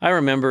I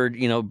remember,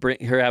 you know,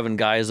 her having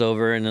guys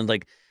over, and then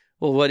like,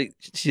 well,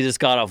 she just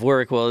got off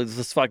work. Well,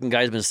 this fucking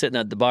guy's been sitting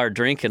at the bar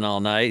drinking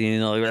all night, and, you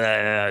know,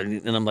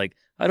 and I'm like,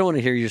 I don't want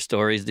to hear your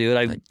stories,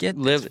 dude. Get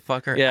this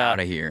fucker out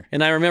of here.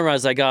 And I remember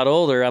as I got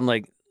older, I'm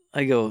like,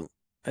 I go,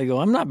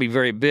 I'm not be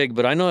very big,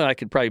 but I know I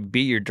could probably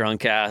beat your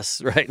drunk ass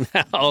right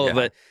now. Yeah.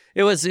 But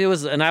it was,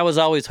 and I was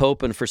always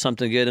hoping for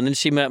something good. And then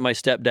she met my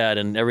stepdad,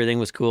 and everything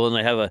was cool. And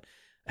I have a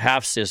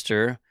half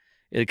sister.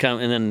 And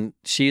then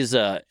she's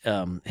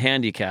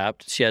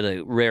handicapped. She had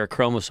a rare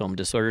chromosome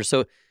disorder,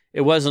 so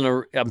it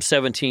wasn't I'm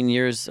 17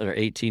 years or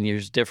 18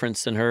 years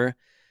difference than her.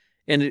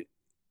 And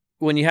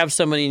when you have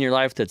somebody in your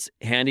life that's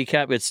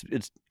handicapped,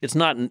 it's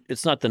not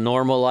the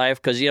normal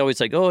life, because you always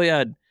like, oh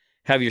yeah,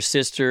 have your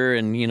sister,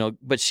 and you know,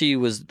 but she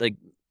was like,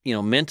 you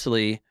know,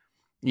 mentally,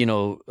 you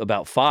know,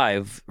 about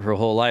 5 her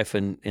whole life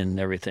and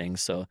everything.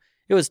 So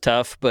it was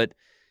tough, but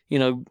you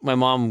know, my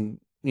mom,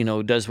 you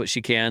know, does what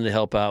she can to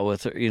help out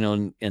with her, you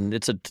know, and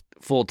it's a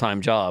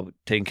full-time job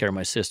taking care of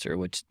my sister,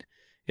 which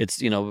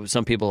it's, you know,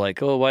 some people are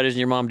like, oh, why doesn't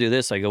your mom do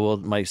this? I go, well,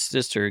 my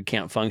sister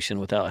can't function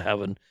without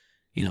having,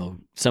 you know,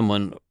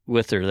 someone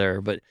with her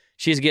there, but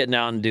she's getting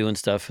out and doing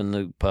stuff in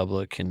the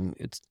public, and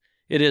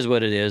it is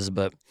what it is,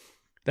 but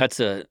that's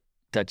a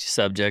touchy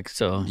subject.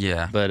 So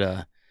Yeah.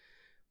 but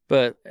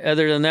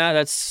other than that,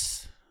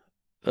 that's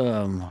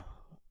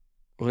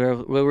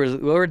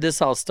where did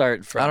this all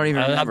start from? I don't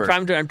even remember.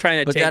 I'm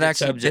trying to But take that the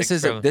actually,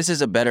 subject this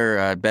is a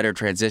better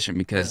transition,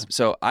 because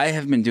so I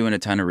have been doing a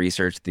ton of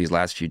research these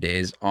last few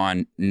days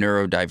on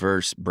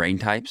neurodiverse brain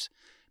types,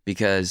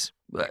 because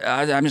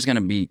I'm just going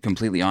to be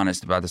completely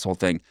honest about this whole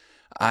thing.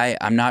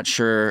 I'm not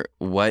sure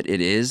what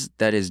it is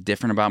that is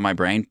different about my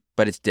brain,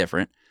 but it's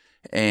different.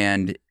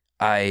 And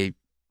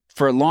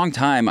for a long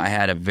time, I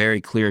had a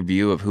very clear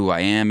view of who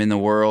I am in the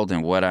world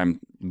and what I'm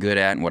good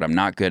at and what I'm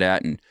not good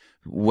at and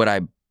what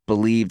I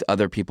believed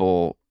other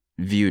people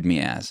viewed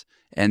me as.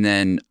 And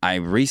then I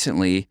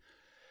recently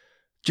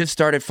just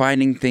started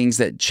finding things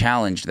that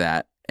challenged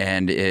that,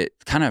 and it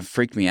kind of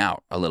freaked me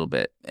out a little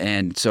bit.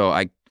 And so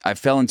I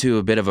fell into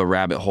a bit of a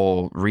rabbit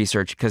hole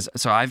research, because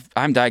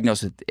I'm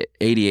diagnosed with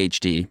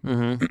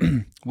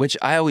ADHD, which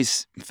I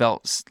always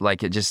felt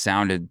like it just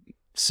sounded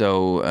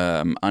so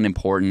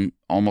unimportant,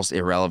 almost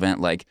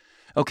irrelevant. Like,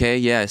 okay,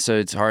 yeah, so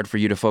it's hard for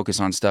you to focus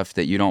on stuff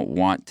that you don't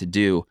want to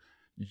do.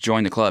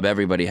 Join the club.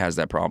 Everybody has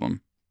that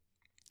problem.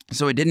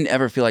 So it didn't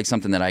ever feel like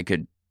something that I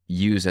could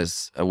use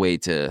as a way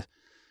to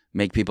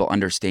make people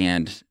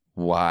understand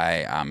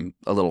why I'm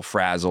a little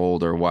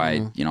frazzled or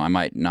why, I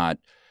might not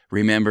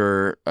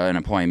remember an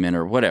appointment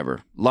or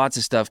whatever. Lots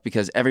of stuff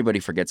because everybody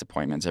forgets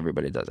appointments.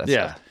 Everybody does that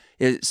Yeah.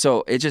 stuff.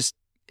 So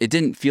it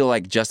didn't feel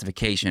like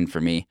justification for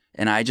me.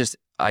 And I just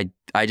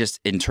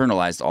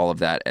internalized all of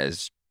that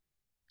as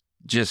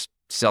just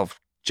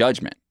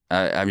self-judgment.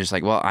 I'm just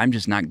like, well, I'm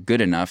just not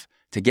good enough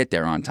to get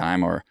there on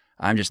time, or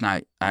I'm just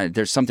not,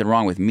 there's something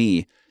wrong with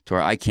me to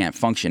where I can't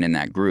function in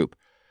that group.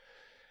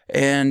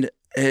 And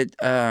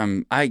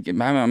I'm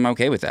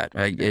okay with that.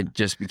 It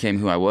just became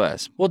who I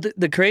was. Well,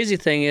 the crazy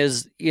thing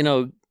is,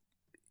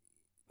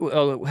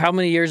 how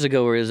many years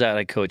ago was that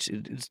I coached?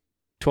 It's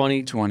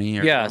 20? 20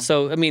 years. Yeah. ago.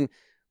 So, I mean,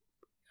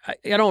 I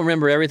don't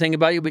remember everything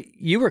about you, but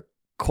you were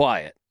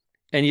quiet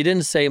and you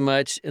didn't say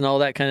much and all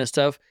that kind of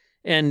stuff.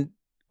 And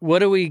what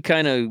do we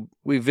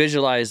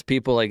visualize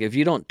people like, if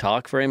you don't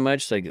talk very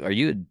much, like, are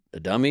you a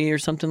dummy or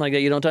something like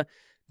that? You don't talk?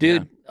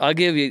 Dude, yeah. I'll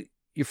give you,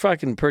 you're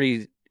fucking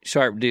pretty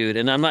sharp dude.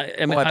 And I'm not,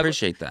 I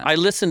appreciate that. I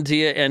listened to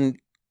you and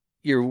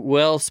you're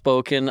well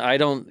spoken. I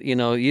don't,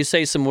 you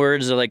say some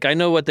words that like, I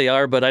know what they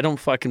are, but I don't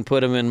fucking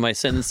put them in my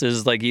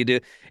sentences like you do.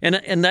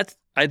 And that's,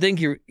 I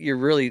think you're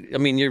really,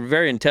 you're a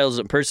very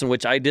intelligent person,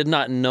 which I did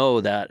not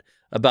know that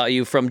about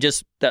you from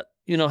just that,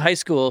 high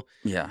school.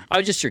 Yeah. I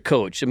was just your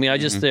coach. I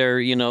just there,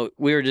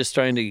 we were just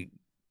trying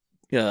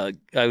to,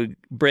 I would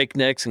break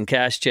necks and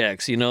cash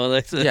checks,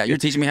 Yeah. You're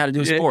teaching me how to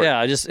do a sport.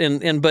 Yeah.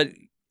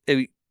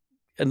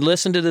 And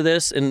listen to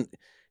this. And,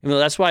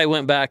 that's why I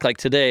went back like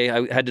today.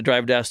 I had to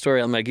drive to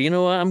Astoria. I'm like, you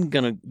know what? I'm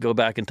going to go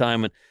back in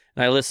time. And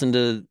I listened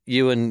to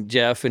you and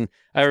Jeff. And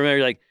I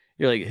remember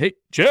you're like, hey,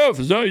 Jeff,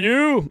 is that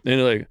you? And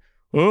you're like,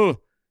 oh,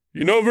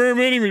 you know very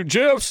many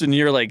Jeffs. And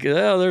you're like,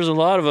 oh, there's a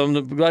lot of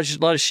them, a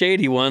lot of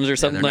shady ones or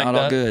something like that.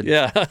 Not all good.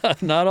 Yeah,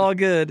 not all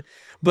good.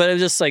 But it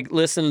was just like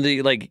listening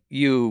to like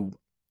you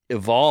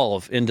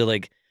evolve into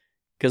like,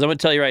 because I'm going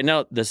to tell you right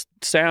now, the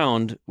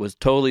sound was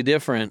totally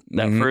different.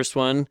 That first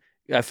one,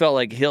 I felt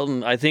like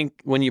Hilton. I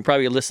think when you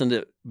probably listened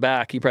it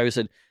back, you probably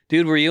said,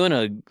 dude, were you in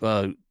a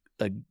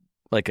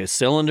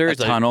cylinder? A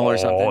tunnle or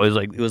something?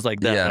 It was like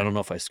that. Yeah. I don't know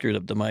if I screwed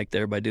up the mic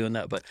there by doing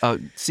that, but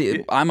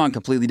see, I'm on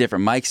completely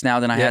different mics now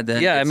than I had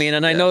then. Yeah,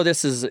 I know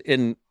this is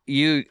in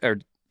you, or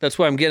that's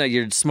why I'm getting at.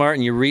 You're smart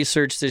and you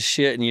research this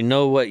shit and you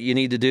know what you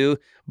need to do,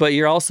 but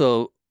you're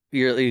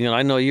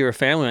I know you're a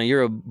family man.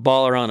 You're a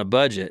baller on a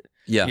budget.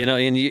 Yeah,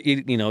 and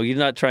you're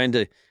not trying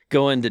to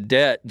go into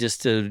debt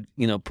just to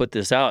put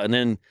this out, and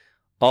then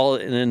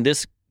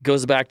this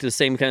goes back to the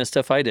same kind of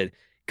stuff I did.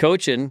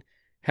 Coaching,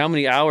 how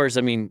many hours?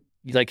 I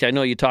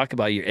know you talk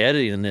about you're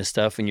editing this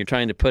stuff and you're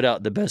trying to put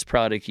out the best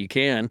product you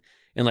can.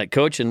 And like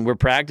coaching, we're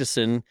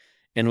practicing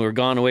and we're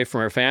gone away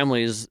from our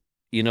families,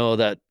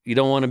 that you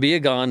don't want to be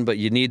gone, but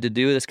you need to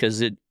do this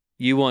because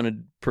you want to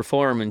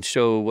perform and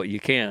show what you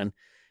can.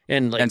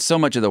 And so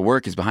much of the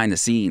work is behind the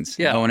scenes.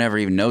 Yeah. No one ever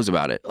even knows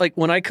about it. Like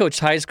when I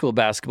coached high school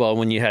basketball,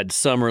 when you had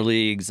summer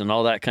leagues and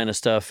all that kind of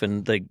stuff,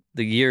 and the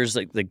years,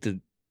 like the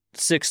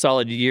 6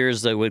 solid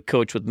years that I would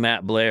coach with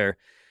Matt Blair,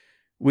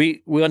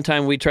 one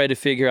time we tried to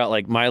figure out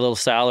like my little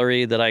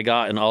salary that I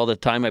got and all the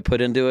time I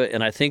put into it,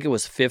 and I think it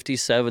was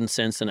 57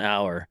 cents an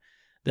hour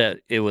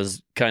that it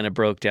was kind of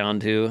broke down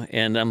to.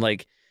 And I'm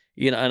like,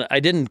 and I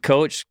didn't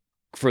coach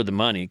for the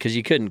money because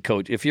you couldn't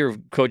coach if you're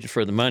coaching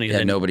for the money. Yeah,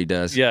 then nobody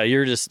does. Yeah,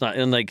 you're just not.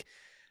 And like,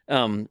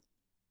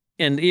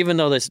 and even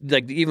though that's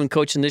like even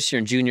coaching this year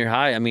in junior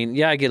high,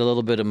 I get a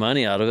little bit of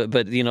money out of it,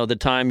 but the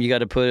time you got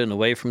to put in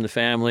away from the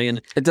family,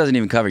 and it doesn't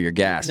even cover your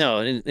gas. No,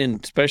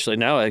 and especially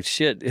now, like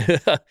shit,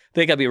 I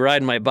think I'd be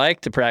riding my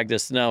bike to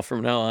practice now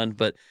from now on.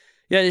 But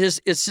yeah, it's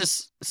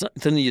just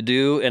something you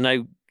do, and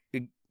I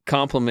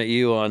compliment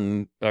you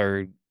on,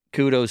 or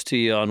kudos to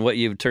you on what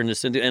you've turned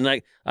this into. And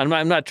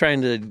I'm not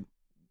trying to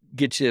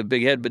get you a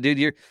big head, but dude,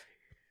 you're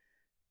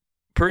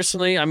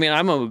personally, I'm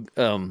a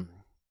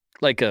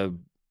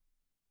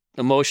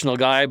emotional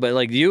guy, but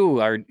like you're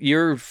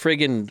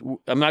friggin'.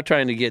 I'm not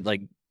trying to get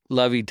like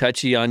lovey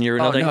touchy on you or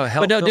nothing. No,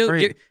 but no,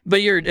 dude,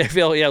 you're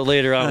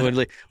later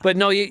on. But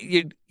no,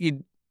 you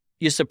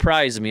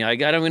surprise me. I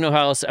don't even know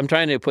how else. I'm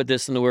trying to put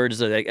this in the words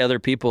of like other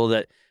people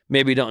that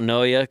maybe don't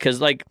know you, because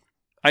like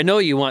I know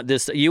you want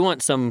this. You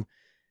want some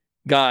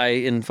guy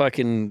in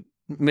fucking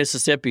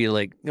Mississippi,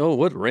 like, oh,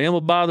 what,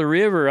 Ramble by the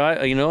River?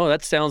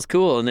 That sounds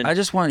cool. And then I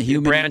just want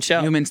branch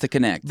out. humans to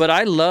connect. But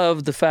I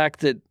love the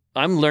fact that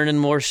I'm learning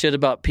more shit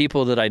about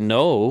people that I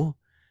know.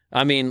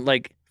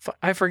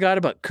 I forgot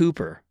about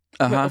Cooper.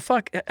 Uh-huh.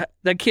 Fuck,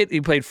 that kid,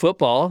 he played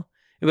football,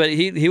 but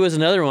he was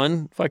another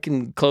one,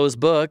 fucking closed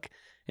book.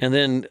 And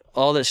then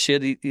all this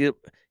shit,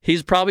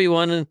 he's probably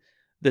one of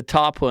the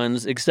top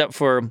ones, except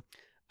for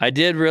I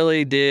did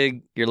really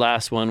dig your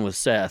last one with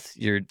Seth.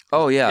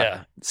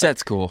 Yeah.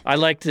 Seth's cool. I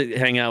like to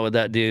hang out with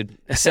that dude.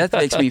 Seth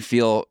makes me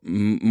feel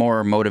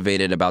more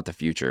motivated about the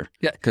future.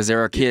 Yeah. Because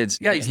there are kids.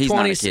 Yeah, he's 20s,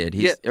 not a kid.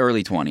 He's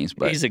early 20s,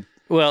 but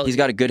he's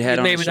got a good head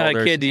on his maybe shoulders.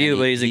 not a kid to you,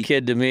 but he's a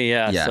kid to me.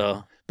 Yeah.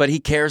 So, but he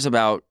cares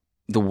about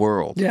the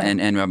world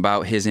and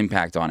about his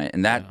impact on it.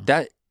 And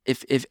that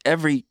if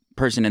every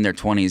person in their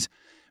 20s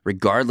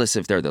regardless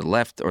if they're the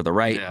left or the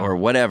right Yeah. or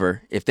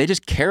whatever, if they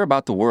just care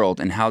about the world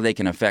and how they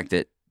can affect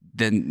it,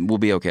 then we'll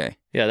be okay.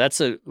 Yeah,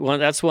 that's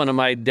one of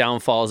my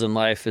downfalls in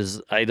life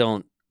is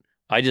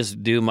I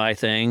just do my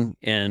thing,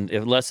 and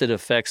unless it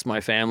affects my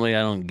family,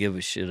 I don't give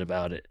a shit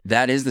about it.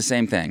 That is the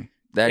same thing.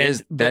 That And-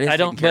 is but that is I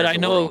don't- taking care but of I the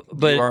know- world.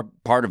 but- you are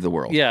part of the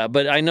world. Yeah,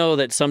 but I know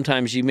that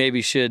sometimes you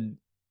maybe should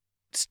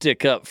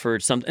stick up for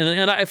something.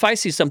 And if I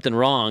see something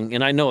wrong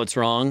and I know it's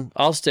wrong,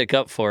 I'll stick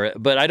up for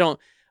it. But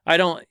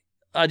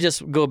I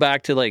just go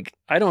back to like,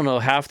 I don't know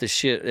half the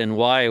shit and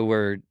why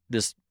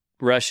this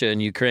Russia and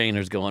Ukraine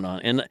is going on.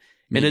 And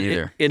Me and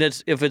neither.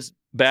 if it's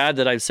bad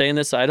that I'm saying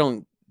this, I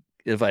don't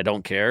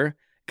care,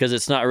 because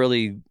it's not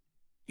really,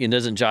 it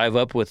doesn't jive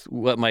up with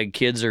what my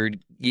kids are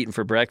eating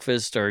for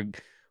breakfast or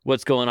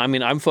what's going on. I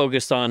mean, I'm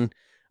focused on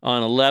the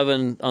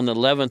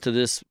 11th of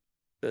this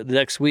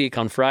next week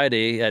on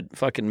Friday at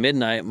fucking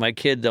midnight. My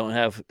kid don't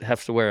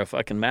have to wear a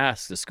fucking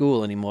mask to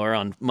school anymore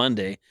on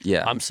Monday.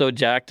 Yeah. I'm so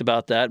jacked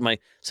about that. My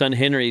son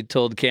Henry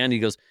told Candy,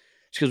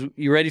 she goes,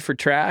 "You ready for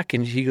track?"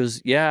 And he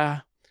goes, "Yeah,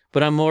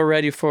 but I'm more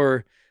ready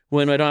for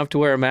when I don't have to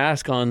wear a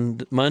mask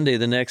on Monday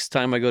the next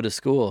time I go to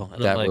school." And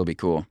I'm That like, will be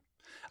cool.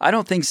 I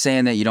don't think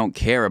saying that you don't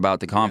care about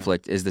the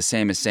conflict is the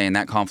same as saying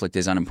that conflict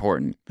is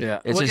unimportant.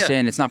 yeah. It's Well, just yeah.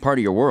 saying it's not part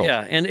of your world.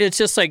 Yeah, and it's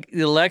just like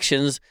the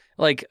elections.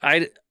 Like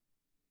I'm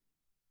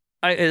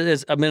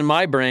in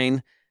my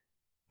brain.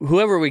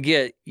 Whoever we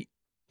get,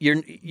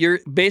 you're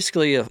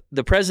basically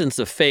the president's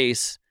a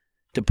face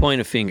to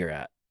point a finger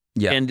at.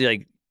 Yeah. And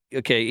like,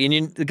 okay,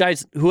 and the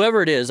guys,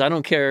 whoever it is, I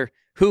don't care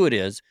who it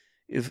is.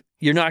 If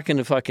you're not going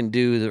to fucking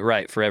do the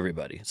right for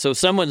everybody, so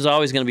someone's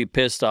always going to be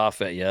pissed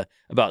off at you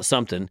about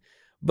something.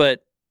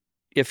 But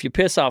if you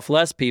piss off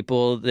less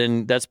people,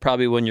 then that's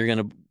probably when you're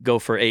going to go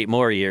for 8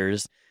 more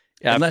years.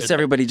 Unless after-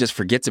 everybody just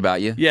forgets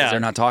about you. 'Cause Yeah. They're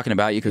not talking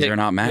about you because they're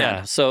not mad.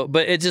 Yeah. So,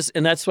 but it just,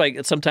 and that's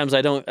like sometimes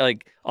I don't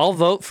like. I'll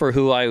vote for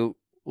who I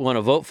want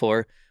to vote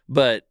for,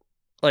 but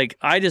like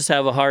I just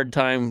have a hard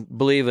time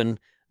believing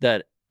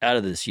that out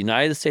of this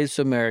United States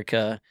of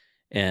America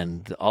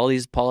and all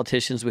these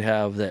politicians we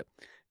have that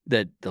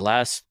the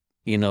last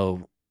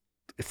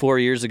 4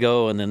 years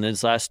ago and then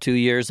this last 2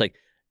 years, like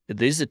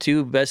these are the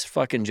 2 best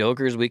fucking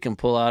jokers we can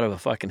pull out of a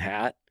fucking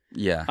hat.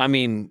 Yeah. I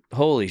mean,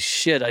 holy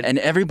shit! And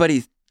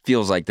everybody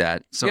feels like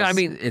that. So Yeah, I it's-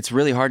 mean- it's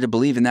really hard to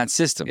believe in that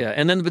system. Yeah,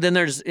 and then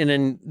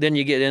then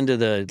you get into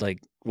the like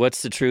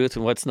what's the truth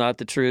and what's not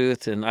the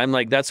truth, and I'm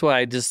like that's why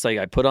I just like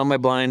I put on my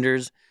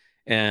blinders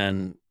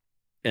and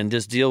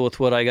just deal with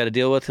what I got to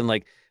deal with. And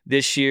like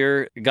this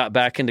year, got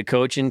back into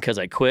coaching because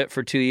I quit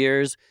for 2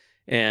 years,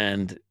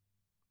 and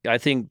I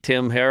think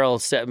Tim Harrell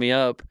set me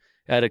up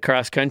at a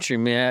cross country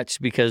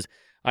match because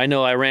I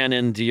know I ran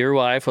into your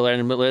wife,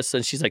 Melissa,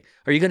 and she's like,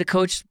 "Are you going to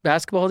coach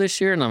basketball this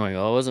year?" And I'm like,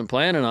 "Oh, I wasn't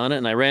planning on it."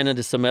 And I ran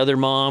into some other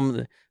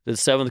mom, the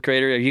 7th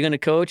grader. "Are you going to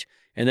coach?"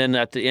 And then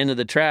at the end of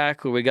the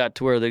track, where we got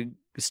to where they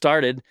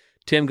started,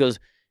 Tim goes,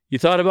 "You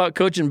thought about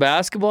coaching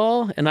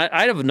basketball?" And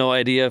I have no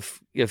idea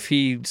if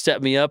he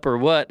set me up or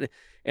what.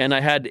 And I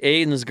had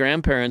Aiden's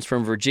grandparents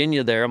from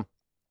Virginia there.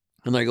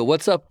 And I go,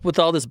 "What's up with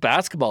all this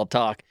basketball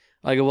talk?"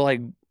 I go, "Well, I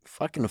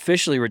fucking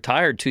officially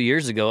retired 2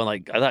 years ago. And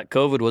like, I thought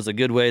COVID was a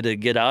good way to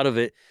get out of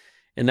it.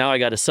 And now I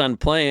got a son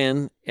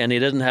playing and he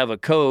doesn't have a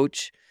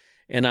coach."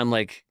 And I'm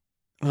like,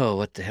 "Oh,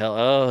 what the hell?"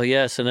 "Oh,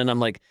 yes." And then I'm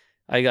like,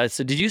 I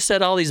said, "Did you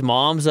set all these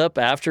moms up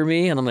after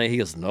me?" And I'm like, he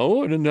goes,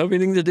 "No, I didn't have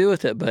anything to do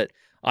with it." But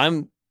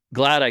I'm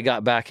glad I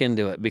got back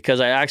into it because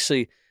I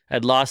actually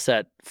had lost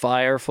that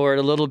fire for it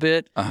a little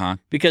bit. Uh-huh.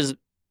 Because,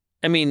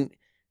 I mean,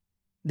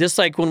 just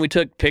like when we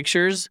took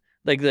pictures,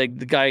 like the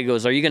guy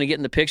goes, "Are you going to get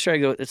in the picture?" I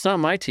go, "It's not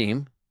my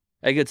team.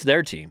 I go, it's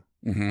their team."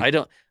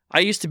 Mhm. I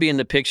used to be in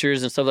the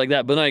pictures and stuff like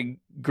that, but then I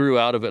grew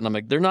out of it and I'm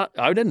like,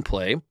 I didn't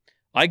play.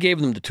 I gave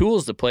them the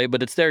tools to play,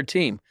 but it's their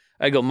team.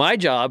 I go, my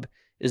job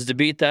is to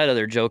beat that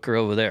other joker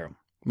over there.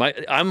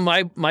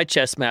 My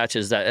chess match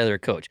is that other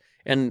coach.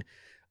 And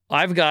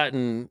I've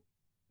gotten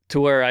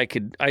to where I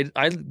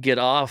get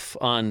off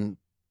on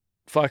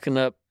fucking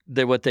up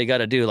what they got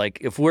to do. Like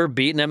if we're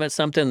beating them at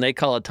something, they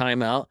call a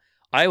timeout,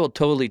 I will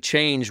totally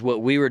change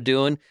what we were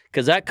doing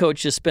because that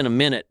coach just spent a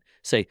minute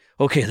say,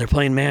 "Okay, they're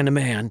playing man to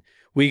man.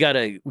 We got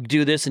to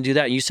do this and do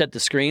that." And you set the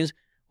screens.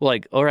 Well,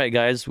 like, all right,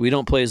 guys, we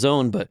don't play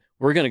zone, but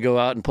we're going to go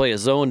out and play a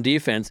zone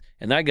defense.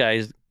 And that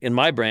guy's in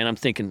my brain. I'm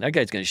thinking that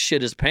guy's going to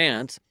shit his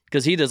pants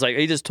because he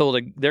just told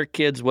their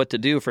kids what to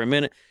do for a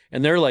minute.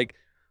 And they're like,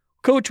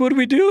 "Coach, what do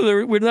we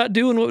do? We're not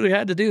doing what we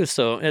had to do."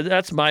 So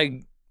that's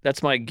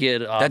my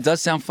get off. That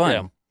does sound fun.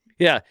 Yeah.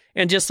 Yeah.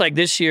 And just like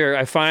this year,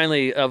 I've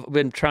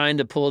been trying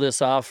to pull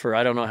this off for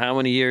I don't know how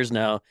many years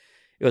now.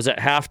 It was at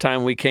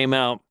halftime we came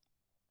out.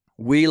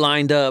 We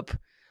lined up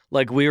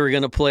like we were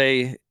going to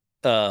play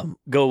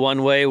go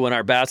one way when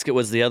our basket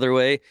was the other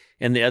way.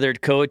 And the other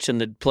coach and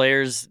the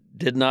players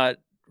did not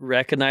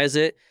recognize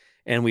it.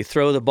 And we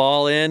throw the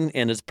ball in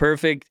and it's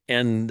perfect.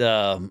 And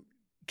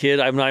kid,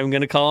 I'm not even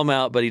going to call him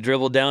out, but he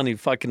dribbled down. He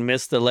fucking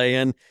missed the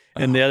lay-in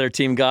and the other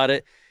team got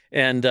it.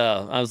 And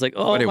I was like,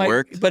 oh, But it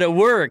worked? But it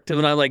worked.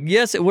 And I'm like,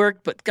 yes, it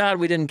worked. But God,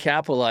 we didn't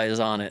capitalize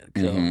on it.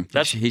 So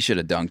that's He should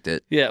have dunked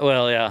it. yeah.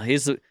 Well, yeah.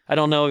 I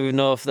don't even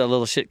know if that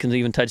little shit can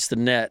even touch the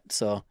net.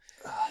 So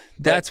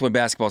That's when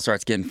basketball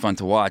starts getting fun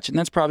to watch, and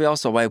that's probably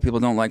also why people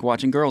don't like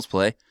watching girls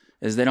play,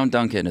 is they don't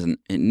dunk it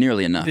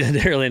nearly enough.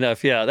 nearly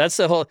enough. Yeah, that's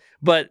the whole.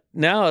 But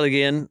now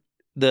again,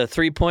 the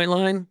 3-point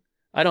line.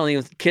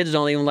 Kids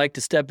don't even like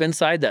to step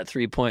inside that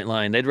 3-point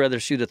line. They'd rather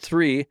shoot a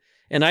 3.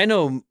 And I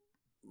know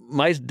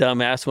my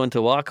dumb ass went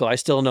to Waco. I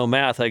still know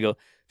math. I go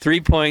 3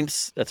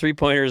 points. A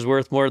 3-pointer is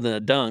worth more than a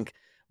dunk.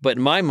 But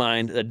in my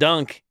mind, a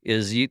dunk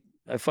is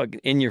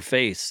fucking in your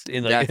face.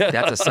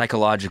 That's a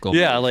psychological.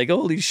 Yeah, move. like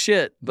holy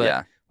shit. But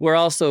Yeah.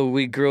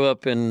 we grew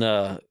up in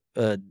a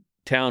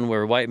town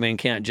where white men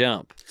can't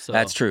jump. So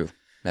That's true.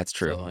 That's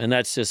true. So, and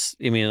that's just,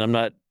 I mean, I'm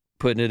not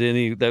putting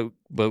it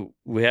but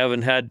we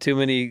haven't had too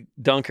many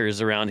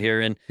dunkers around here.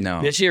 And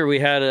No. this year we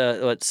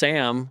had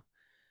Sam.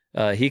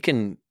 He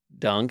can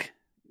dunk.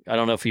 I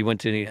don't know if he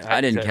went to any.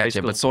 I didn't high catch it,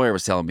 school. but Sawyer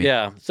was telling me.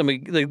 Yeah, some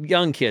of the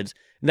young kids.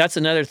 And that's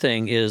another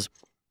thing is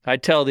I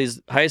tell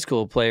these high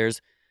school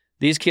players,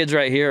 these kids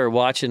right here are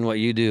watching what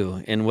you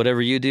do, and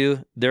whatever you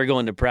do, they're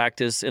going to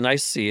practice, and I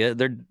see it.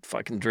 They're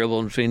fucking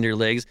dribbling between their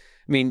legs.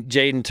 I mean,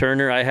 Jaden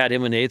Turner, I had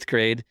him in 8th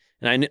grade,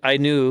 and I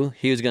knew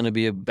he was going to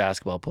be a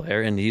basketball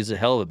player, and he's a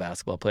hell of a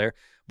basketball player.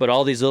 But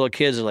all these little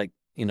kids are like,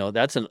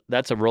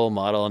 that's a role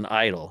model, an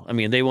idol. I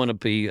mean, they want to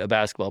be a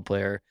basketball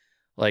player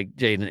like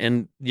Jaden.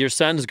 And your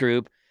son's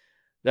group,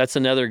 that's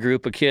another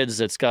group of kids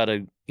that's got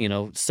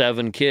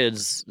 7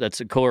 kids. That's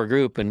a core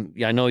group. And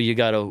I know you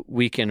got a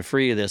weekend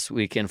free this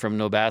weekend from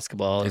no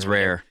basketball. It's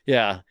rare.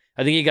 Yeah.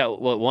 I think you got,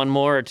 one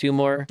more or 2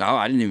 more? Oh,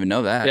 I didn't even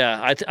know that.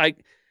 Yeah.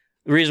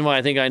 The reason why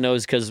I think I know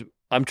is because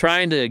I'm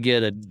trying to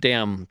get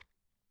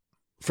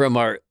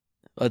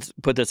let's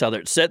put this out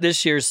there.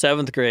 This year's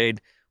 7th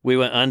grade, we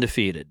went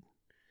undefeated.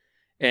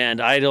 And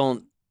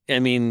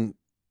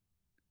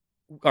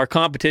our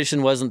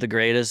competition wasn't the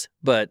greatest,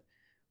 but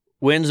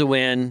win's a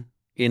win.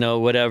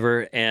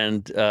 Whatever.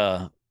 And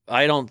I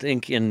don't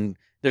think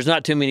there's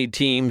not too many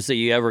teams that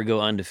you ever go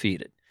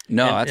undefeated.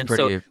 No, And- that's and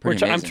pretty so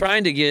I'm amazing.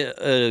 trying to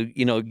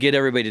get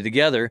everybody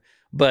together,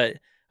 but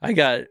I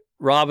got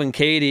Rob and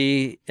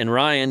Katie and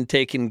Ryan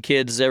taking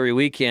kids every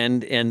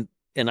weekend, and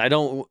I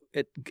don't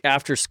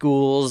after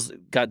schools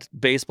got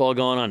baseball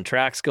going on,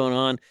 tracks going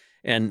on,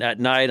 and at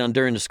night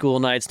during the school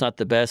night's not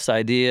the best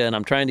idea, and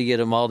I'm trying to get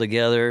them all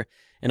together,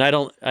 and I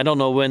don't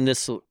know when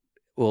this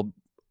will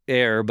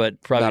air, but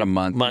probably About a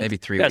month, maybe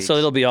 3 yeah, weeks. so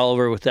it'll be all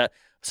over with that.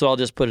 So I'll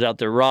just put it out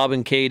there. Rob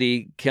and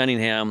Katie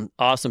Cunningham,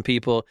 awesome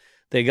people.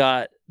 They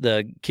got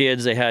the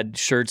kids. They had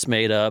shirts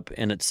made up,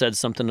 and it said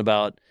something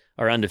about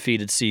our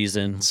undefeated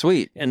season.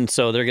 Sweet. And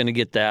so they're going to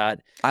get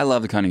that. I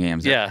love the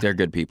Cunninghams. Yeah. They're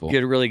good people.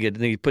 Get really good.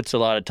 And he puts a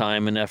lot of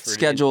time and effort.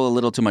 Schedule a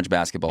little too much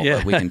basketball, Yeah.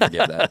 but we can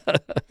forgive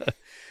that.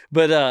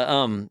 But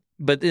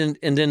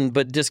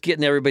just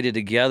getting everybody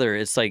together,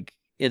 it's like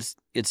it's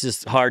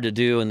just hard to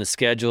do in the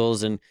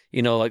schedules, and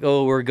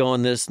we're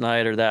going this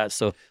night or that.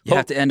 So You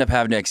have to end up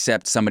having to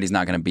accept somebody's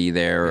not going to be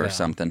there or Yeah.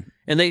 something.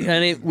 I'm going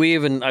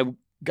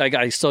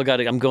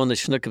to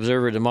Chinook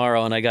Observer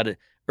tomorrow, and I got an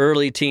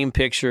early team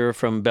picture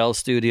from Bell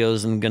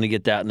Studios, and I'm going to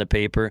get that in the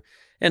paper.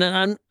 And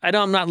I'm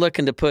not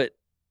looking to put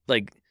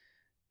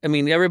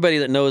everybody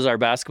that knows our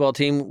basketball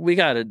team, we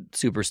got a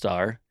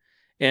superstar,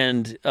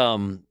 and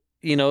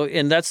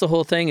and that's the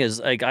whole thing is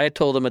like I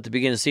told them at the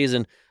beginning of the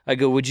season, I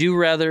go, would you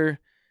rather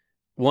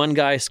one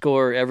guy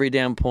score every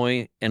damn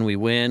point and we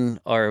win,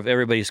 or if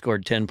everybody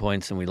scored 10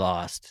 points and we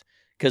lost?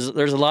 Because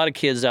there's a lot of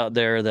kids out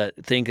there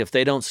that think if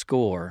they don't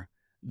score,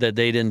 that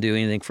they didn't do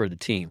anything for the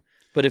team.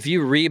 But if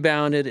you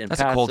rebounded and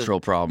That's a passed cultural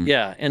problem.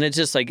 yeah, and it's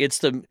just like it's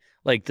the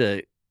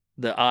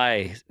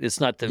I. It's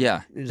not the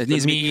Yeah. It's It the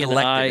needs to be me and the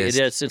I. It collectivist,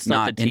 is. It's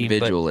not the team.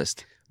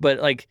 individualist. But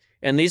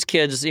and these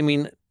kids.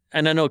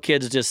 And I know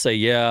kids just say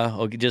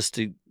yeah, just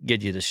to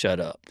get you to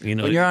shut up. When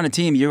you're on a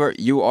team, you are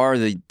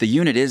the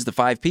unit is the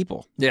 5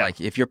 people. Yeah.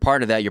 Like if you're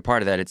part of that, you're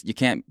part of that. You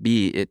can't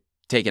be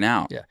taken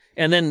out. Yeah,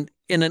 and then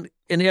in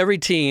every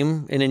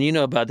team, and then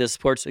about this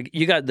sports,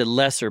 you got the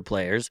lesser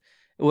players.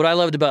 What I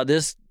loved about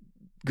this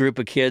group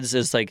of kids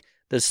is like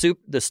the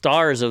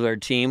stars of our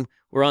team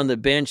were on the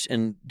bench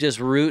and just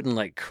rooting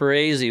like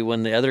crazy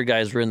when the other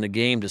guys were in the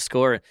game to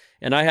score.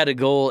 And I had a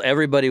goal;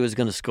 everybody was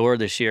going to score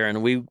this year,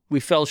 and we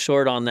fell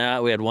short on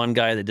that. We had one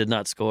guy that did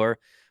not score,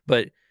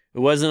 but it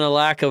wasn't a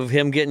lack of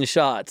him getting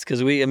shots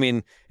because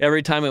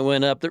every time it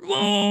went up,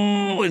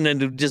 whoa, and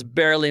then just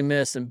barely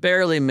miss, and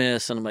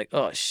I'm like,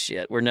 oh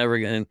shit, we're never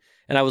going to.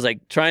 And I was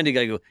like trying to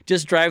go,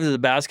 just drive to the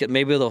basket,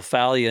 maybe they'll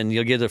foul you and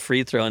you'll get a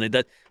free throw. And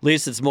at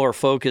least it's more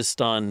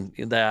focused on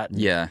that.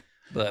 Yeah.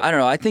 But I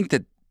don't know. I think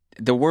that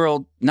the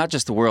world, not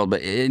just the world,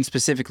 but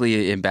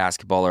specifically in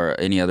basketball or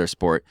any other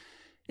sport,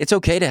 it's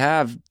okay to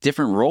have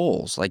different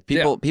roles. Like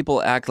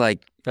people act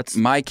like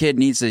my kid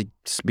needs to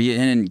be in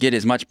and get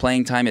as much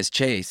playing time as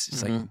Chase.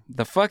 It's like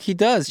the fuck he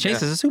does.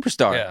 Chase is a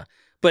superstar. Yeah.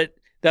 But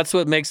that's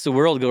what makes the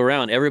world go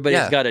around. Everybody's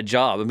Yeah. got a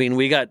job. I mean,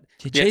 we got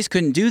Chase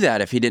couldn't do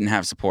that if he didn't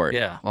have support.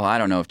 Yeah. Well, I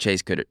don't know if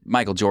Chase could.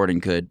 Michael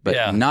Jordan could, but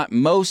Yeah. not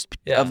most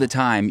Yeah. of the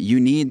time. You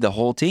need the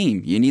whole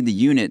team. You need the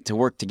unit to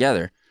work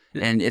together.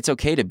 And it's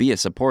okay to be a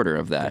supporter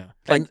of that.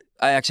 Yeah. Like,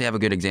 I actually have a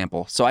good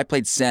example. So I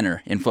played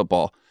center in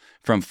football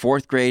from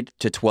 4th grade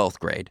to 12th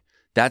grade.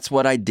 That's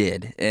what I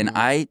did. And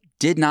I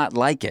did not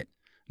like it.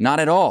 Not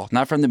at all.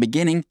 Not from the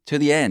beginning to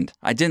the end.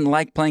 I didn't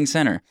like playing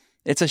center.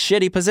 It's a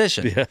shitty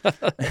position.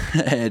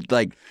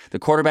 Like the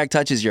quarterback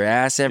touches your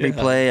ass every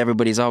play.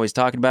 Everybody's always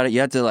talking about it. You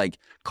have to like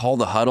call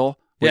the huddle,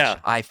 which Yeah.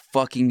 I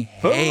fucking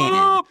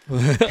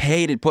hated.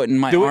 Hated putting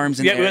my arms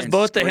in yeah, there. it was and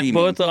both screaming.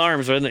 both the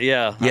arms, wasn't it?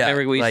 Yeah. Yeah, I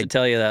remember we used to like-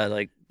 tell you that,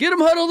 like, get them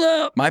huddled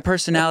up. My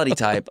personality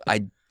type,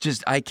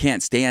 I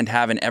can't stand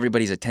having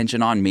everybody's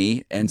attention on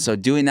me. And so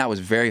doing that was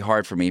very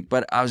hard for me.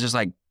 But I was just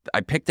like,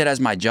 I picked it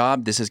as my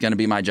job. This is going to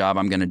be my job.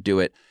 I'm going to do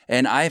it.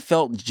 And I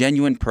felt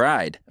genuine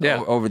pride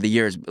over the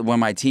years when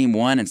my team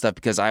won and stuff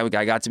because I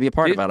got to be a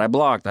part of it. I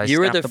blocked. I You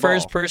were snapped the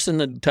first ball. person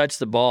to touch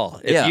the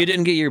ball. If Yeah. you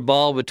didn't get your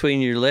ball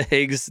between your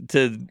legs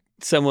to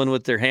someone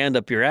with their hand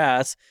up your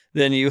ass,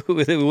 then you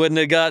wouldn't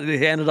have got it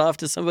handed off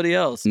to somebody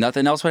else.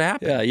 Nothing else would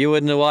happen. Yeah, you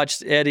wouldn't have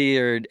watched Eddie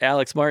or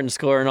Alex Martin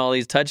scoring all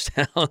these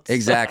touchdowns.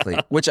 Exactly.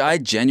 Which I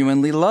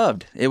genuinely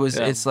loved. It was,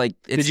 it's like,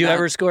 it's Did you not-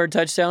 ever score a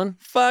touchdown?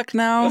 Fuck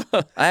no.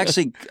 I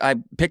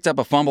picked up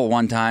a fumble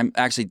one time,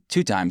 actually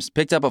 2 times.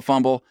 Picked up a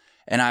fumble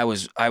and I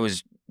was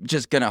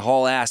just gonna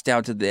haul ass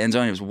down to the end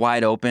zone. It was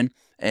wide open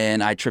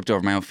and I tripped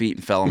over my own feet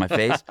and fell on my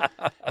face.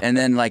 And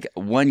then like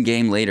one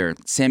game later,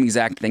 same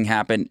exact thing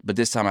happened, but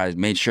this time I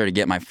made sure to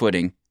get my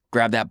footing,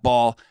 grab that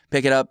ball,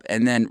 pick it up,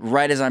 and then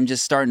right as I'm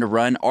just starting to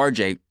run,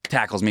 RJ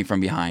tackles me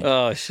from behind.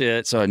 Oh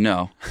shit. So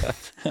no.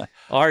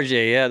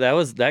 RJ, yeah,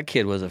 that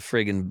kid was a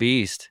friggin'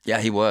 beast. Yeah,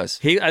 he was.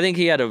 I think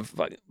he had a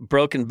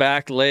broken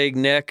back, leg,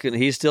 neck, and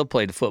he still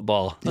played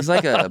football. He's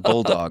like a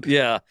bulldog.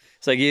 Yeah,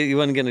 it's like you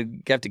wasn't gonna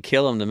have to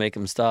kill him to make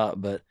him stop.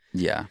 But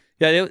Yeah.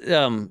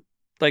 yeah,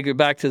 like we're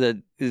back to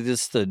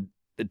the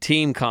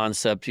team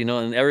concept, you know,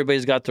 and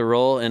everybody's got the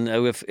role, and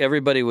if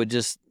everybody would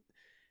just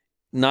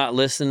not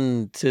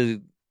listen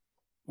to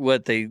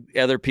what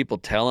other people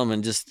tell them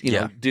and just you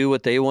know do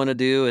what they want to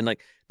do, and like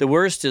the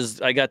worst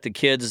is I got the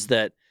kids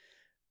that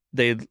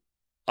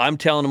I'm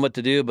telling them what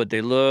to do, but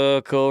they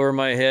look over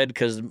my head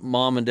because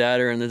mom and dad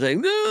are, and they're like,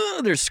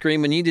 no, they're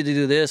screaming, you need to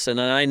do this. And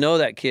I know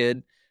that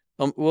kid.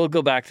 We'll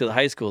go back to the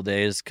high school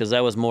days because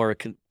that was more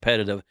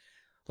competitive.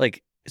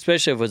 Like,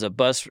 especially if it was a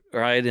bus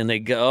ride and they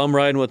go, oh, I'm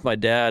riding with my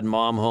dad and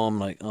mom home.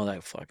 Like, oh,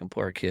 that fucking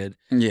poor kid.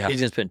 Yeah. He's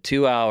going to spend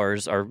 2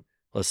 hours, or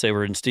let's say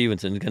we're in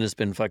Stevenson, going to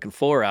spend fucking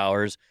 4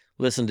 hours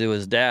listening to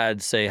his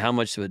dad say how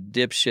much of a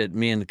dipshit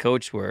me and the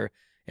coach were,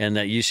 and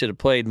that you should have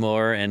played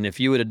more, and if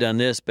you would have done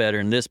this better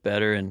and this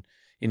better, and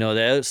you know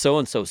that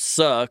so-and-so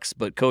sucks,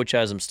 but coach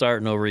has him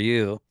starting over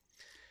you.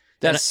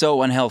 That's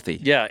so unhealthy.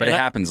 Yeah, But it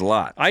happens a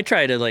lot. I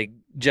try to like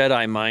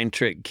Jedi mind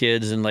trick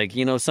kids, and like,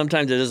 you know,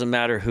 sometimes it doesn't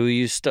matter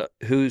who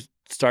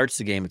starts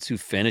the game, it's who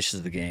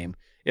finishes the game.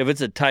 If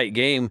it's a tight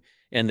game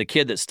and the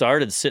kid that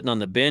started sitting on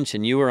the bench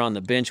and you were on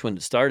the bench when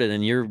it started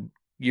and you're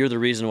the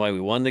reason why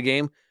we won the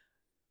game,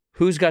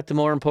 who's got the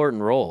more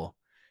important role?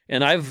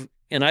 And I've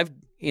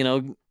you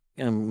know,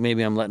 and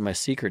maybe I'm letting my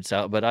secrets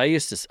out, but I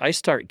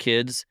start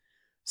kids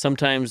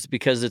sometimes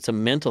because it's a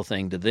mental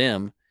thing to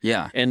them.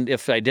 Yeah. And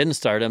if I didn't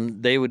start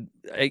them,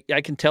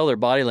 I can tell their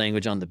body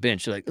language on the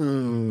bench. They're like,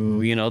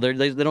 ooh, you know, they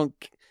don't.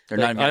 They're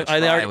not even gonna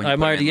try when you put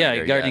them in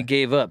later, I already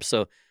gave up.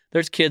 So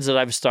there's kids that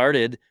I've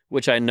started,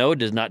 which I know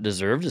does not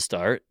deserve to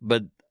start,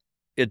 but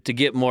to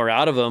get more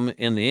out of them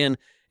in the end,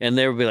 and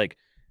they would be like,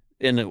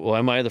 why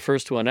am I the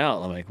first one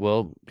out? I'm like,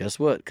 well, guess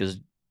what? Because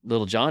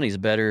little Johnny's a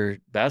better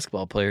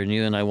basketball player than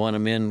you, and I want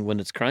him in when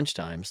it's crunch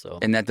time. So,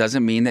 and that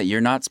doesn't mean that you're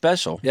not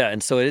special. yeah,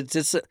 and so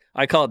it's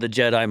I call it the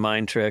Jedi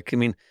mind trick. I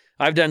mean,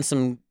 I've done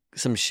some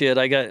shit.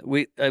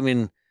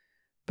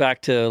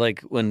 Back to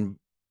like when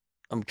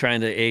I'm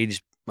trying to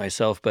age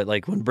myself, but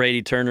like when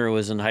Brady Turner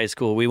was in high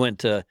school,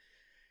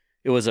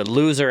 it was a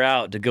loser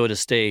out to go to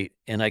state,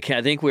 and I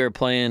think we were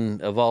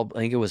playing I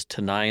think it was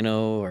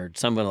Tenino or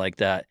something like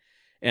that,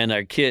 and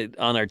our kid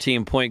on our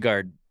team, point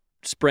guard,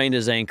 sprained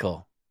his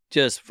ankle.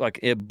 Just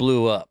it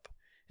blew up.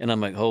 And I'm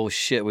like, oh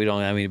shit, we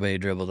don't have anybody to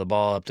dribble the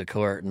ball up the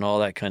court and all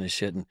that kind of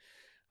shit. And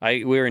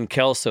we were in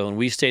Kelso and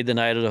we stayed the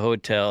night at a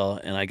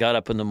hotel, and I got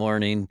up in the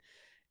morning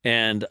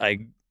and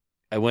I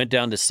went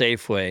down to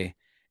Safeway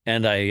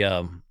and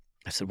I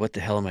said, what the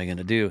hell am I going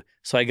to do?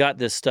 So I got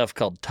this stuff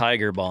called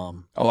Tiger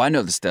Balm. Oh, I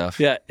know the stuff.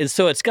 Yeah. And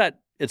so it's got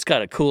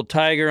a cool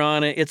tiger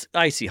on it. It's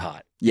icy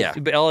hot. Yeah.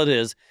 All it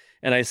is.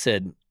 And I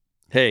said,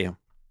 hey,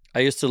 I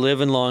used to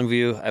live in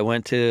Longview. I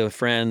went to a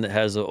friend that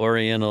has an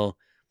Oriental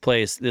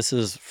place. This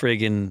will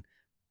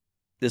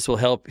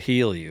help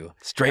heal you.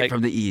 Straight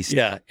from the east.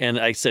 Yeah. And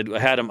I said, I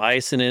had him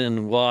icing it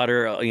in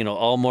water, you know,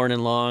 all morning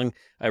long.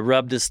 I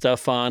rubbed this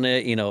stuff on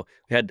it. You know,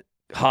 we had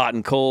hot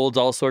and colds,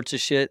 all sorts of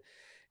shit.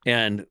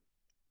 And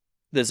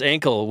this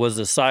ankle was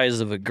the size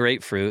of a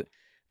grapefruit,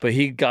 but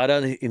he got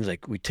out, he was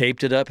like, we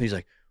taped it up. And he's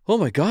like, oh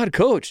my God,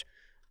 coach,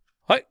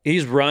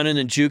 He's running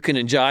and juking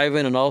and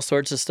jiving and all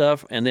sorts of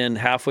stuff. And then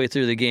halfway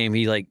through the game,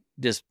 he like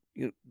just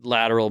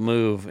lateral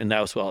move, and that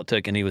was all it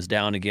took, and he was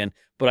down again.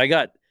 But I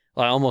got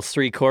almost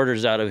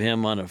 3/4 out of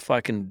him on a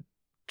fucking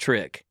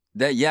trick.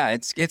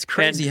 It's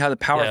crazy how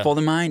powerful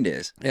the mind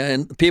is.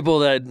 And people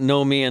that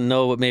know me and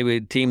know what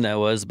maybe team that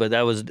was, but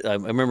that was, I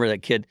remember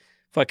that kid,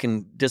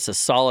 fucking just a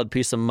solid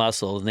piece of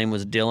muscle. His name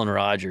was Dylan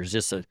Rogers,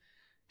 just a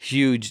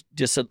huge,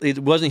 it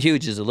wasn't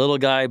huge as a little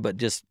guy, but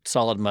just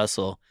solid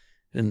muscle.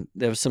 And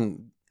there was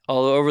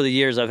all over the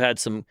years, I've had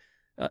some,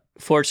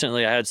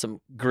 fortunately, I had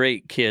some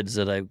great kids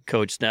that I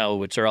coach now,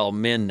 which are all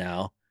men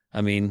now.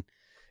 I mean,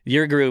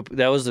 your group,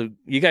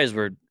 you guys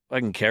were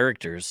fucking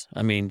characters.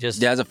 I mean,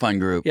 just. Yeah, it's a fun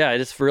group. Yeah,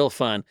 it's real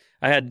fun.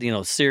 I had,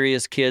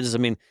 serious kids. I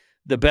mean,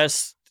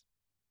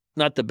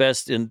 not the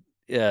best in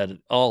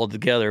all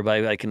together,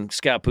 but like in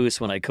Scappoose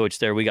when I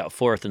coached there, we got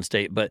 4th in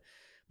state. But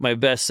my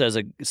best as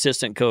an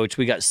assistant coach,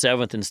 we got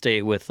 7th in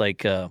state with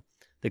like the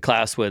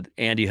class with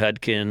Andy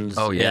Hudkins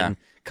and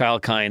Kyle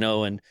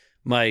Kino and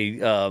my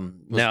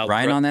was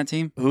Ryan on that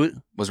team? Who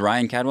was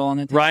Ryan Cadwell on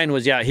that team? Ryan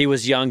was, he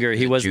was younger.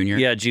 He was junior.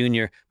 Yeah,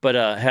 junior. But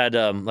had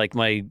like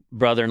my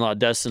brother-in-law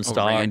Dustin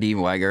Stahl, Randy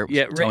Weiger,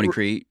 Tony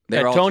Crete.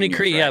 Tony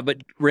Crete, right? But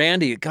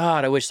Randy,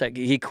 God, I wish that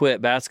he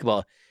quit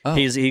basketball. Oh.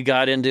 He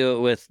got into it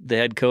with the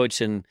head coach,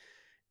 and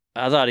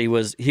I thought he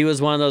was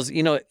one of those,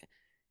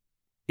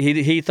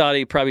 he thought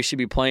he probably should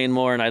be playing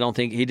more, and I don't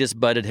think he just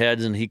butted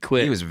heads and he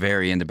quit. He was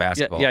very into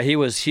basketball. Yeah, he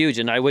was huge,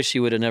 and I wish he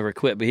would have never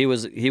quit, but he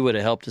would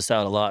have helped us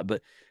out a lot.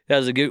 But that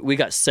was we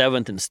got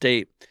 7th in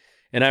state.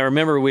 And I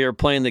remember we were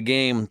playing the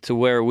game to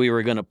where we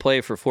were going to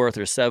play for 4th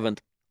or 7th.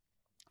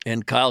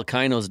 And Kyle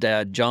Kino's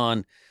dad,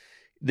 John,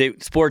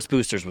 Sports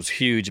Boosters was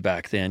huge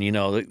back then.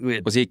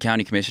 Was he a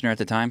county commissioner at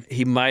the time?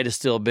 He might have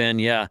still been,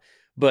 yeah.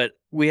 But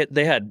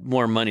they had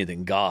more money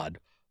than God.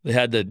 They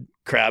had the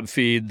crab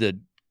feed,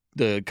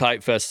 the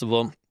kite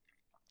festival.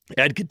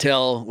 Ed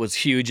Cattell was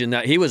huge in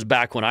that. He was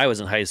back when I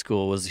was in high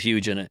school, was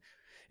huge in it.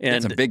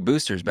 And some big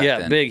boosters back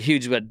then. Yeah, big,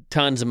 huge, but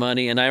tons of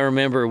money. And I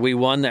remember we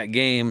won that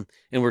game,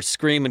 and we're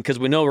screaming because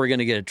we know we're going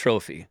to get a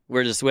trophy.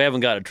 We haven't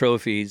got a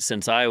trophy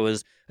since I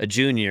was a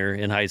junior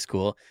in high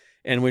school,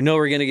 and we know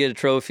we're going to get a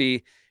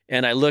trophy.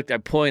 And I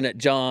point at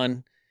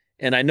John,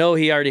 and I know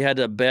he already had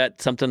to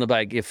bet something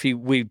like if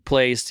we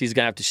placed, he's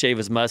going to have to shave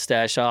his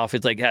mustache off.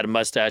 It's like had a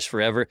mustache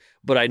forever.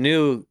 But I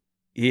knew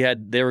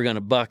they were going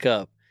to buck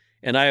up.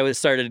 And I always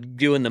started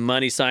doing the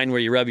money sign where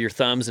you rub your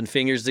thumbs and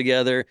fingers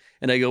together.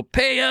 And I go,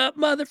 pay up,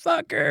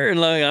 motherfucker.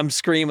 And I'm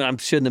screaming. I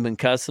shouldn't have been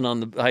cussing on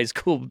the high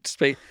school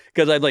space.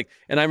 Because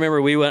and I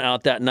remember we went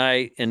out that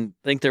night, and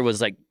I think there was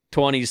like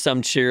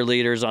 20-some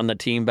cheerleaders on the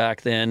team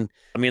back then.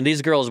 I mean,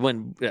 these girls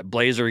went at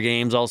Blazer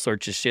games, all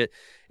sorts of shit.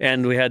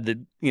 And we had I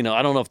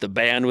don't know if the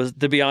band was,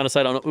 to be honest,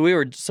 I don't know. We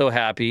were so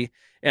happy.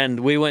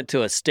 And we went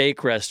to a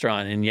steak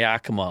restaurant in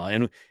Yakima.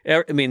 And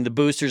I mean, the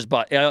boosters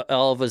bought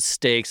Elva's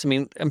steaks. I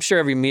mean, I'm sure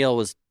every meal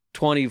was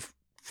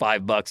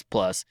 $25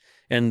 plus.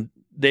 And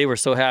they were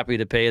so happy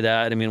to pay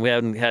that. I mean, we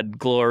haven't had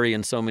glory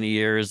in so many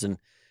years. And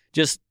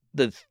just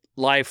the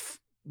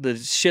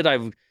shit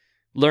I've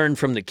learned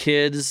from the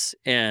kids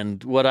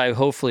and what I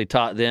hopefully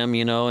taught them,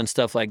 and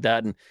stuff like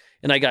that.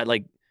 And I got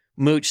like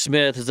Mooch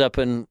Smith is up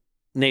in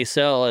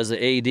Nacelle as an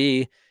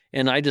AD.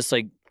 And I just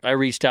I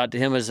reached out to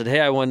him and said,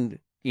 hey, I want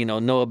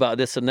know about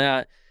this and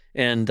that.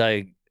 And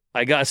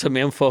I got some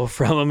info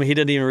from him. He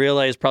didn't even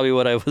realize probably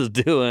what I was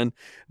doing,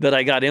 that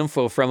I got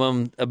info from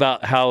him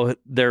about how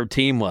their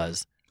team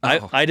was.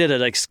 Oh. I did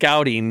it like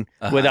scouting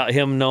without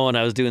him knowing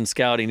I was doing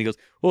scouting. He goes,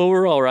 well,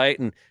 we're all right.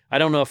 And I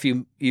don't know if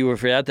you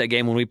were at that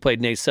game when we played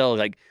Nacelle,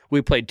 like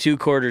we played 2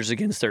 quarters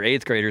against their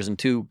 8th graders and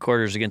 2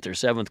 quarters against their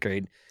 7th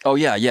grade. Oh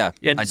yeah.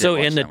 And so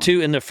in the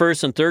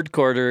 1st and 3rd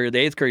quarter, the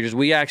 8th graders,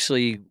 we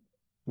actually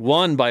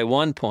won by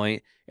 1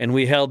 point. And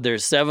we held their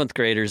 7th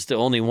graders to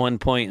only 1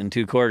 point in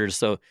 2 quarters.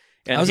 So,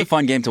 that was a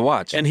fun game to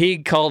watch. And he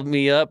called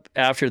me up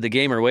after the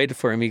game or waited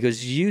for him. He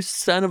goes, you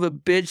son of a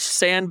bitch,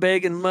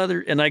 sandbagging mother.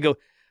 And I go,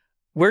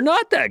 we're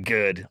not that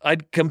good.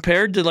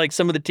 Compared to like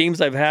some of the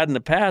teams I've had in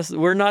the past,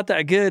 we're not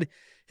that good.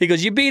 He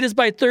goes, you beat us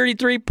by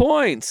 33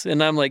 points.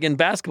 And I'm like, in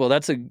basketball,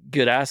 that's a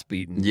good ass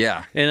beating.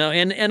 Yeah.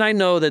 And I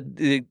know that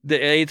the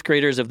 8th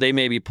graders, if they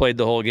maybe played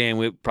the whole game,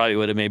 we probably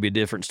would have maybe a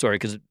different story,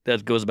 because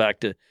that goes back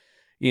to,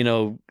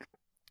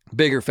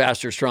 bigger,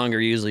 faster,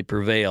 stronger usually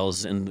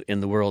prevails in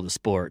the world of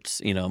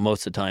sports,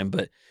 most of the time.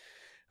 But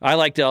I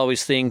like to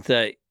always think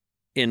that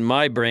in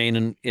my brain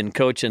and in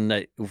coaching,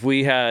 that if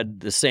we had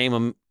the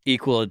same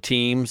equal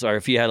teams, or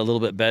if you had a little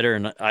bit better,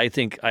 and I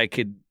think I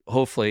could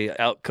hopefully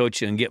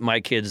out-coach you and get my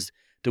kids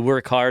to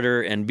work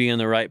harder and be in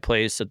the right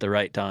place at the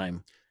right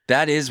time.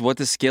 That is what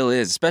the skill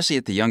is, especially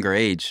at the younger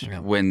age,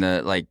 when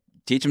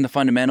teach them the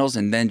fundamentals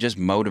and then just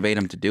motivate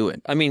them to do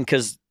it. I mean,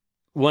 because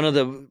one of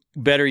the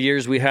better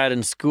years we had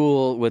in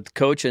school with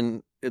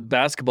coaching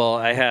basketball,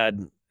 I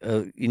had,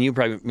 and you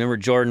probably remember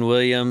Jordan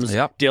Williams,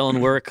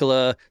 Dylan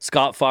Werkela,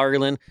 Scott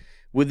Fagerlund.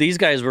 These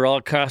guys were all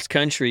cross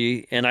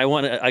country, and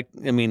I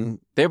mean,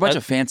 they're a bunch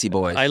of fancy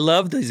boys. I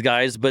love these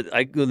guys, but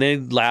they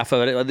laugh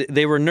at it.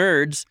 They were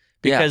nerds,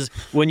 Because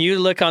when you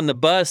look on the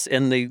bus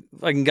and they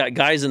fucking got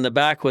guys in the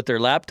back with their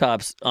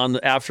laptops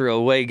after a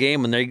away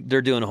game and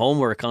they're doing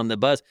homework on the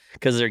bus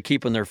because they're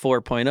keeping their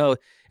 4.0.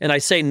 And I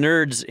say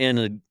nerds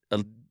in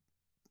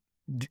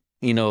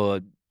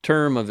a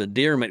term of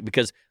endearment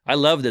because I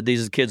love that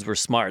these kids were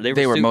smart.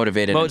 They were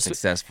motivated and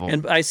successful.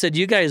 And I said,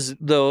 you guys,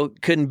 though,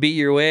 couldn't beat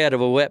your way out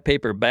of a wet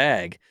paper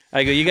bag.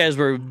 I go, you guys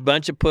were a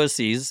bunch of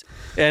pussies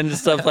and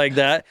stuff like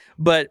that.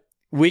 But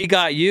we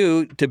got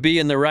you to be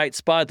in the right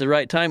spot at the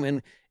right time.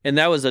 And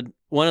that was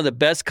one of the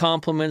best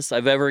compliments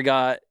I've ever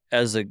got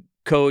as a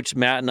coach.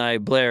 Matt and I,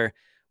 Blair,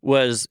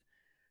 was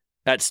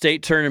at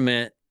state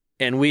tournament,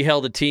 and we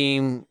held a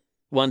team.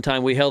 One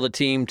time we held a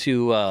team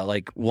to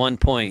like 1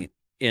 point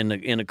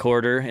in a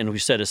quarter, and we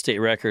set a state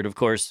record. Of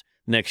course,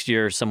 next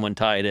year someone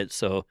tied it,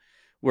 so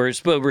we're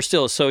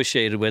still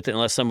associated with it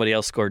unless somebody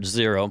else scored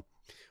 0.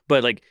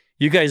 But like,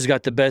 you guys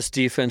got the best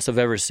defense I've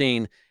ever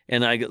seen,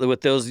 and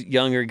with those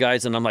younger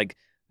guys, and I'm like,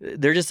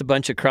 they're just a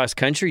bunch of cross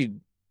country,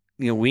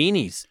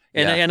 weenies.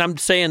 And I'm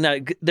saying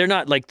that they're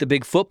not like the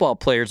big football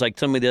players like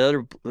some of the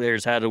other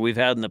players we've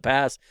had in the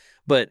past,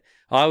 but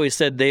I always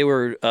said they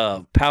were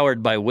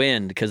powered by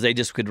wind because they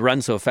just could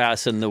run so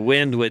fast and the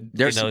wind would.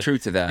 There's some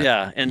truth to that.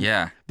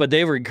 Yeah. But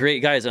they were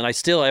great guys, and I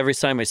still every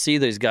time I see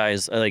these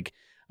guys, I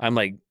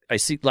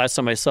see. Last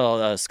time I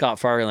saw Scott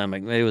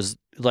Farley, it was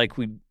like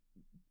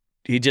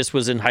he just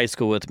was in high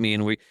school with me,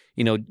 and we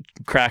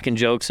cracking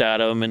jokes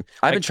at him. And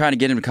I've been trying to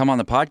get him to come on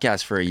the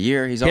podcast for a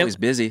year. He's always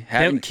busy,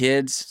 having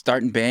kids,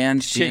 starting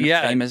bands, being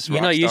famous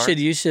rock star.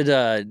 You should.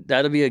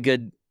 That'll be a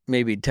good.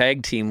 Maybe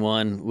tag team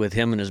one with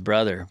him and his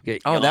brother.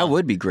 That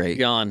would be great.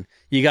 Jan.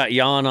 You got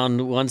Jan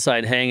on one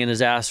side hanging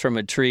his ass from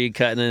a tree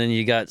cutting, and then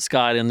you got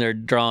Scott in there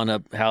drawing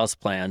up house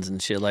plans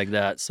and shit like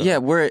that. So yeah,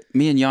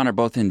 me and Jan are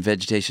both in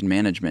vegetation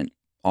management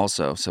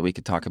also, so we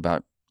could talk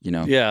about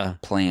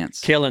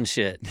plants. Killing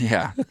shit.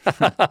 Yeah.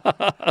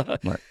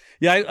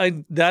 Yeah,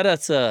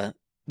 that's the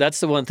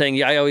one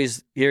thing. I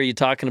always hear you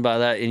talking about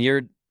that, and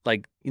you're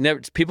like,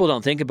 people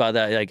don't think about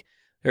that. Like,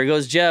 there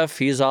goes Jeff.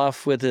 He's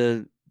off with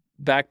a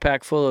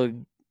backpack full of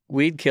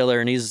weed killer,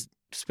 and he's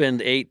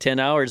spend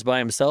 8-10 hours by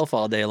himself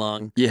all day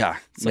long. Yeah,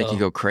 make you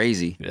go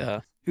crazy.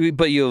 Yeah,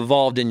 but you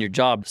evolved in your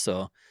job.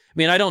 So, I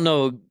mean, I don't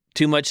know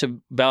too much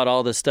about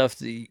all the stuff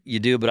that you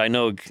do, but I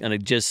know kind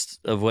of gist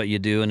of what you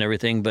do and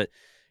everything. But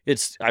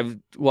I've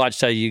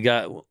watched how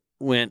you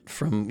went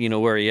from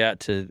where you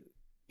at to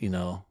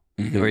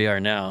where you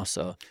are now.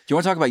 So, do you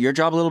want to talk about your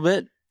job a little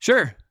bit?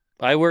 Sure.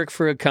 I work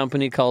for a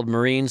company called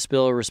Marine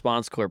Spill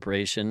Response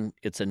Corporation.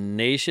 It's a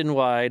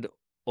nationwide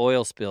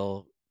oil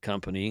spill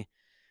company.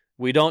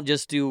 We don't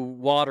just do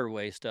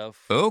waterway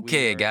stuff.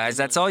 Okay, guys,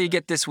 that's all you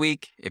get this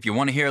week. If you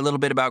want to hear a little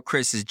bit about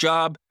Chris's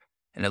job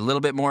and a little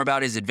bit more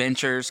about his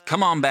adventures,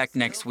 come on back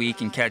next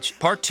week and catch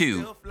part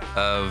 2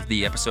 of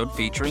the episode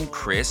featuring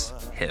Chris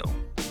Hill.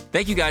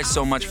 Thank you guys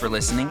so much for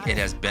listening. It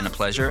has been a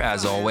pleasure,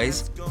 as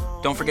always.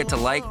 Don't forget to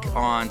like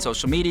on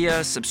social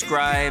media,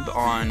 subscribe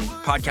on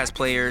podcast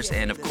players,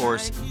 and of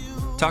course,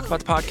 talk about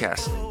the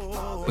podcast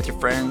with your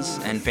friends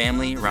and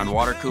family around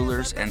water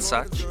coolers and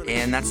such,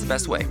 and that's the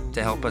best way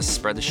to help us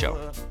spread the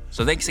show.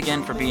 So thanks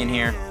again for being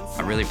here.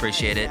 I really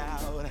appreciate it.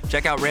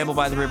 Check out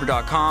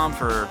ramblebytheriver.com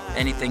for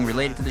anything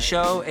related to the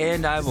show,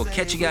 and I will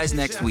catch you guys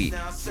next week.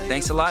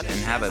 Thanks a lot, and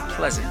have a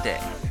pleasant day.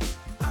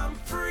 I'm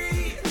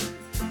free.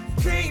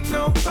 Can't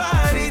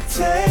nobody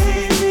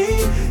take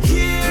me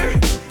here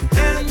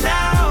and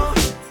now.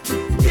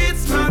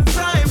 It's my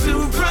time to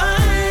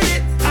run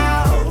it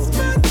out.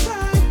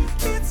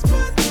 It's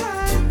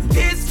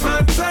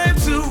my time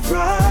to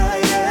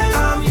ride it.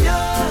 I'm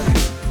young,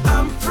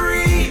 I'm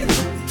free.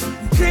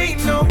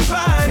 Can't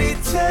nobody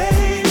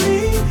take me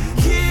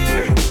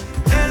here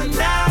and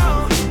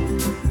now.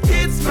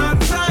 It's my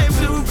time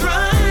to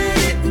run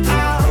it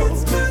out.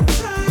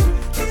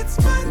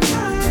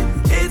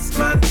 It's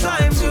my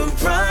time to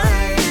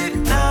ride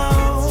it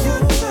out.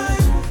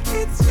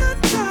 It's your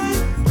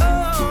time.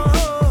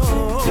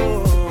 Oh,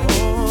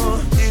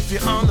 if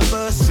you're on the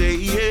bus, say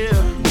yeah.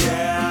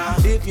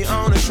 If you're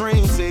on the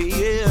train,